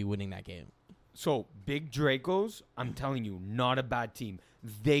chances of you winning that game? So, Big Dracos, I'm telling you, not a bad team.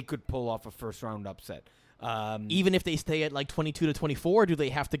 They could pull off a first-round upset. Even if they stay at like 22 to 24, do they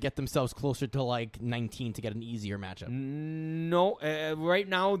have to get themselves closer to like 19 to get an easier matchup? No. Right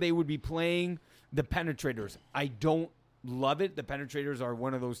now, they would be playing the Penetrators. I don't love it. The Penetrators are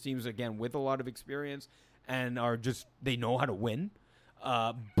one of those teams, again, with a lot of experience and they know how to win.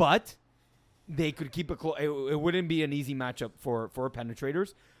 But they could keep it close. It wouldn't be an easy matchup for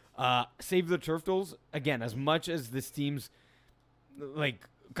Penetrators. Save the Turf Dolls, again, as much as this team's like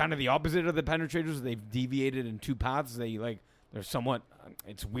kind of the opposite of the Penetrators, they've deviated in two paths. They're somewhat,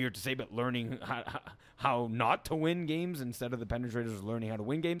 it's weird to say, but learning how not to win games instead of the Penetrators learning how to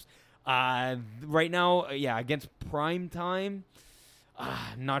win games. Right now, against Primetime,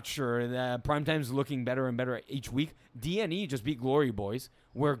 not sure. Primetime's looking better and better each week. DNE just beat Glory Boys,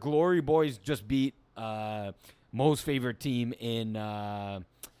 where Glory Boys just beat Mo's favorite team in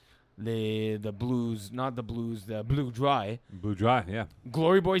the Blues, not the Blues, the Blue Dry. Blue Dry, yeah.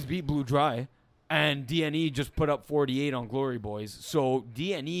 Glory Boys beat Blue Dry, and DNE just put up 48 on Glory Boys. So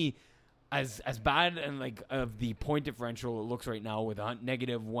DNE, as bad and like of the point differential it looks right now with a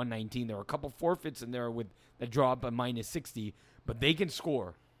negative 119, there are a couple forfeits in there with the drop a minus 60, but they can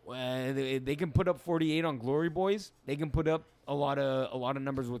score. They can put up 48 on Glory Boys. They can put up a lot of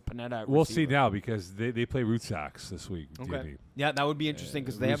numbers with Panetta. We'll see now because they play Root Sacks this week. Okay. DNE. Yeah, that would be interesting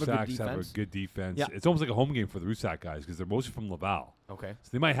because they have a good defense. Have a good defense. Yeah. It's almost like a home game for the Root Sack guys because they're mostly from Laval. Okay. So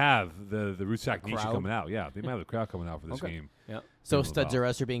they might have the Root Sack Nation crowd. coming out. Yeah, they might have the crowd coming out for this game. Yeah. So Studs R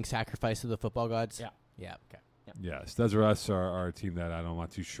Us are being sacrificed to the football gods? Yeah. Yeah, okay. Yeah, Studs R Us are a team that I'm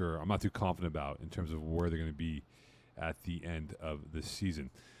not too sure. I'm not too confident about in terms of where they're going to be at the end of the season.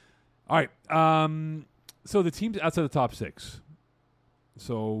 All right. So the teams outside the top six.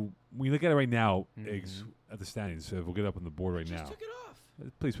 So when you look at it right now, Iggs, at the standings, so if we'll get up on the board right now. Just took it off.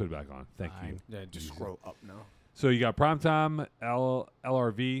 Please put it back on. Thank you. Yeah, just scroll up now. So you got Primetime,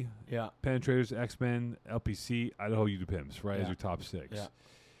 LRV, Yeah. Penetrators, X-Men, LPC, Idaho U Pimps, right, as Yeah. your top six. Yeah.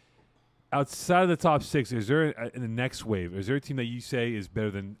 Outside of the top six, is there, in the next wave, is there a team that you say is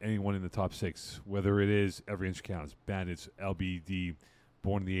better than anyone in the top six, whether it is Every Inch Counts, Bandits, LBD,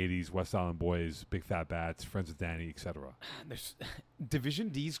 Born in the 80s, West Island Boys, Big Fat Bats, Friends with Danny, etc.? There's Division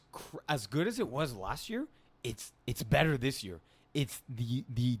D's as good as it was last year. It's better this year. It's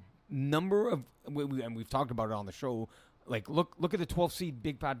the number of and we've talked about it on the show. Like look at the 12th seed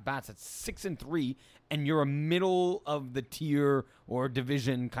Big Fat Bats. That's 6-3, and you're a middle of the tier or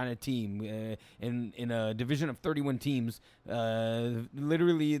division kind of team in a division of 31 teams.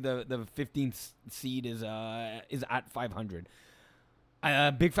 Literally, the 15th seed is at 500.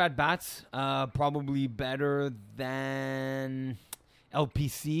 Big Fat Bats, probably better than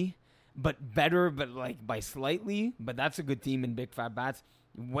LPC, but better, but like by slightly. But that's a good team in Big Fat Bats.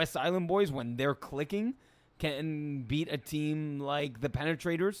 West Island Boys, when they're clicking, can beat a team like the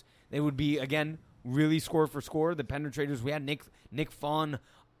Penetrators. They would be, again, really score for score. The Penetrators, we had Nick Fawn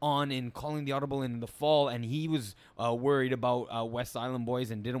on in Calling the Audible in the fall, and he was worried about West Island Boys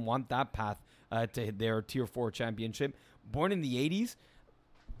and didn't want that path to their Tier 4 championship. Born in the 80s,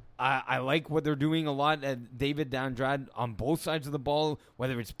 I like what they're doing a lot. David Dandrad on both sides of the ball,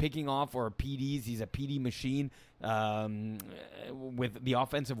 whether it's picking off or PDs. He's a PD machine with the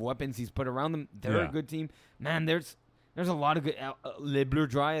offensive weapons he's put around them. They're a good team. Man, there's a lot of good. Le Bleu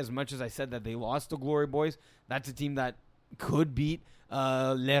Dry, as much as I said that they lost to Glory Boys, that's a team that could beat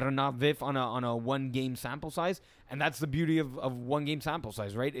Le Renard Vif on a one-game sample size. And that's the beauty of one-game sample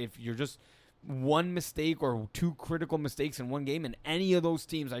size, right? If you're just one mistake or two critical mistakes in one game, and any of those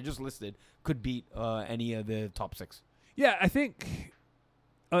teams I just listed could beat any of the top six. Yeah, I think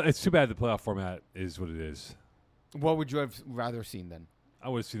it's too bad the playoff format is what it is. What would you have rather seen then? I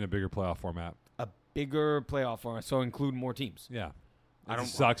would have seen a bigger playoff format. A bigger playoff format, so include more teams. Yeah, it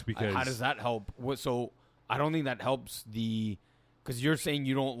sucks because how does that help? So I don't think that helps because you're saying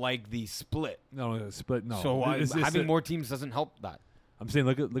you don't like the split. No, split. No, So having more teams doesn't help that. I'm saying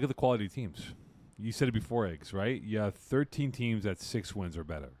look at the quality of teams. You said it before, Eggs, right? You have 13 teams at 6 wins or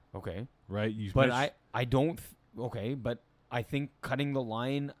better. Okay, right? But I don't. Okay, but I think cutting the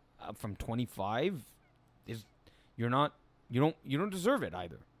line from 25 is you don't deserve it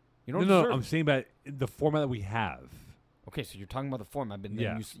either. You don't. No. I'm saying about the format that we have. Okay, so you're talking about the format, but then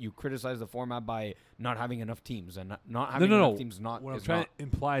Yeah. you criticize the format by not having enough teams and not having enough teams. What I'm trying to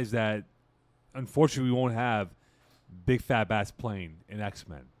imply is that unfortunately we won't have Big Fat Bats playing in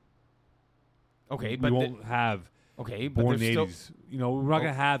X-Men. Okay, we won't have. Okay, but Born in the still 80s. We're not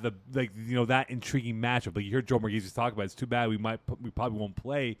gonna have that intriguing matchup. Like you heard Joe Marghese talk about. It's too bad we probably won't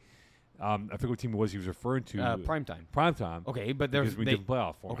play. I forget what team it was he was referring to. Primetime. Okay, but because we did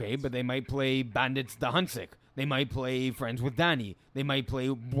playoff formats. Okay, but they might play Bandits the Hunsick. They might play Friends with Danny. They might play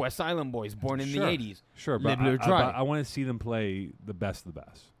West Island Boys, born in the 80s. Sure, but I want to see them play the best of the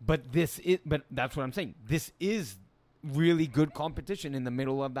best. But that's what I'm saying. This is really good competition in the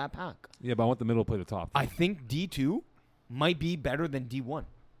middle of that pack. Yeah, but I want the middle to play the top. I think D2 might be better than D1.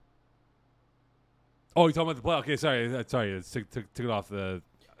 Oh, you're talking about the play? Okay, sorry. Took it off the.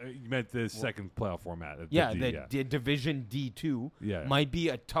 You meant the second playoff format. The Division D2 Yeah. might be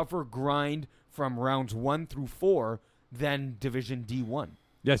a tougher grind from rounds 1 through 4 than Division D1.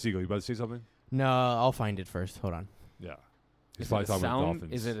 Yes, Eagle, you about to say something? No, I'll find it first. Hold on. Yeah. Is He's it, probably a talking about sound,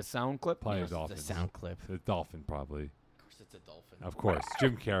 Dolphins. is it a sound clip? Probably a It's Dolphins. a sound clip. A dolphin, probably. Of course, it's a dolphin. Of course.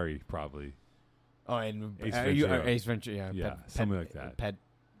 Jim Carrey, probably. Oh, and Ace Ventura. Ventura. Ace Ventura, Yeah, something like that. Pet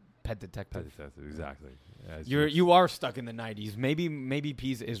detective. Pet detective, exactly. Yeah, You are stuck in the 90s. Maybe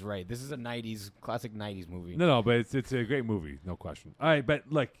Pease is right. This is a 90s classic 90s movie. No, but it's a great movie, no question. All right, but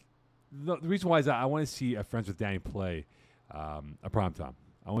look, the reason why is that I want to see Friends with Danny play a prime time.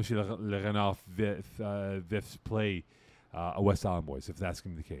 I want to see Le Renard Vifs play a West Island Boys, if that's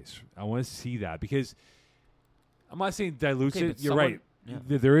going to be the case. I want to see that because I'm not saying dilutes Okay, it. but You're right. yeah.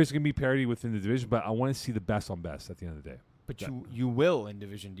 There is going to be parity within the division, but I want to see the best on best at the end of the day. But you will in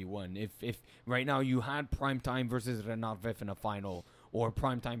Division D1 if right now you had Primetime versus Renard Vif in a final, or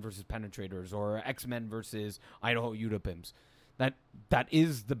Primetime versus Penetrators, or X-Men versus Idaho Utah-Pims. That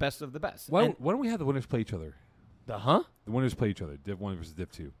is the best of the best. Why don't we have the winners play each other? The winners play each other. Div 1 versus Div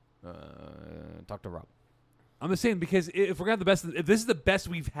 2. Talk to Rob. I'm just saying because if we're going to have the best, if this is the best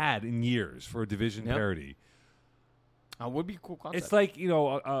we've had in years for a division parity, Would be a cool concept. it's like,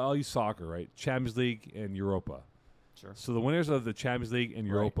 I'll use soccer, right? Champions League and Europa. Sure. So the winners of the Champions League and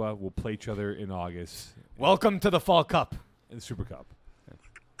Europa will play each other in August Welcome to the Fall Cup. in the Super Cup.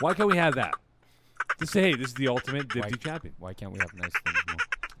 Why can't we have that? Just say, hey, this is the ultimate Div 2 champion. Why can't we have nice things more?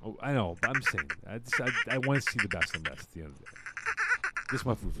 Oh, I know, but I'm saying, I want to see the best and best at the end of the day. This is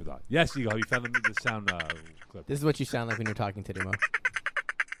my food for thought. Yes, Eagle, have you found the sound clip? This is what you sound like when you're talking to Demo.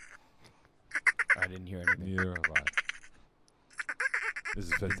 I didn't hear anything. Neither have I. This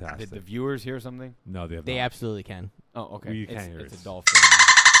is fantastic. Did the viewers hear something? No, they have They not. absolutely can. Oh, okay. We can't hear it's it. a dolphin.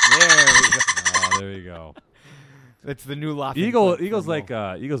 There we go. Oh, there you go. It's the new laughing. Eagle's like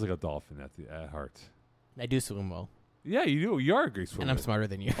a dolphin at heart. I do swim well, Yeah, you do. You are a great swimmer. and I'm smarter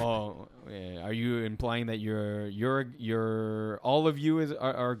than you. Oh, yeah. Are you implying that you're all of you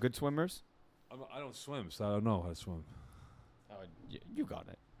are good swimmers? I don't swim, so I don't know how to swim. Oh, you got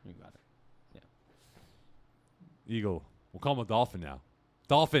it. You got it. Eagle. We'll call him a dolphin now.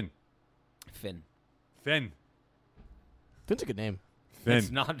 Dolphin. Finn. Finn. Finn's a good name. Finn.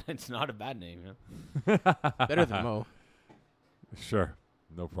 It's not a bad name. Yeah. Better than Mo. Sure.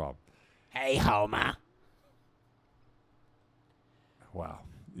 No problem. Hey, Homer. Wow.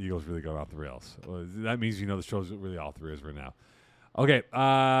 Eagles really go off the rails. Well, that means the show's really off the rails right now. Okay,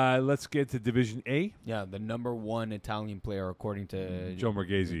 let's get to Division A. Yeah, the number one Italian player according to Joe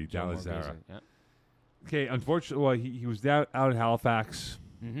Marghese, Joe down Marghese, Zara. Yeah. Okay, unfortunately, well, he was out in Halifax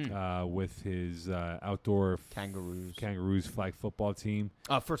Mm-hmm. with his outdoor Kangaroos flag football team.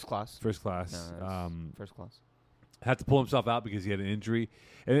 First class. First class. No, first class. Had to pull himself out because he had an injury.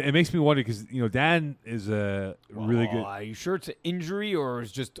 And it makes me wonder because, Dan is a really good. Are you sure it's an injury or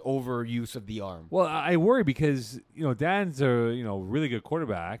is just overuse of the arm? Well, I worry because, Dan's a, really good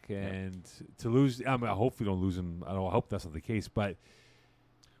quarterback. And to lose, I hope we don't lose him. I hope that's not the case. But.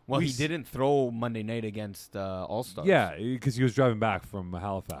 Well, he didn't throw Monday night against All-Stars. Yeah, because he was driving back from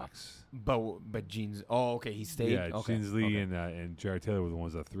Halifax. But Jeans. Oh, okay. He stayed. Yeah, okay. Jeans Lee and Jared Taylor were the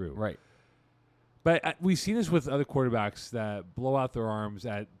ones that threw. Right. But we've seen this with other quarterbacks that blow out their arms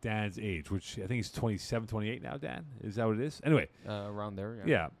at Dan's age, which I think he's 27, 28 now, Dan. Is that what it is? Anyway. Around there,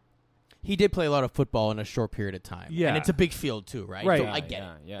 Yeah. He did play a lot of football in a short period of time. Yeah. And it's a big field, too, right? Right. So I get it.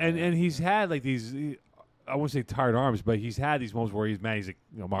 Yeah, And he's had like these, I won't say tired arms, but he's had these moments where he's like,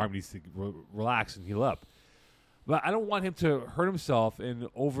 my arm needs to relax and heal up. But I don't want him to hurt himself and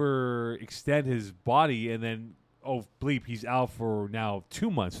overextend his body and then, bleep, he's out for now 2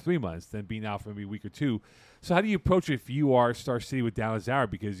 months, 3 months, then being out for maybe a week or two. So how do you approach it if you are Star City with Dallas Zara?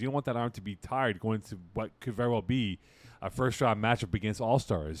 Because you don't want that arm to be tired going into what could very well be a first-round matchup against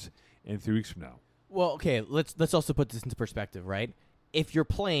All-Stars in 3 weeks from now. Well, okay, let's also put this into perspective, right? If you're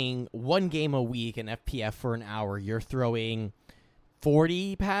playing one game a week in FPF for an hour, you're throwing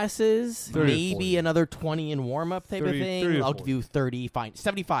 40 passes, 30 to maybe 40. another 20 in warm-up type 30 of thing. 30 to I'll 40. give you 30, fine.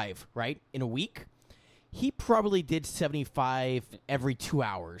 75, right, in a week. He probably did 75 every 2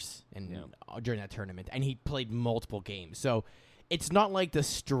 hours during that tournament, and he played multiple games. So it's not like the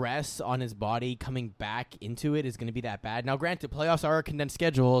stress on his body coming back into it is going to be that bad. Now, granted, playoffs are condensed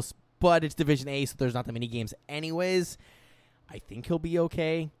schedules, but it's Division A, so there's not that many games anyways. I think he'll be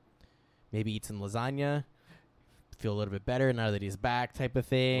okay. Maybe eat some lasagna. Feel a little bit better now that he's back, type of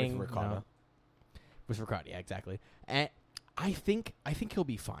thing. With ricotta. With ricotta, yeah, exactly. And I think he'll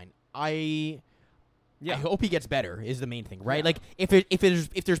be fine. I Yeah. I hope he gets better is the main thing, right? Yeah. Like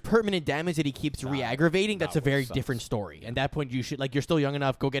if there's permanent damage that he keeps re-aggravating, that's a very different story. At that point, you should you're still young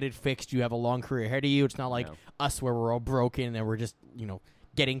enough, go get it fixed. You have a long career ahead of you. It's not like us where we're all broken and we're just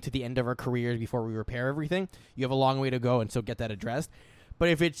getting to the end of our careers before we repair everything. You have a long way to go, and so get that addressed. But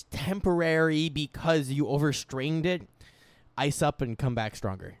if it's temporary because you overstrained it, ice up and come back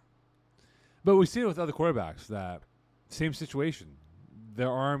stronger. But we've seen it with other quarterbacks that same situation. Their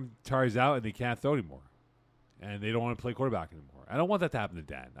arm tires out and they can't throw anymore. And they don't want to play quarterback anymore. I don't want that to happen to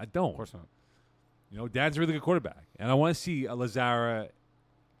Dan. I don't. Of course not. Dan's a really good quarterback. And I want to see a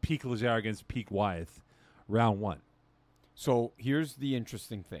peak Lazara against peak Wyeth round 1. So here's the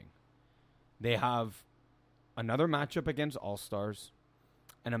interesting thing. They have another matchup against All-Stars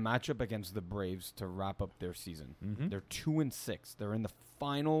and a matchup against the Braves to wrap up their season. Mm-hmm. They're 2-6. They're in the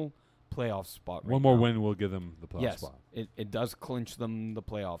final playoff spot right One more now. win will give them the playoff spot. Yes, it does clinch them the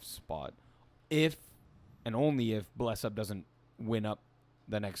playoff spot. If and only if Bless Up doesn't win up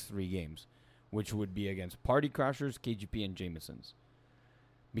the next 3 games, which would be against Party Crashers, KGP, and Jamesons.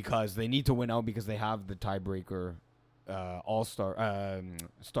 Because they need to win out because they have the tiebreaker All-Star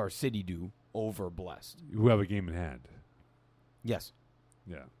Star City do over Blessed. Who have a game in hand. Yes.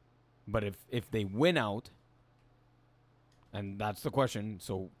 Yeah. But if they win out, and that's the question,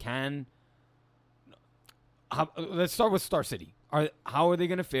 so let's start with Star City. How are they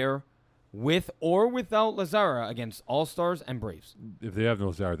going to fare with or without Lazara against All-Stars and Braves? If they have no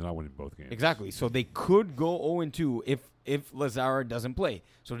Lazara, they're not winning both games. Exactly. So they could go 0-2 if Lazara doesn't play.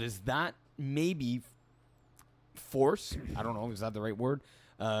 So does that maybe force, I don't know, is that the right word?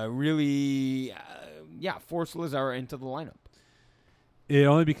 Force Lazara into the lineup. It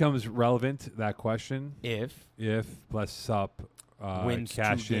only becomes relevant, that question, If Bless Up wins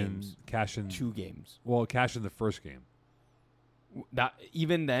cash 2 in games. 2 games. Well, cash in the first game. That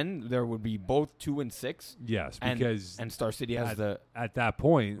even then there would be both 2-6. Yes, and, because and Star City has at that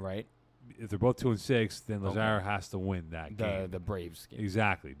point, right. if they're both 2-6, then Lazara has to win that game. The Braves game.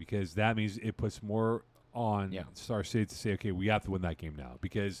 Exactly, because that means it puts more on Star City to say, okay, we have to win that game now,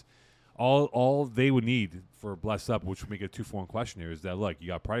 because all they would need for Bless Up, which would make it a 2-for-1 question here, is that look, you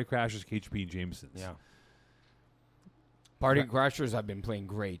got Party Crashers, KGP, and Jamesons. Yeah. Party Crashers have been playing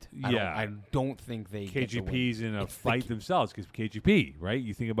great. I don't think they KGP's in a fight themselves because KGP, right?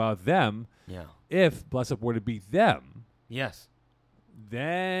 You think about them. Yeah. If Bless Up were to beat them, yes,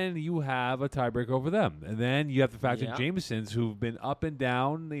 then you have a tiebreaker over them, and then you have the fact that Jamesons, who've been up and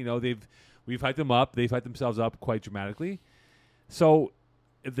down, we've hyped them up, they've hyped themselves up quite dramatically. So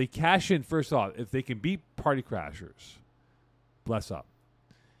if they cash in, first off, if they can beat Party Crashers, Bless Up,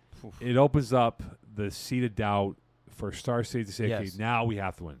 it opens up the seed of doubt for Star City to say, okay, now we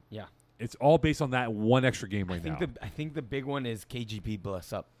have to win. Yeah. It's all based on that one extra game now. I think the big one is KGP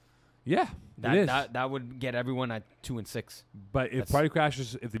Bless Up. Yeah, it is. That would get everyone at 2-6. But if Party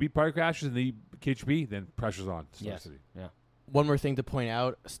Crashers, if they beat Party Crashers and they beat KGP, then pressure's on Star City. Yeah. One more thing to point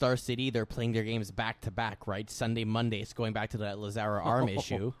out, Star City, they're playing their games back-to-back, right? Sunday, Monday. It's going back to that Lazara arm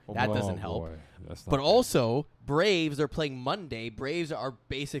issue. That doesn't help. But also, Braves are playing Monday. Braves are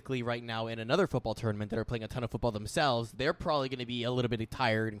basically right now in another football tournament that are playing a ton of football themselves. They're probably going to be a little bit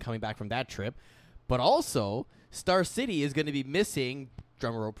tired and coming back from that trip. But also, Star City is going to be missing,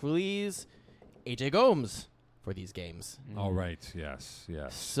 drumroll please, AJ Gomes for these games. All right, yes.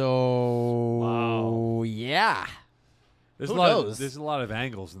 So, yeah. There's a lot of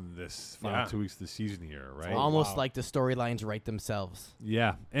angles in this final 2 weeks of the season here, right? It's almost like the storylines write themselves.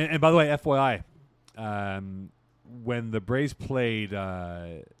 Yeah. And by the way, FYI, when the Braves played,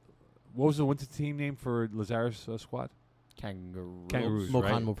 what was the winter team name for Lazara's squad? Kangaroos,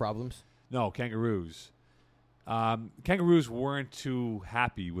 right? No problems. No, Kangaroos. Kangaroos weren't too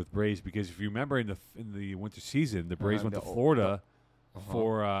happy with Braves because if you remember in the winter season, the Braves went to Florida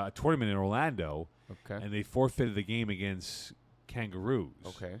for a tournament in Orlando. Okay. And they forfeited the game against Kangaroos.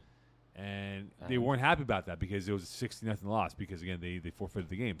 Okay. And they weren't happy about that because it was a 60-0 loss because, again, they forfeited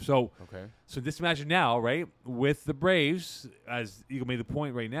the game. So just imagine now, right, with the Braves, as Eagle made the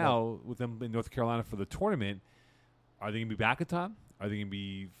point right now, with them in North Carolina for the tournament, are they going to be back in time? Are they going to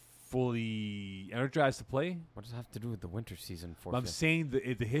be fully energized to play? What does it have to do with the winter season? I'm saying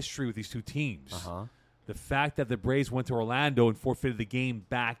the history with these two teams. Uh-huh. The fact that the Braves went to Orlando and forfeited the game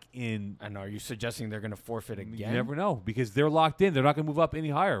back in... And are you suggesting they're going to forfeit again? You never know because they're locked in. They're not going to move up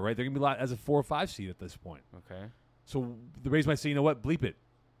any higher, right? They're going to be locked as a 4 or 5 seed at this point. Okay. So the Braves might say, you know what, bleep it.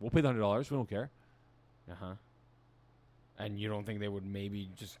 We'll pay the $100. We don't care. Uh-huh. And you don't think they would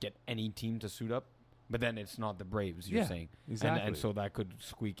maybe just get any team to suit up? But then it's not the Braves, you're saying. Exactly. And so that could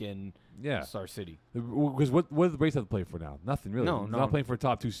squeak in Star City. Because what do the Braves have to play for now? Nothing really. No, They're not playing for a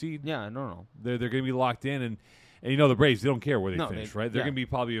top 2 seed. Yeah, no. They're going to be locked in, and you know the Braves, they don't care where they finish, right? They're going to be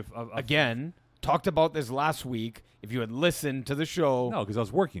probably again. Talked about this last week. If you had listened to the show, no, because I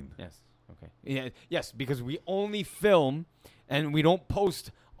was working. Yes. Okay. Yeah. Yes, because we only film and we don't post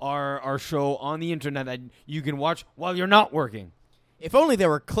our show on the internet that you can watch while you're not working. If only there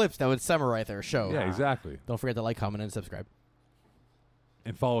were clips that would summarize our show. Yeah, exactly. Don't forget to like, comment, and subscribe.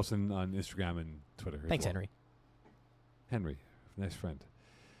 And follow us on Instagram and Twitter. Thanks, Henry. Henry, nice friend.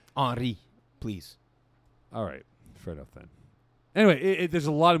 Henri, please. All right, fair enough then. Anyway, there's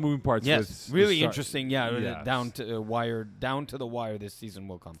a lot of moving parts. Yes, really interesting. Yeah, down to the wire this season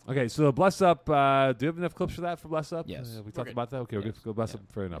will come. Okay, so the Bless Up. Do you have enough clips for that for Bless Up? Yes. We talked about that? Okay, yes. we're good. Go Bless Up.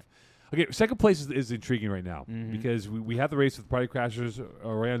 Fair enough. Okay, second place is intriguing right now because we have the race with Party Crashers,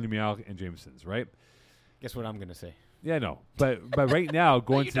 Rayon Lumiere, and Jamesons, right? Guess what I'm going to say? Yeah, I know. But right now,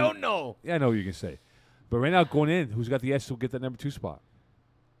 going you to... don't know. Yeah, I know what you're going to say. But right now, going in, who's got the edge to get that number 2 spot?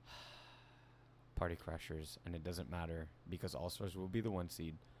 Party Crashers, and it doesn't matter because All-Stars will be the 1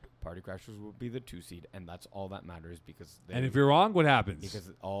 seed. Party Crashers will be the 2 seed, and that's all that matters because and if you're wrong, what happens?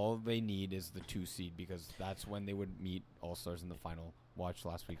 Because all they need is the 2 seed because that's when they would meet All-Stars in the final. Watch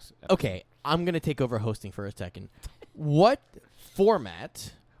last week's episode. Okay, I'm going to take over hosting for a second. What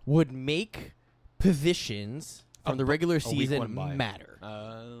format would make positions from the regular season matter?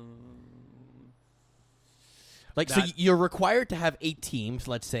 So you're required to have 8 teams,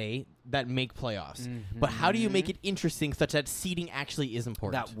 let's say, that make playoffs. But how do you make it interesting such that seeding actually is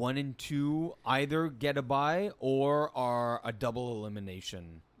important? That 1 and 2 either get a bye or are a double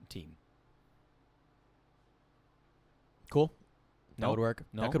elimination team. Cool. That would work.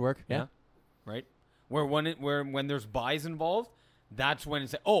 No? That could work. Yeah. Right? When there's buys involved, that's when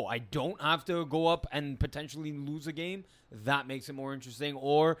it's I don't have to go up and potentially lose a game. That makes it more interesting.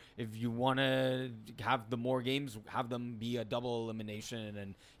 Or if you want to have the more games, have them be a double elimination,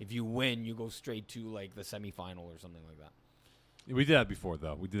 and if you win, you go straight to like the semifinal or something like that. We did that before,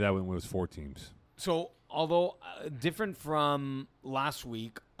 though. We did that when it was 4 teams. So, although different from last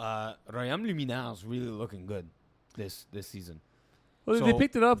week, Rayon Lumiere is really looking good this season. Well, they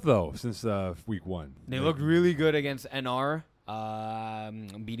picked it up, though, since week 1. They looked really good against NR,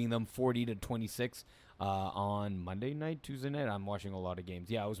 beating them 40-26 on Monday night, Tuesday night. I'm watching a lot of games.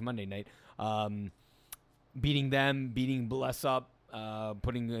 Yeah, it was Monday night. Beating them, beating Bless Up,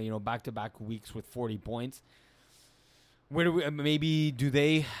 putting back-to-back weeks with 40 points. Where do we,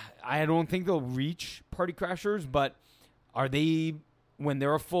 I don't think they'll reach Party Crashers, but are they, when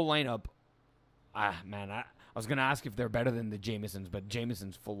they're a full lineup, I was going to ask if they're better than the Jamesons, but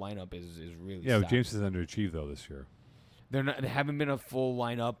Jameson's full lineup is really sad. Jameson's underachieved, though, this year. They haven't been a full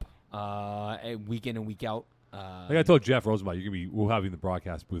lineup week in and week out. Like I told Jeff Rosenbach, we'll have you in the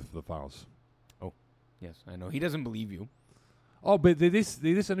broadcast booth for the finals. Oh, yes, I know. He doesn't believe you. Oh, but they just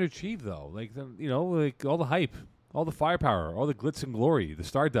underachieved, thoh. Like, like all the hype, all the firepower, all the glitz and glory, the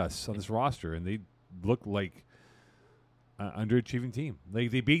stardust on this roster, and they look like an underachieving team.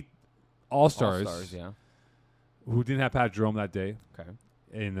 Like, they beat All-Stars, yeah. Who didn't have Pat Jerome that day. Okay.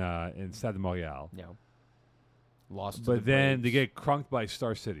 In Stade de Montréal. Yeah. Lost. But then they get crunked by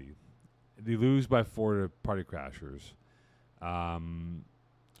Star City. They lose by 4 to Party Crashers.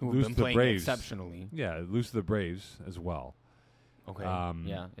 Lose to the Braves exceptionally. Yeah, lose to the Braves as well. Okay.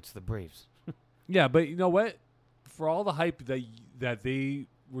 Yeah, it's the Braves. Yeah, but you know what? For all the hype that they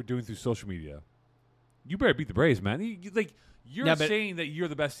were doing through social media, you better beat the Braves, man. You're saying that you're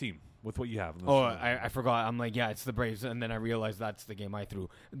the best team with what you have. I forgot. I'm like, yeah, it's the Braves, and then I realized that's the game I threw.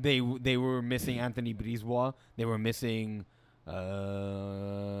 They were missing Anthony Brisebois. They were missing. James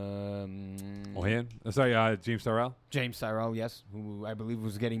Tyrell. James Tyrell, yes, who I believe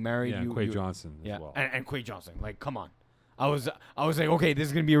was getting married. Yeah, Quay Johnson. Yeah, as well. and Quay Johnson. Like, come on. I was like, okay, this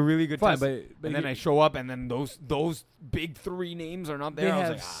is gonna be a really good test. But and then I show up, and then those big 3 names are not there. They I was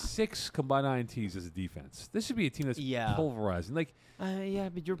have like, 6 combined INTs as a defense. This should be a team that's pulverizing. Like, yeah,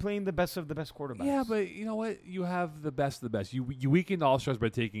 but you're playing the best of the best quarterbacks. Yeah, but you know what? You have the best of the best. You weakened All-Stars by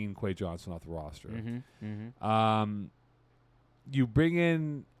taking Quay Johnson off the roster. You bring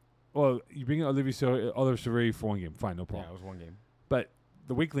in Olivier Savary for 1 game. Fine, no problem. Yeah, it was 1 game. But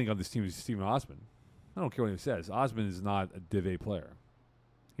the weak link on this team is Steven Osmond. I don't care what he says. Osmond is not a Div A player.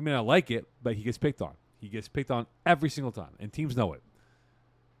 He may not like it, but he gets picked on. He gets picked on every single time, and teams know it.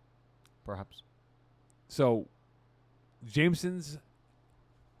 Perhaps. So, Jameson's,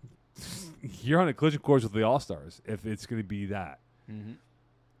 you're on a collision course with the All-Stars if it's going to be that. Mm-hmm.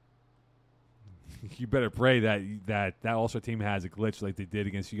 You better pray that All-Star team has a glitch like they did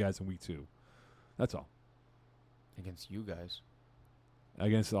against you guys in week 2. That's all. Against you guys.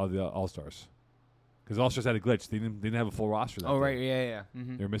 Against all the All-Stars. Because All-Stars had a glitch. They didn't have a full roster that day. Right. Yeah.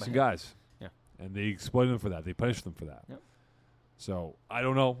 Mm-hmm. They were missing guys. Yeah. And they exploited them for that. They punished them for that. Yep. So, I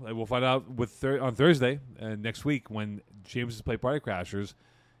don't know. We'll find out on Thursday and next week when James play Party Crashers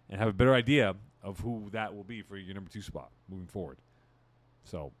and have a better idea of who that will be for your number 2 spot moving forward.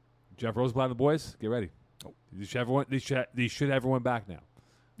 So, Jeff Rosenblatt and the boys, get ready. Oh. They should have everyone back now.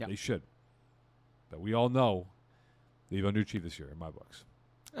 Yep. They should. But we all know they've underachieved this year in my books.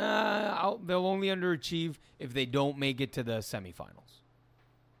 They'll only underachieve if they don't make it to the semifinals.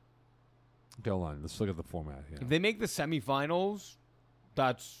 Okay, hold on. Let's look at the format here. If they make the semifinals,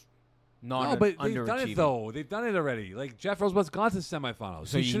 that's not No, but they've underachieving. done it, though. They've done it already. Like, Jeff Rosenblatt's gone to the semifinals.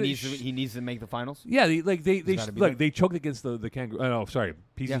 So he needs to make the finals? Yeah, they choked against the Kangaroo. Oh, no, sorry.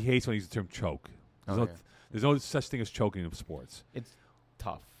 PC hates when he uses the term choke. There's no such thing as choking in sports. It's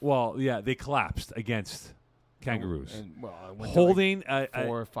tough. Well, yeah, they collapsed against Kangaroos. Holding 4 a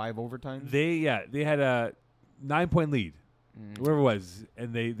or 5 overtimes? They had a 9-point lead, whatever it was,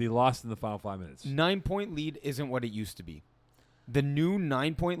 and they lost in the final 5 minutes. 9-point lead isn't what it used to be. The new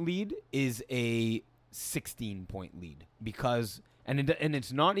 9-point lead is a 16-point lead because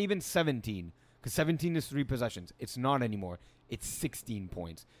it's not even 17 because 17 is 3 possessions. It's not anymore. It's 16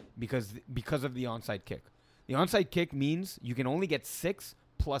 points because of the onside kick. The onside kick means you can only get 6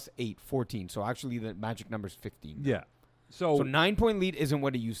 plus 8, 14. So actually the magic number is 15. Yeah. So 9-point lead isn't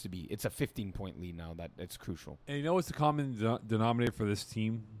what it used to be. It's a 15-point lead now. That's crucial. And you know what's the common denominator for this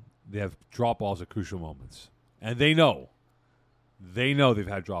team? They have drop balls at crucial moments. And they know they've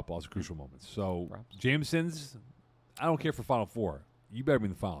had drop balls at crucial moments. So Jameson's, I don't care for Final Four. You better be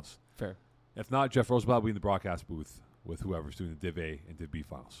in the finals. Fair. If not, Jeff Rosenblatt will be in the broadcast booth with whoever's doing the Div A and Div B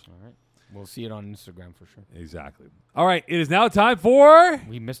finals. All right. We'll see it on Instagram for sure. Exactly. All right. It is now time for...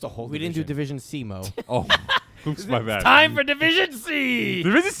 We missed a whole We didn't do Division C, Mo. Oh, oops, my bad. Time for Division C.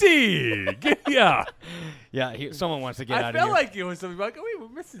 Division C. Yeah. Yeah, someone wants to get out I of felt here. like it was something like, oh, wait, we're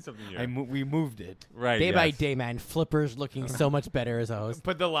missing something here. We moved it. Right. Day by day, man. Flipper's looking so much better as a host.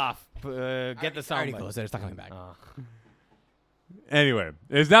 Put the laugh. Get the sound already button. closed it. It's not coming back. Anyway,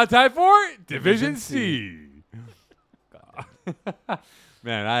 it's now time for Division C.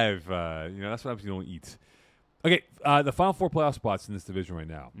 Man, I have, that's what happens when you don't eat. Okay, the final 4 playoff spots in this division right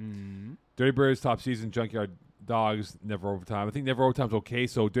now. Mm-hmm. Dirty Birds, top season, Junkyard Dogs, Never Overtime. I think Never Overtime's okay.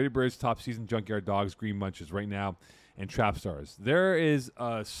 So Dirty Birds, top season, Junkyard Dogs, Green Munches right now, and Trap Stars. There is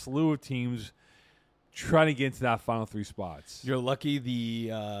a slew of teams trying to get into that final 3 spots. You're lucky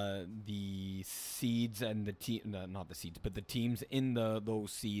the seeds and not the seeds, but the teams in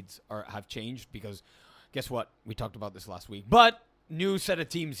those seeds have changed because guess what? We talked about this last week. But new set of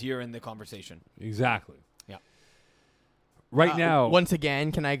teams here in the conversation. Exactly. Yeah. Right now. Once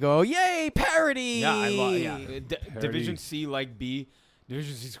again, can I go, yay, parody? Yeah, I love Division C like B.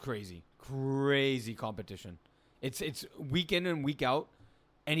 Division C is crazy. Crazy competition. It's week in and week out.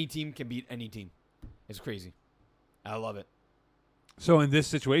 Any team can beat any team. It's crazy. I love it. So in this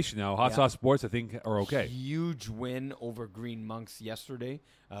situation now, Hot Sauce Sports, I think, are okay. Huge win over Green Monks yesterday.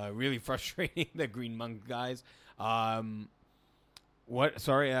 Really frustrating the Green Monk guys. They're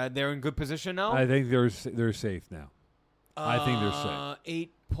in good position now? I think they're safe now. I think they're safe.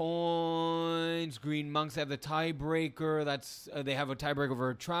 8 points. Green Monks have the tiebreaker. They have a tiebreaker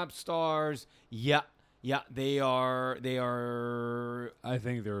over Trap Stars. Yeah, they are. I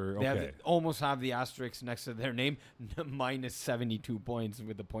think they're okay. Almost have the asterisk next to their name, minus 72 points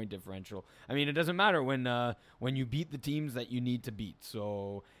with the point differential. I mean, it doesn't matter when you beat the teams that you need to beat.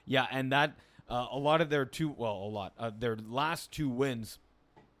 So yeah, and that a lot of their their last 2 wins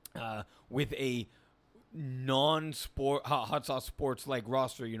with a non-sport Hot Sauce Sports like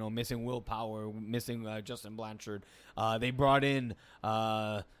roster, missing Willpower, missing Justin Blanchard. They brought in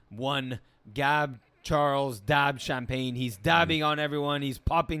one Gab Charles Dab Champagne. He's dabbing on everyone. He's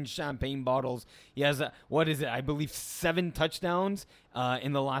popping champagne bottles. He has I believe 7 touchdowns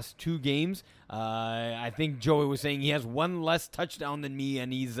in the last 2 games. I think Joey was saying he has 1 less touchdown than me,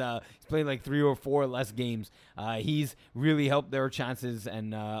 and he's played like 3 or 4 less games. He's really helped their chances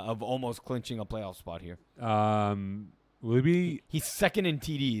and of almost clinching a playoff spot here. Will he be? He's second in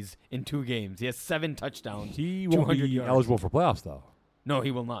TDs in 2 games. He has 7 touchdowns. He won't be yards. eligible for playoffs, though. No, he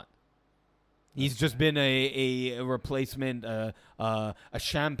will not. He's just been a replacement, a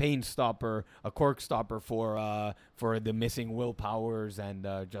champagne stopper, a cork stopper for the missing Will Powers and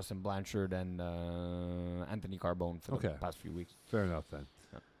Justin Blanchard and Anthony Carbone for the past few weeks. Fair enough, then.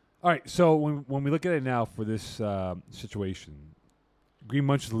 Yeah. All right, so when we look at it now for this situation, Green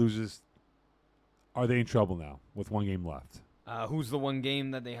Munches loses. Are they in trouble now with 1 game left? Who's the one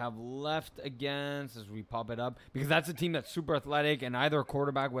game that they have left against as we pop it up? Because that's a team that's super athletic and either a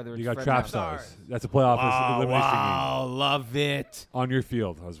quarterback, whether it's You got Fred Trap Matt- Stars. That's a playoff elimination Wow, love it. game on your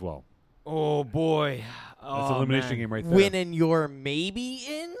field as well. Oh, boy. That's an elimination game right there. Win and you're maybe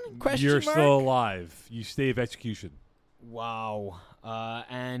in? Question You're mark? still alive. You stave execution. Wow.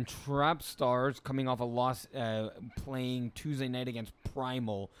 And Trap Stars coming off a loss playing Tuesday night against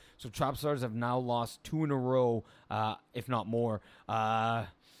Primal. So Trap Stars have now lost 2 in a row, if not more.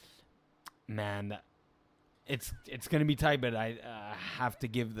 Man, it's going to be tight, but I have to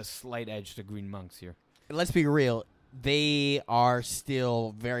give the slight edge to Green Monks here. Let's be real. They are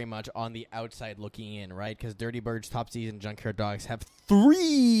still very much on the outside looking in, right? Because Dirty Birds, Top Season, Junkyard Dogs have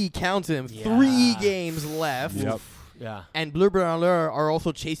 3 games left. Yep. Yeah. And Bleu Blanc are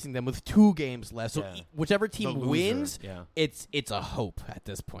also chasing them with 2 games left. So Yeah. whichever The team loser, wins, yeah. it's a hope at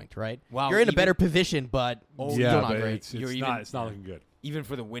this point, right? Wow, You're in a even- better position, but Oh, still yeah, not but great. it's You're not even- looking good. Even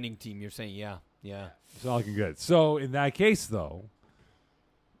for the winning team, you're saying, yeah. It's not looking good. So in that case, though,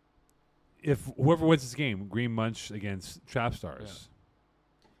 if whoever wins this game, Green Munch against Trap Stars,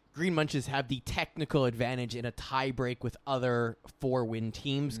 Green Munches have the technical advantage in a tie break with other 4-win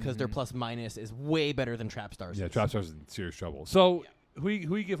teams because their plus minus is way better than Trap Stars. yeah, is. Trap Stars is in serious trouble. So who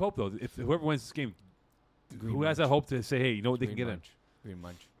you give hope though? If whoever wins this game, Green who has that Munch. hope to say, hey, you know what they can Green get Munch. Green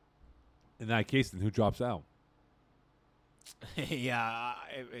Munch. in that case? Then who drops out? Yeah.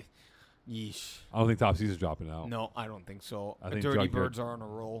 Yeesh. I don't think Top Season's dropping out. No, I don't think so. I The think Dirty Junkyard- Birds are on a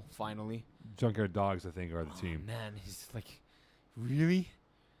roll, finally. Junkyard Dogs, I think, are the Oh, team. man, he's like, really?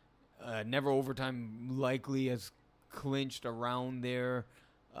 Never overtime likely has clinched around there.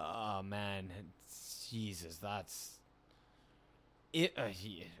 Oh, man. Jesus, that's... it.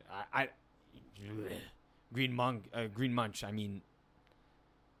 Green Munch, I mean...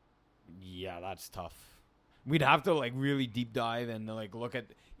 Yeah, that's tough. We'd have to, like, really deep dive and, like, look at...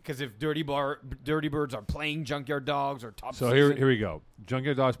 Because if Dirty Birds are playing Junkyard Dogs or Top So Season... here we go.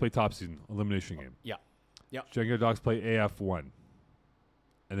 Junkyard Dogs play Top Season elimination game. Yeah. Junkyard Dogs play AF1,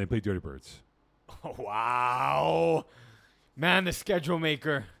 and they play Dirty Birds. Oh, wow. Man, the schedule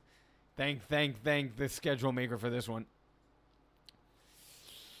maker. Thank the schedule maker for this one.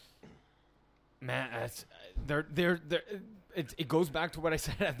 Man, that's it goes back to what I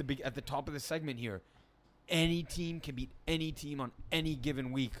said at the top of the segment here. Any team can beat any team on any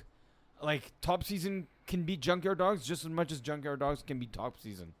given week. Like, Top Season can beat Junkyard Dogs just as much as Junkyard Dogs can beat Top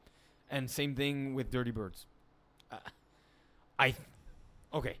Season. And same thing with Dirty Birds.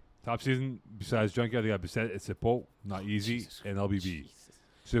 Okay. Top Season, besides Junkyard, they got Bisset, Sipo, not easy, Jesus and LBB. Jesus.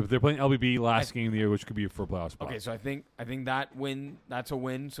 So if they're playing LBB last game of the year, which could be for a playoff spot. Okay, so I think that's a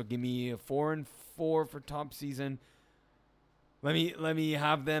win. So give me a 4-4 for Top Season. Let me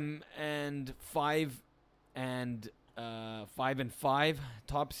have them and 5 and 5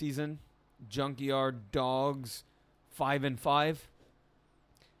 Top Season. Junkyard Dogs 5-5.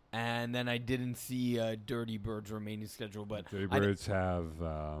 And then I didn't see Dirty Birds remaining schedule, but Dirty Birds have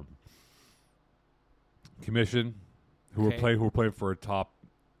Commission, who Okay. are playing for a top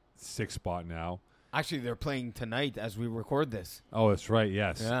 6 spot now. actually they're playing tonight as we record this. Oh, that's right.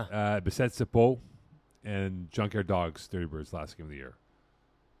 Yes. Yeah. Bisset, Sipo, and Junkyard Dogs. Dirty Birds last game of the year.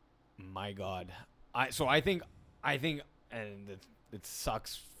 My God, I think, and it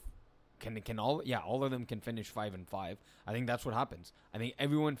sucks. Can all of them can finish 5-5. I think that's what happens. I think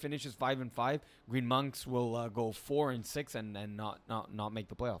everyone finishes 5-5. Green Monks will go 4-6 and not make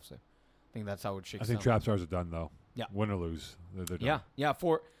the playoffs. There. I think that's how it shakes. I think out. Trap Stars are done though. Yeah. Win or lose, they're done.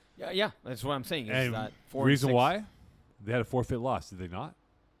 Yeah. That's what I'm saying. Is And that 4 reason 6 why? They had a forfeit loss, did they not?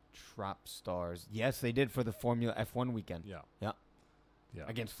 Trap Stars. Yes, they did for the Formula F1 weekend. Yeah. Yeah.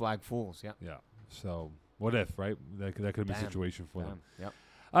 Against Flag Fools. Yeah. Yeah. So what if, right? That could have been a Damn. situation for them. Yep.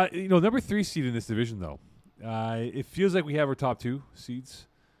 Number 3 seed in this division, though. It feels like we have our top 2 seeds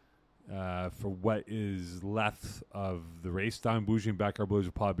for what is left of the race. Don Bougie and Backyard Bullies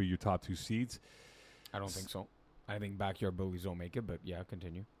will probably be your top 2 seeds. I don't think so. I think Backyard Bullies don't make it, but yeah,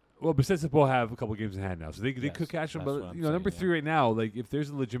 continue. Well, besides will have a couple games in hand now, so they Yes, could catch them. that's But what I'm number saying, 3 right now, like if there's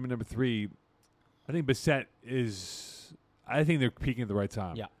a legitimate number 3, I think Bissett is. I think they're peaking at the right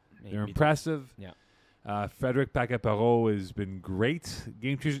time. Yeah. They're impressive. Yeah. Frederic Pacaparo has been great.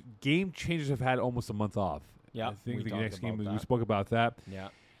 Game changers have had almost a month off. Yeah, I think we the talked next game about we that. spoke about that. Yeah.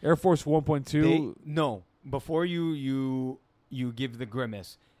 Air Force 1.2. No, before you give the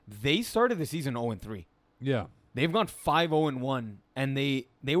grimace, they started the season 0-3. Yeah. They've gone 5-0-1, and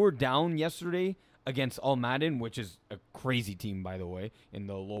they were down yesterday against Almaden, which is a crazy team, by the way, in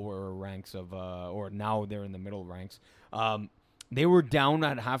the lower ranks of, or now they're in the middle ranks. They were down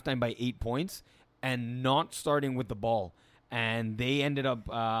at halftime by 8 points and not starting with the ball. and they ended up.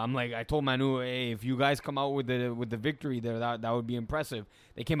 I told Manu, hey, if you guys come out with the victory there, that would be impressive.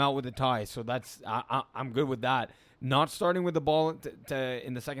 They came out with a tie, so I'm good with that. Not starting with the ball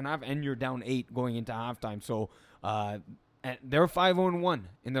in the second half, and you're down 8 going into halftime. So and they're 5-1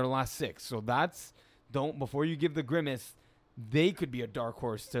 in their last 6. So before you give the grimace, they could be a dark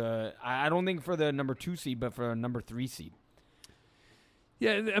horse to. I don't think for the number 2 seed, but for a number 3 seed.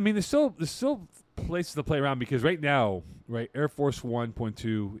 Yeah, I mean, there's still places to play around because right now, right, Air Force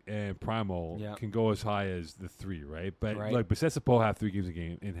 1.2 and Primal can go as high as the 3, right? But like Besetsapo have 3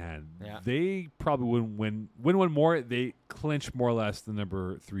 games in hand. Yeah. They probably wouldn't win one more. They clinch more or less the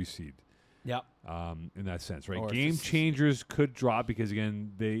number 3 seed. Yep. In that sense, right? Or Game changers could drop because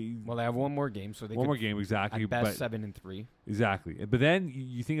again they have one more game, so they one more game exactly. At best 7-3. Exactly, but then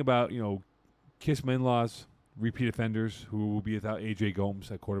you think about Kiss my in-laws, repeat offenders who will be without AJ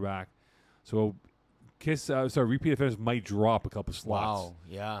Gomes at quarterback. So repeat offenders might drop a couple slots. Wow,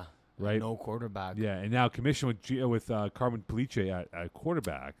 yeah, right. No quarterback. Yeah, and now commission with Carmen Pelice at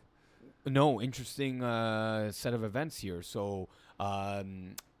quarterback. No, interesting set of events here. So.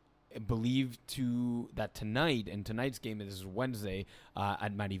 Believe that tonight, and tonight's game is Wednesday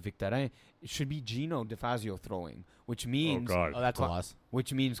at Marie Victorin, it should be Gino DeFazio throwing, which means that's a loss.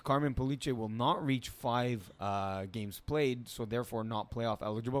 Which means Carmen Pelice will not reach 5 games played, so therefore not playoff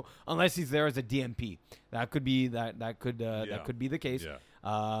eligible unless he's there as a DMP. That could be that could be the case. Yeah.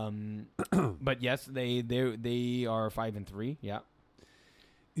 But yes, they are 5-3. Yeah.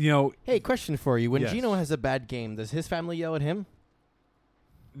 Hey, question for you: when yes. Gino has a bad game, does his family yell at him?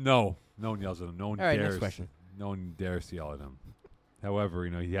 No one yells at him. No one dares. Next question. No one dares to yell at him. However,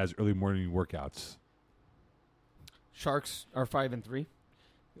 he has early morning workouts. Sharks are 5-3.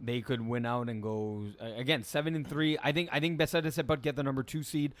 They could win out and go again 7-3. I think Besetsapo get the number 2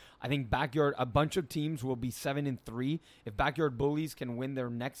 seed. I think a bunch of teams will be 7-3. If Backyard Bullies can win their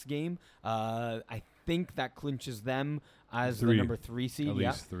next game, I think that clinches them as the number 3 seed. At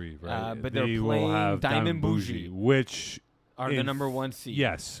least 3, right? But they're playing Diamond Bougie, which are the number 1 seed.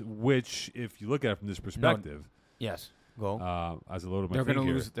 Yes, which if you look at it from this perspective, yes, go as a load of my they're going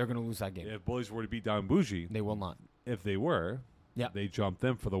to lose. They're going to lose that game. If Bullies were to beat Diamond Bougie, they will not. If they were, yeah, they jump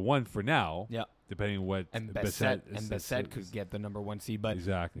them for the 1 for now. Yeah, depending on what Beset could get the number 1 seed, but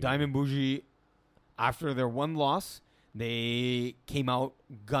exactly Diamond Bougie, after their 1 loss, they came out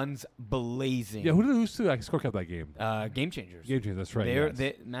guns blazing. Yeah, who did they lose to? I score kept that game. Game Changers. Game Changers, that's right.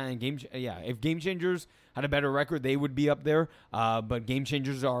 If Game Changers had a better record, they would be up there. But Game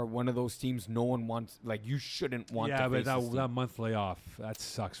Changers are one of those teams no one wants. Like, you shouldn't want to face. Yeah, but that month layoff, that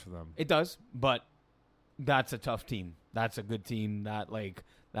sucks for them. It does, but that's a tough team. That's a good team that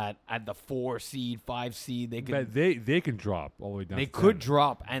at the 4 seed, 5 seed, they could. They can drop all the way down. They could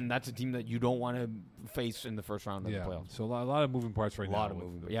drop, and that's a team that you don't want to face in the first round of the playoffs. So a lot of moving parts right now. A lot of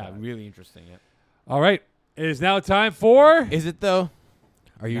moving. Yeah, really interesting. Yeah. All right, it is now time for. Is it though?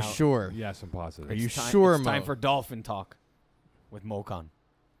 Are you sure? Yes, I'm positive. Are you sure, It's time for Dolphin talk with Mokan.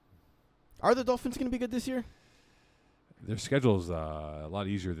 Are the Dolphins going to be good this year? Their schedule's a lot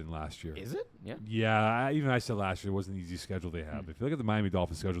easier than last year. Is it? Yeah. Yeah, even I said last year it wasn't an easy schedule they have. If you look at the Miami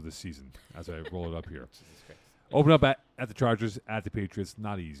Dolphins schedule this season, as I roll it up here, open up at the Chargers, at the Patriots,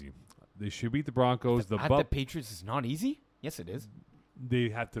 not easy. They should beat the Broncos. The Patriots is not easy? Yes, it is. They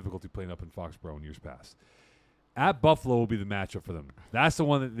had difficulty playing up in Foxborough in years past. At Buffalo will be the matchup for them. That's the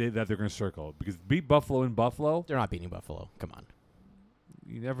one that they're going to circle. Because beat Buffalo in Buffalo. They're not beating Buffalo. Come on.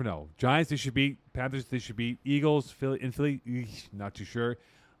 You never know. Giants, they should beat. Panthers, they should beat. Eagles, Philly, not too sure.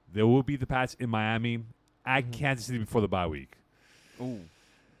 They will beat the Pats in Miami. At Kansas City before the bye week. Ooh.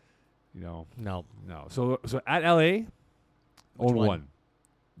 No. So at LA, 0-1.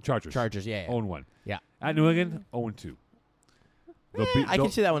 Chargers, yeah. 0-1. Yeah. At New England, 0-2. I can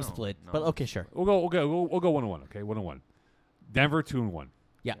see that one split, but okay, sure. We'll go 1-1. Okay, 1-1. Denver 2-1.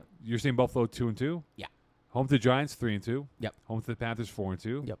 Yeah. You're saying Buffalo 2-2? Yeah. Home to the Giants 3-2. Yep. Home to the Panthers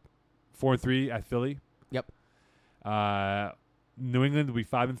 4-2. Yep. 4-3 at Philly. Yep. New England will be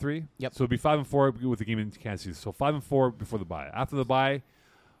 5-3. Yep. So it'll be 5-4 with the game in Kansas City. So 5-4 before the bye. After the bye,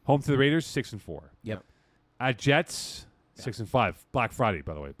 home to the Raiders 6-4. Yep. At Jets 6-5. Black Friday,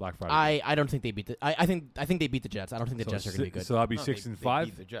 by the way. Black Friday. I don't think they beat the. I think they beat the Jets. I don't think the Jets are going to be good. So that'll be 6-5. They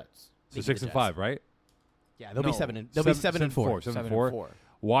beat the Jets. So 6-5, right? Yeah, they'll be 7-4. 7-4.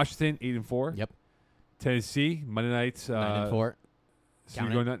 Washington 8-4. Yep. Tennessee Monday night 9-4. So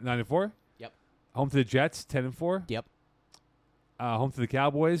you're going 9-4. Yep. Home to the Jets 10-4. Yep. Home to the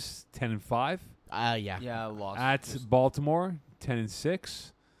Cowboys 10-5. Yeah, lost. At Baltimore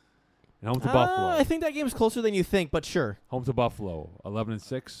 10-6. And home to Buffalo. I think that game's closer than you think, but sure. Home to Buffalo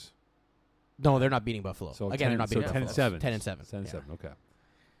 11-6. No, they're not beating Buffalo. So Again, they're not beating 10 Buffalo. and 7. 10 and 7. 10 and Yeah. 7. Okay.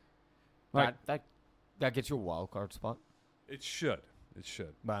 That gets you a wild card spot. It should. It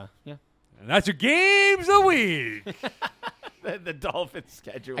should. But yeah, And that's your games of the week. the Dolphins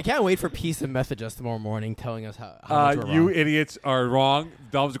schedule. I can't wait for Peace and message us tomorrow morning telling us how much we're You wrong. idiots are wrong.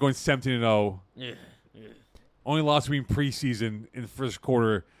 Dolphins are going 17-0. Yeah. Only lost between preseason in the first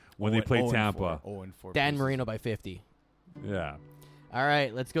quarter when they played Tampa. 0-4 Dan Marino by 50. Yeah. All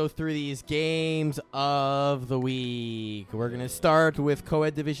right, let's go through these games of the week. We're going to start with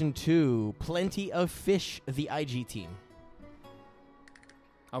Co-Ed Division 2. Plenty of Fish, the IG team.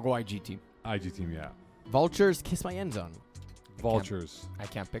 I'll go IG team. IG team, yeah. Vultures, Kiss My End Zone. Vultures. I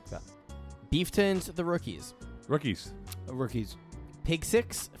can't pick that. Beeftons, the Rookies. Rookies. Rookies. Pig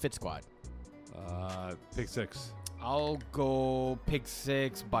 6, Fit Squad. Pick 6. I'll go pick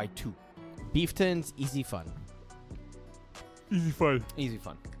 6 by 2. Beeftons, Easy Fun. Easy fun. Easy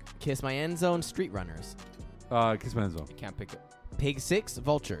fun. Kiss My End Zone, Street Runners. Kiss My End Zone. I can't pick it. Pig 6,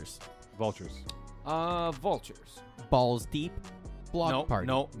 Vultures. Vultures. Vultures. Balls Deep, Block Nope, Party.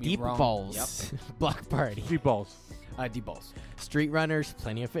 nope, you're Deep wrong. Balls, Block Party. Deep balls. D balls. Street Runners,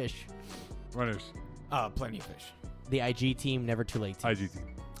 Plenty of Fish. Runners. Plenty of fish. The IG team, Never Too Late team. IG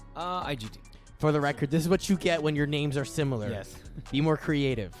team. IG team. For the record, this is what you get when your names are similar. Yes. Be more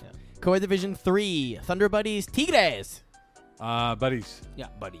creative. Yeah. Co-Ed Division 3, Thunder Buddies, Tigres. Buddies. Yeah,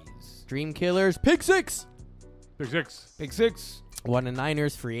 buddies. Dream Killers, Pig 6. Pick 6. Pick 6. 1 and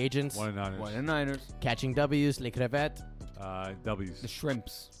Niners, Free Agents. 1 and 9. 1 and Niners. Catching W's, Les Crevettes. W's. The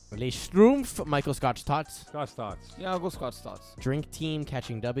Shrimps. Les Schtroumpfs, Michael Scotch Tots. Scott's thoughts. Yeah, I'll go Scott's Thoughts. Drink Team,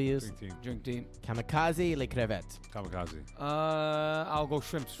 Catching W's. Drink team. Drink team. Kamikaze, Les Crevettes. Kamikaze. I'll go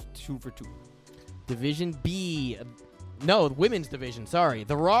Shrimps 2 for 2. Division B. No, Women's Division, sorry.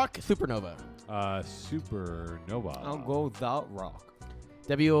 The Rock, Supernova. Supernova. I'll go The Rock.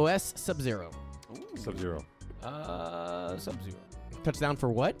 WOS, Sub-Zero. Sub-Zero. Sub-Zero. Touchdown for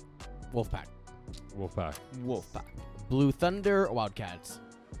what? Wolfpack. Wolfpack. Wolfpack. Blue Thunder, Wildcats.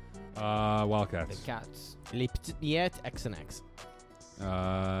 The Wildcats. Cats. Les Petites Miettes, X and X.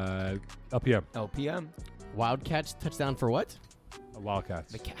 LPM. LPM. Wildcats, touchdown for what?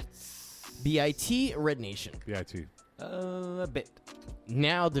 Wildcats. The Cats. BIT, Red Nation. BIT. A bit.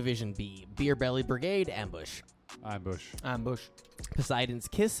 Now Division B. Beer Belly Brigade, Ambush. Ambush. Ambush. Poseidon's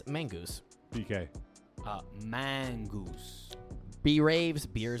Kiss, Mangoose. BK. Mangoose. B-Raves,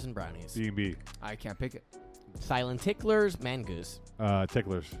 Beers and Brownies. B&B. I can't pick it. Silent Ticklers, Mangoose.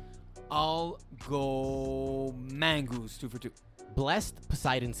 Ticklers. I'll go Mangoose 2 for 2. Blessed,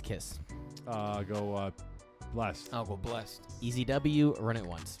 Poseidon's Kiss. Go Blessed. I'll go Blessed. Easy W, Run It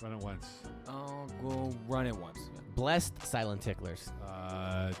Once. Run it once. I'll go Run It Once. Yeah. Blessed, Silent Ticklers.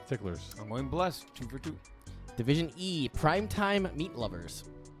 Ticklers. I'm going Blessed 2 for 2. Division E, Primetime Meat Lovers.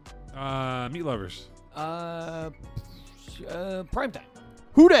 Meat lovers. Prime time.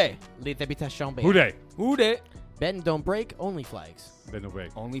 Houday, Les Habitations Béarn. Who day? Who dey? Bend Don't Break, Only Flags. Ben no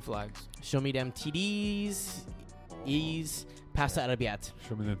break. Only flags. Show me them TDs. Ease. Pasta Arabiat.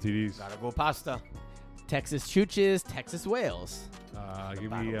 Show me them TDs. Gotta go pasta. Texas Chooches, Texas Whales. Give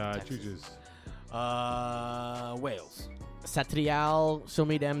Battle me of Texas. Chooches. Wales. Satrial, show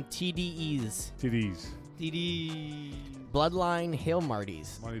me them TDEs. TDs. DD. Bloodline, Hail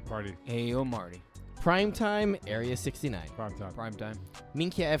Marty's. Money party. Hey, Marty. Primetime, Area 69. Prime time. Prime time.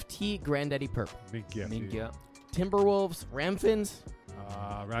 Minkia FT, Granddaddy Perp. Minky. Minkia. Timberwolves, Ramfins.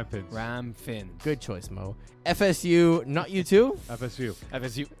 Rampins. Ram Fins. Good choice, Mo. FSU, not you too? FSU.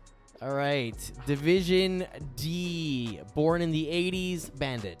 FSU. All right. Division D, born in the 80s,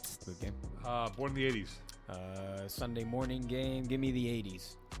 Bandits. Good game. Born in the 80s. Sunday morning game. Give me the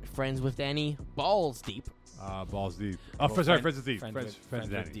 80s. Friends with Danny, Balls Deep. Balls deep. Well, Sorry, friends with D. Friends Friends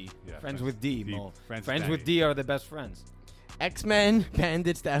with Danny. D. Yeah, Friends with D. Deep. Mo. Friends Friends with Danny. D are the best friends. X-Men,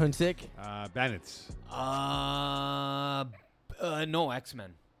 Bandits Down Sick. Bandits. No,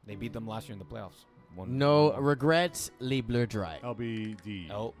 X-Men. They beat them last year in the playoffs. No Regrets, Les Bleus Dry. LBD.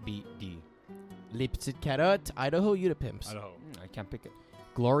 LBD. Les Petites Carottes, Idaho Utapimps. Idaho. I can't pick it.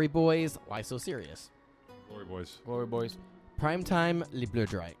 Glory Boys, Why So Serious? Glory boys. Glory Boys. Primetime, Les Bleus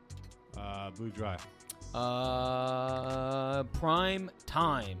Dry. Blue dry. Prime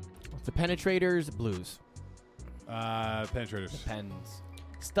time. The Penetrators, Blues. Penetrators. Depends.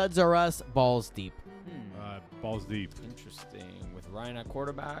 Studs Are Us, Balls Deep. Balls deep. Interesting. With Ryan at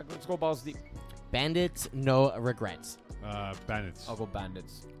quarterback, let's go balls deep. Bandits, No Regrets. Bandits. I'll go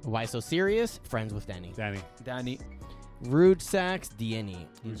Bandits. Why So Serious? Friends with Danny. Danny. Danny. Rude Sacks, DNE.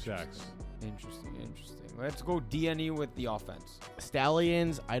 Blue Shacks. Interesting. Let's go DNE with the offense.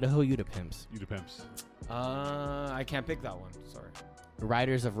 Stallions, Idaho Utapimps. Utapimps. I can't pick that one. Sorry.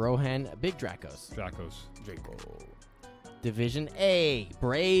 Riders of Rohan, Big Dracos. Draco. Division A,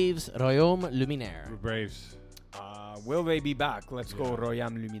 Braves, Royaume Luminaire. Braves. Will they be back? Let's go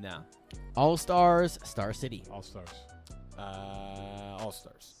Royaume Luminaire. All-Stars, Star City. All-Stars.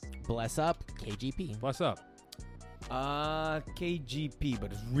 All-Stars. Bless Up, KGP. Bless up. KGP,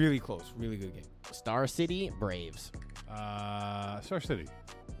 but it's really close. Really good game. Star City, Braves. Star City.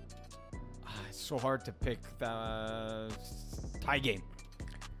 It's so hard to pick. The tie game.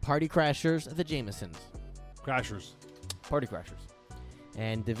 Party Crashers, the Jamesons. Crashers. Party Crashers.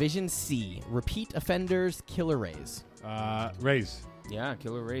 And Division C, Repeat Offenders, Killer Rays. Rays. Yeah,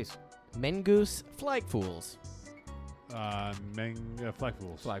 Killer Rays. Mengoose, Flag Fools. Flag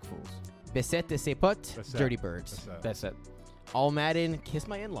Fools. Flag Fools. Beset de ses potes, Beset. Dirty Birds. That's it. All Madden, Kiss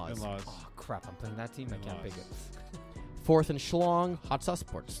My In-Laws. In-laws. Oh, crap. I'm playing that team. I can't pick it. Fourth and Schlong, Hot Sauce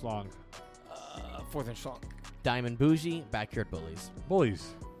Sports. Slong. Fourth and Schlong. Diamond Bougie, Backyard Bullies. Bullies.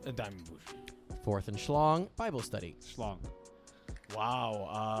 Diamond Bush. Fourth and Schlong, Bible Study. Schlong.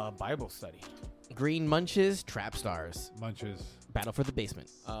 Wow. Bible study. Green Munches, Trap Stars. Munches. Battle for the Basement.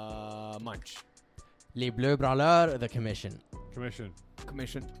 Munch. Les Bleus Branleurs, The Commission.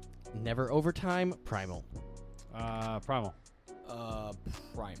 Commission. Never Overtime, Primal. Primal. Primal.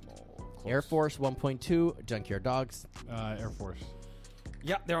 Close. Air Force 1.2, Junkyard Dogs. Air Force.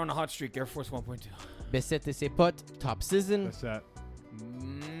 Yeah, they're on a hot streak. Air Force 1.2. Beset de ses potes, Top Season. Beset.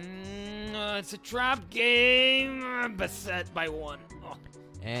 It's a trap game. Beset by 1. Oh.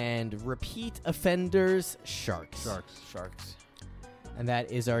 And Repeat Offenders, Sharks. Sharks. And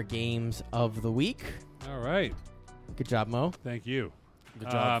that is our games of the week. All right. Good job, Mo. Thank you. Good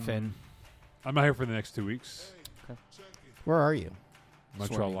job, Finn. I'm not here for the next 2 weeks. Where are you?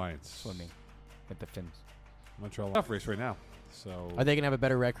 Montreal Swimming. Lions. Swimming with the Finns. Montreal Lions race right now. So Are they going to have a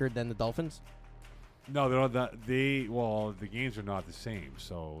better record than the Dolphins? no, they're not. The games are not the same.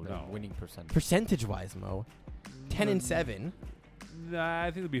 So The no. winning percentage. Percentage-wise, Mo, 10-7. Nah, I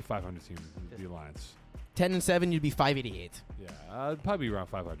think it'll be a 500 team. The Lions. 10-7, you'd be 588. Yeah, probably around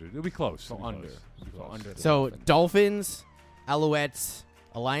 500. It'll be close. So It'll be under. close. It'll be So close. under. the So Dolphins. Dolphins, Alouettes,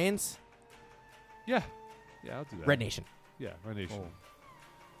 Alliance, Yeah, I'll do that. Red Nation. Yeah, Red Nation.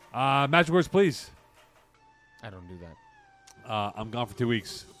 Oh. Magic words, please. I don't do that. I'm gone for 2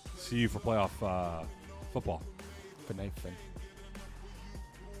 weeks. See you for playoff football. Good night, Finn.